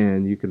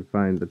 and you can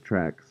find the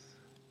tracks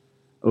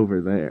over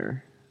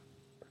there.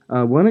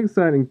 One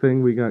exciting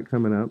thing we got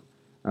coming up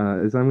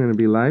is I'm going to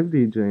be live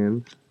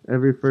DJing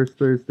every first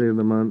Thursday of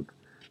the month.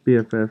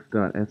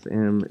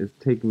 BFF.FM is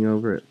taking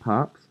over at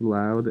Pops,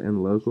 Loud,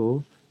 and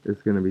Local.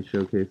 It's going to be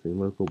showcasing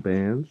local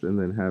bands and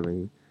then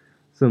having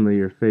some of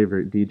your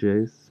favorite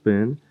DJs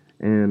spin.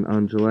 And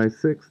on July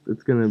 6th,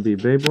 it's going to be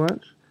Babe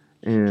Watch,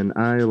 and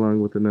I,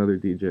 along with another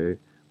DJ,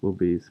 will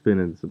be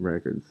spinning some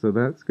records. So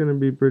that's going to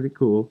be pretty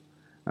cool.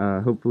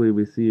 Hopefully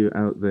we see you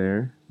out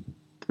there.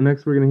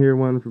 Next, we're going to hear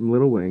one from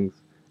Little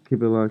Wings.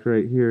 Keep it locked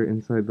right here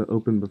inside the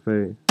Open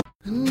Buffet.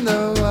 And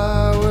though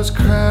I was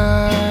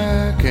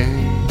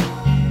cracking,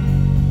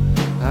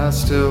 I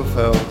still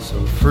felt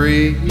so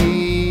free,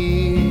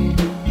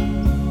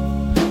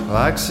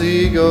 like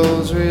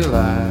seagulls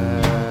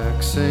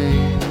relaxing,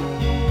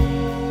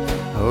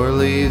 or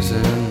leaves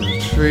in the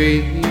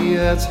tree.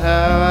 That's how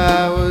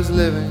I was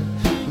living.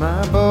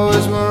 My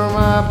boys were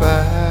my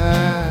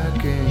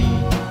backing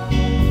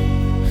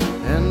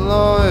and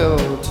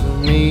loyal to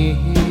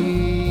me.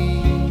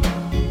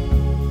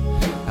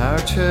 Our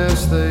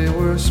chests they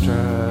were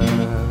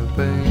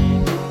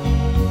strapping,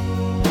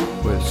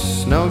 with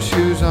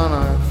snowshoes on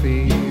our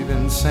feet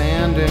and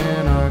sand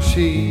in our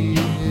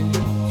sheets.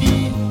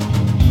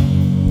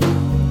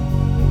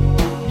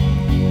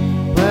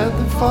 Let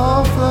the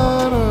fall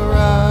flood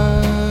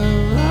arrive,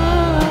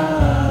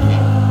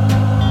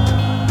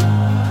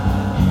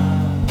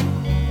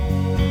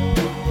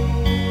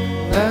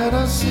 let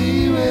us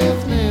see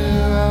with new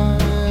eyes.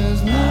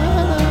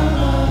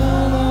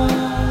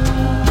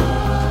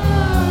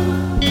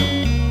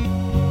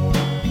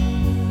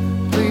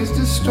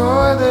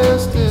 Destroy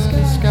this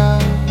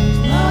disguise.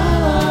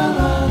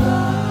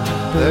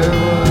 There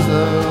was a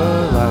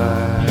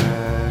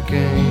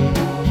lacking,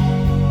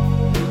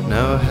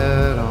 no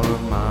head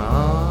on my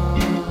arm,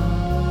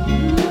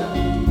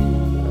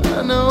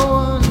 no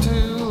one to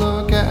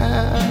look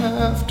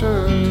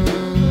after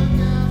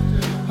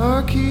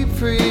or keep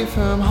free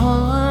from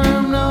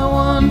harm, no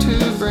one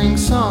to bring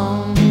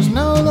songs,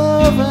 no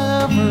love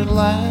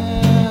everlasting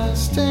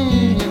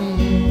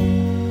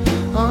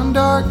on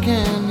dark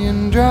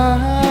canyon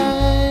drives.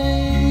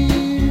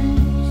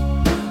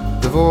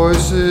 The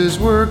voices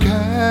were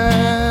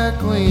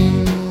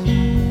cackling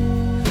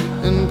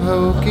and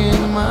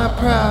poking my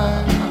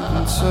pride,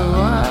 and so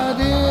I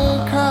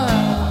did cry.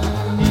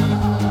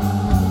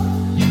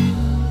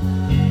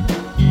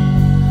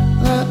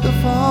 Let the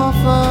fall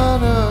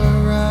flood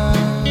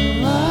arrive,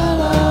 la,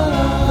 la,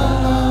 la,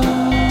 la.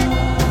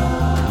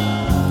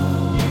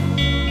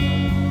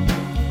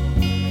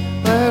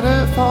 Let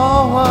it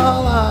fall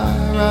while I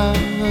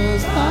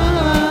rise, la,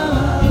 la,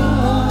 la.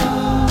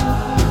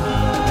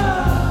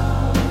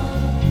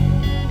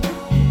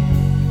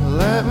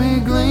 Let me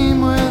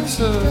gleam with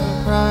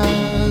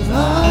surprise,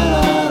 la,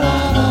 la, la,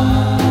 la.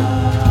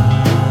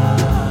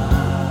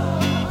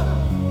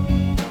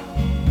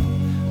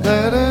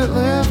 Let it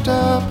lift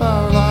up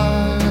our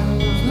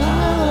lives, la,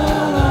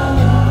 la, la,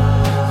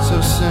 la.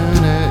 So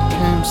soon it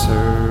came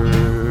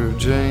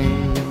surging,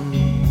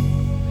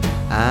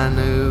 I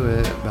knew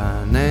it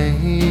by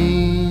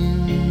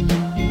name,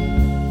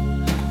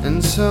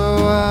 and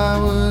so I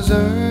was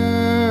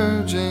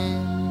urging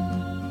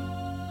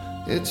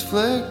its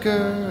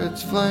flicker,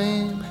 its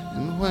flame,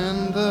 and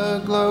when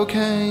the glow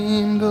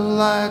came, the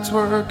lights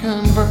were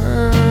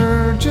converging.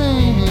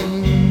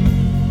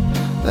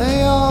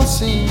 They all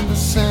seemed the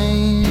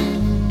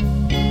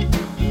same.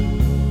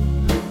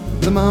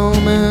 The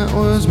moment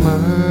was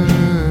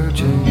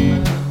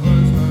merging,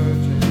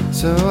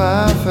 so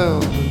I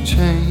felt the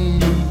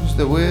change,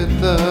 the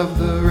width of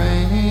the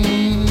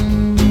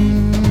range.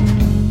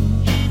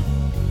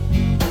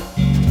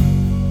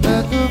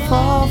 Let the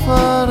fall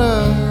flood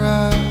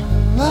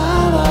arrive,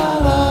 la, la,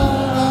 la,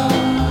 la.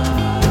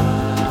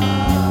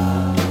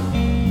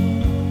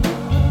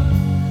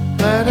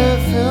 Let it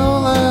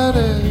fill, let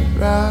it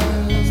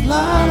rise,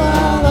 la,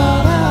 la, la,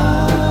 la.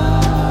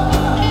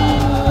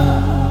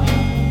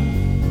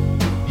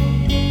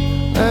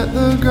 Let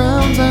the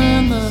grounds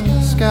and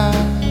the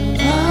skies,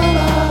 la,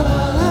 la,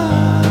 la, la.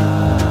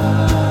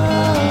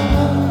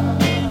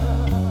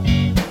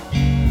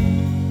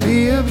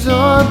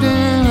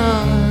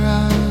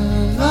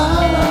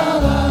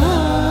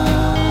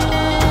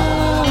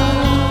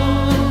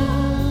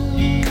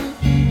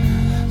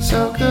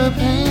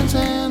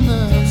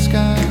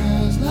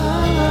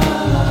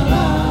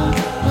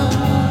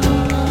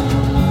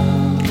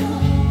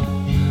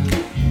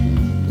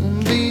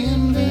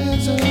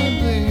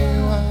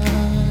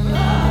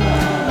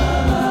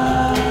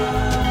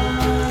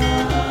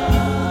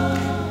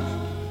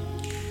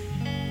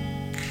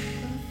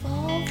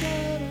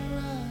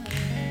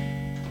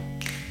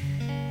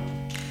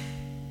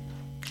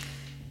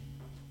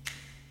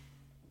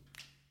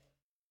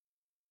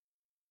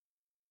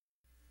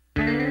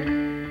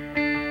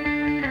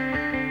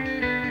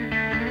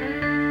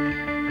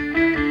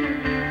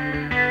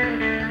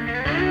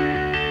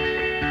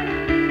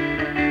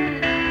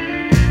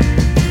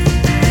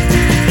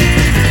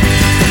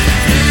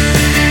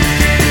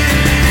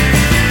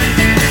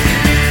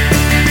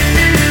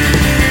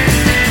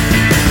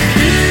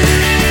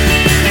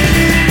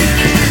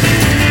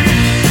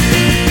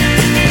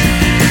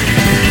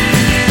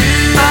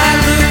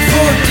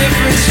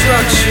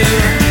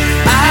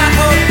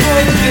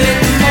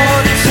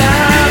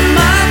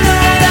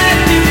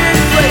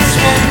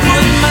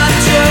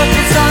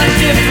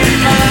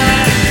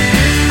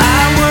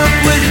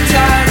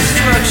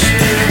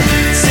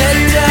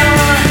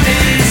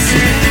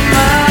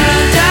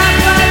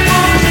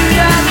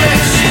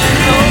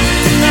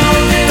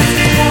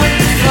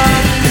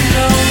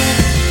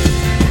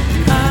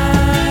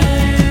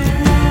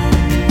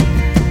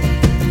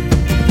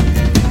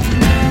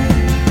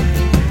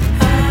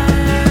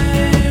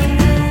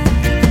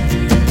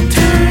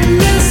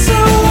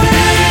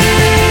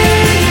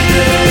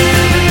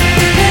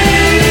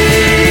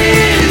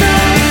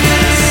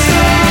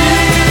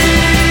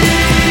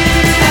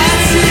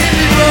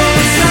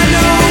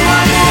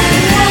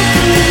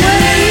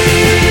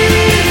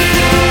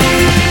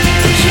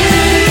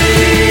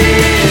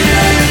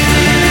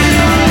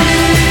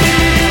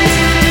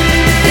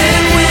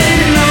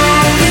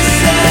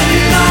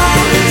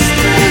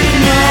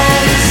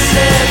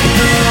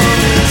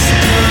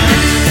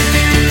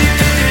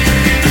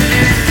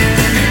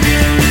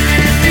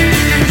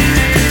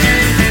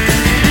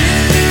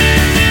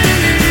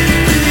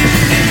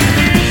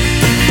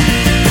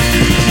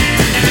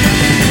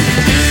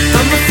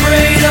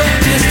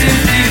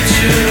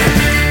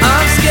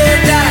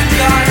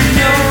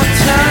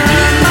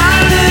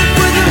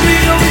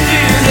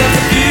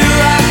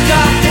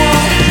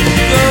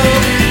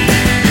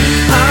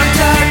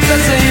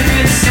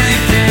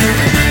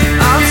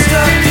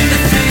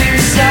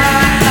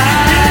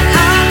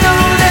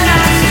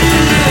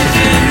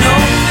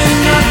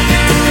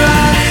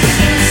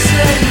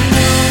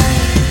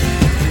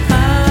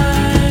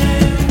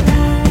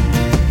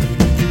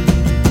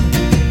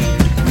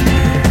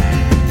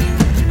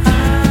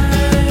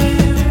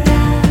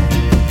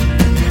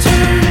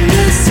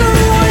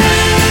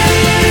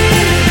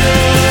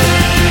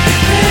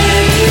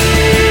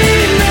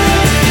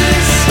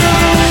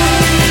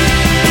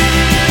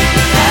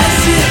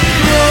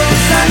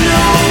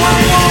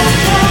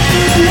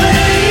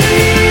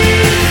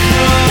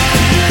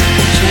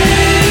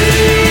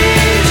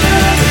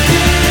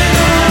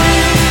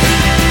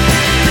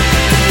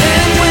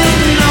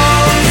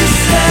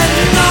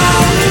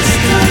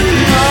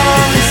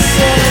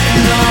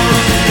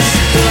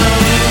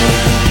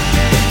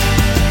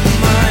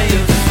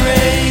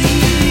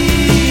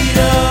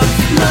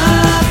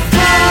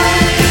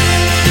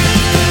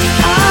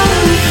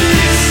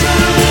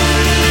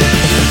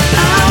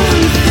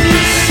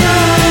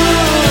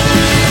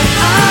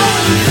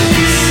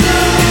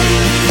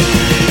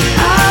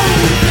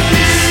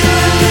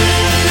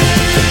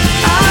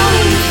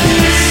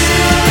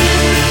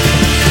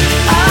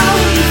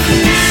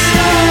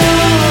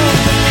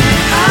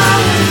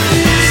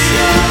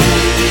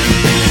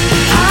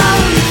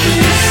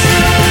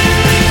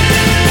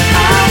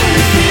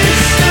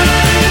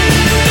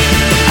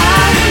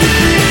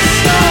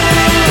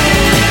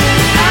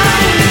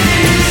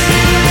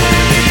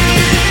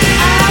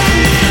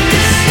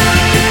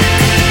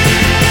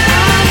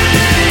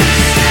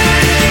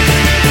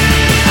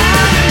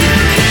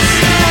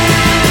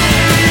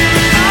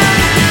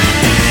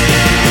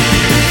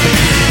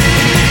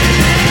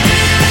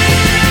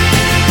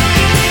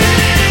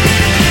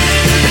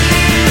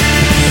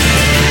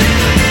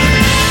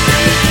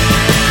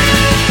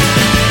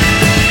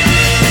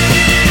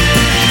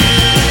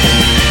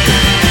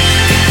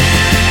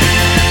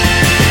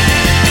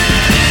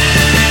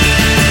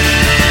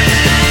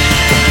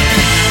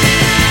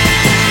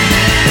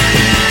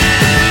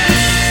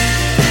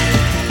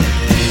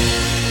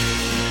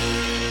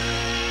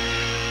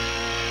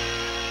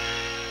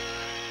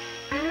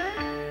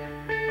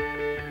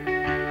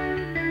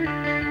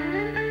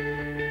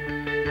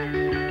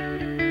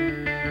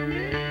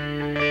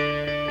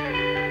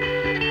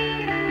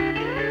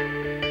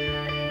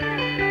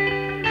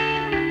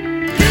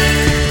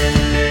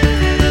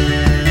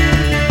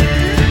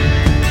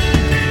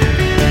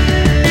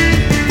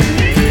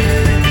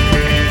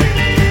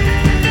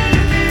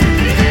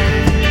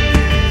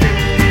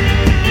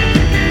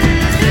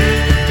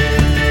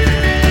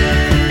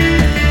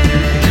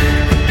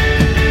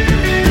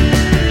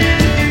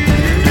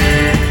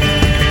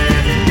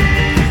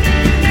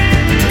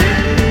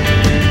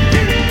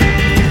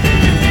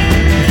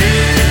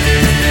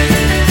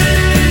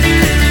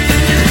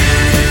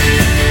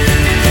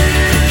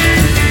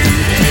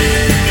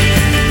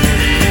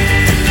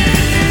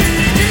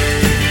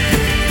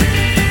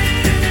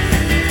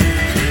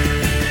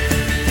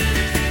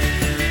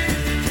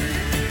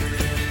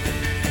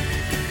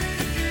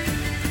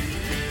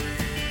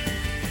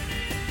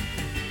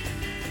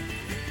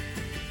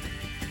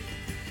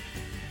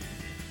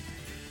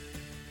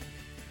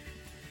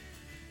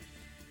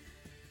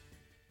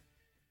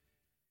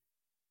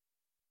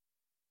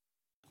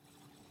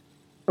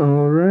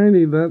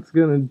 Alrighty, that's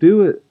gonna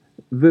do it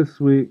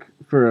this week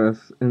for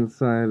us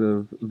inside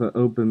of the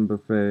Open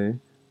Buffet.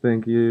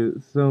 Thank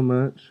you so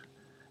much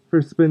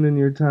for spending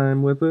your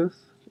time with us.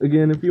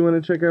 Again, if you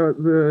want to check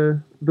out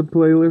the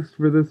playlist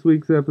for this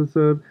week's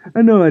episode,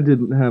 I know I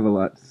didn't have a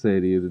lot to say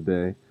to you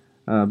today,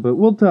 but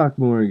we'll talk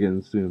more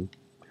again soon.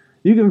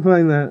 You can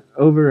find that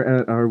over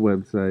at our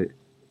website,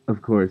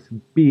 of course,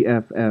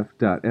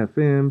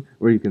 bff.fm,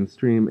 where you can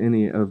stream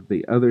any of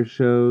the other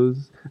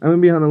shows. I'm going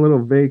to be on a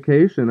little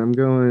vacation. I'm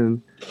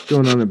going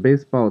on a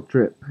baseball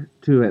trip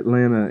to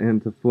Atlanta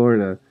and to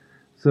Florida.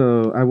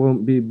 So I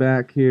won't be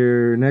back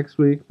here next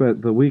week,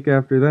 but the week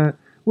after that,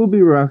 we'll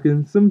be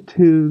rocking some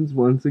tunes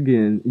once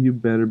again, you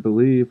better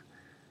believe.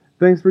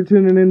 Thanks for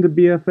tuning in to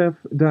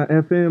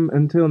BFF.FM.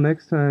 Until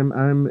next time,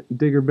 I'm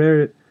Digger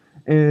Barrett,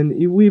 and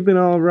we've been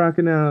all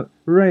rocking out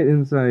right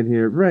inside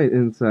here, right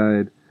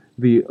inside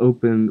the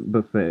Open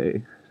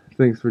Buffet.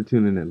 Thanks for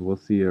tuning in. We'll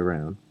see you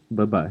around.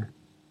 Bye-bye.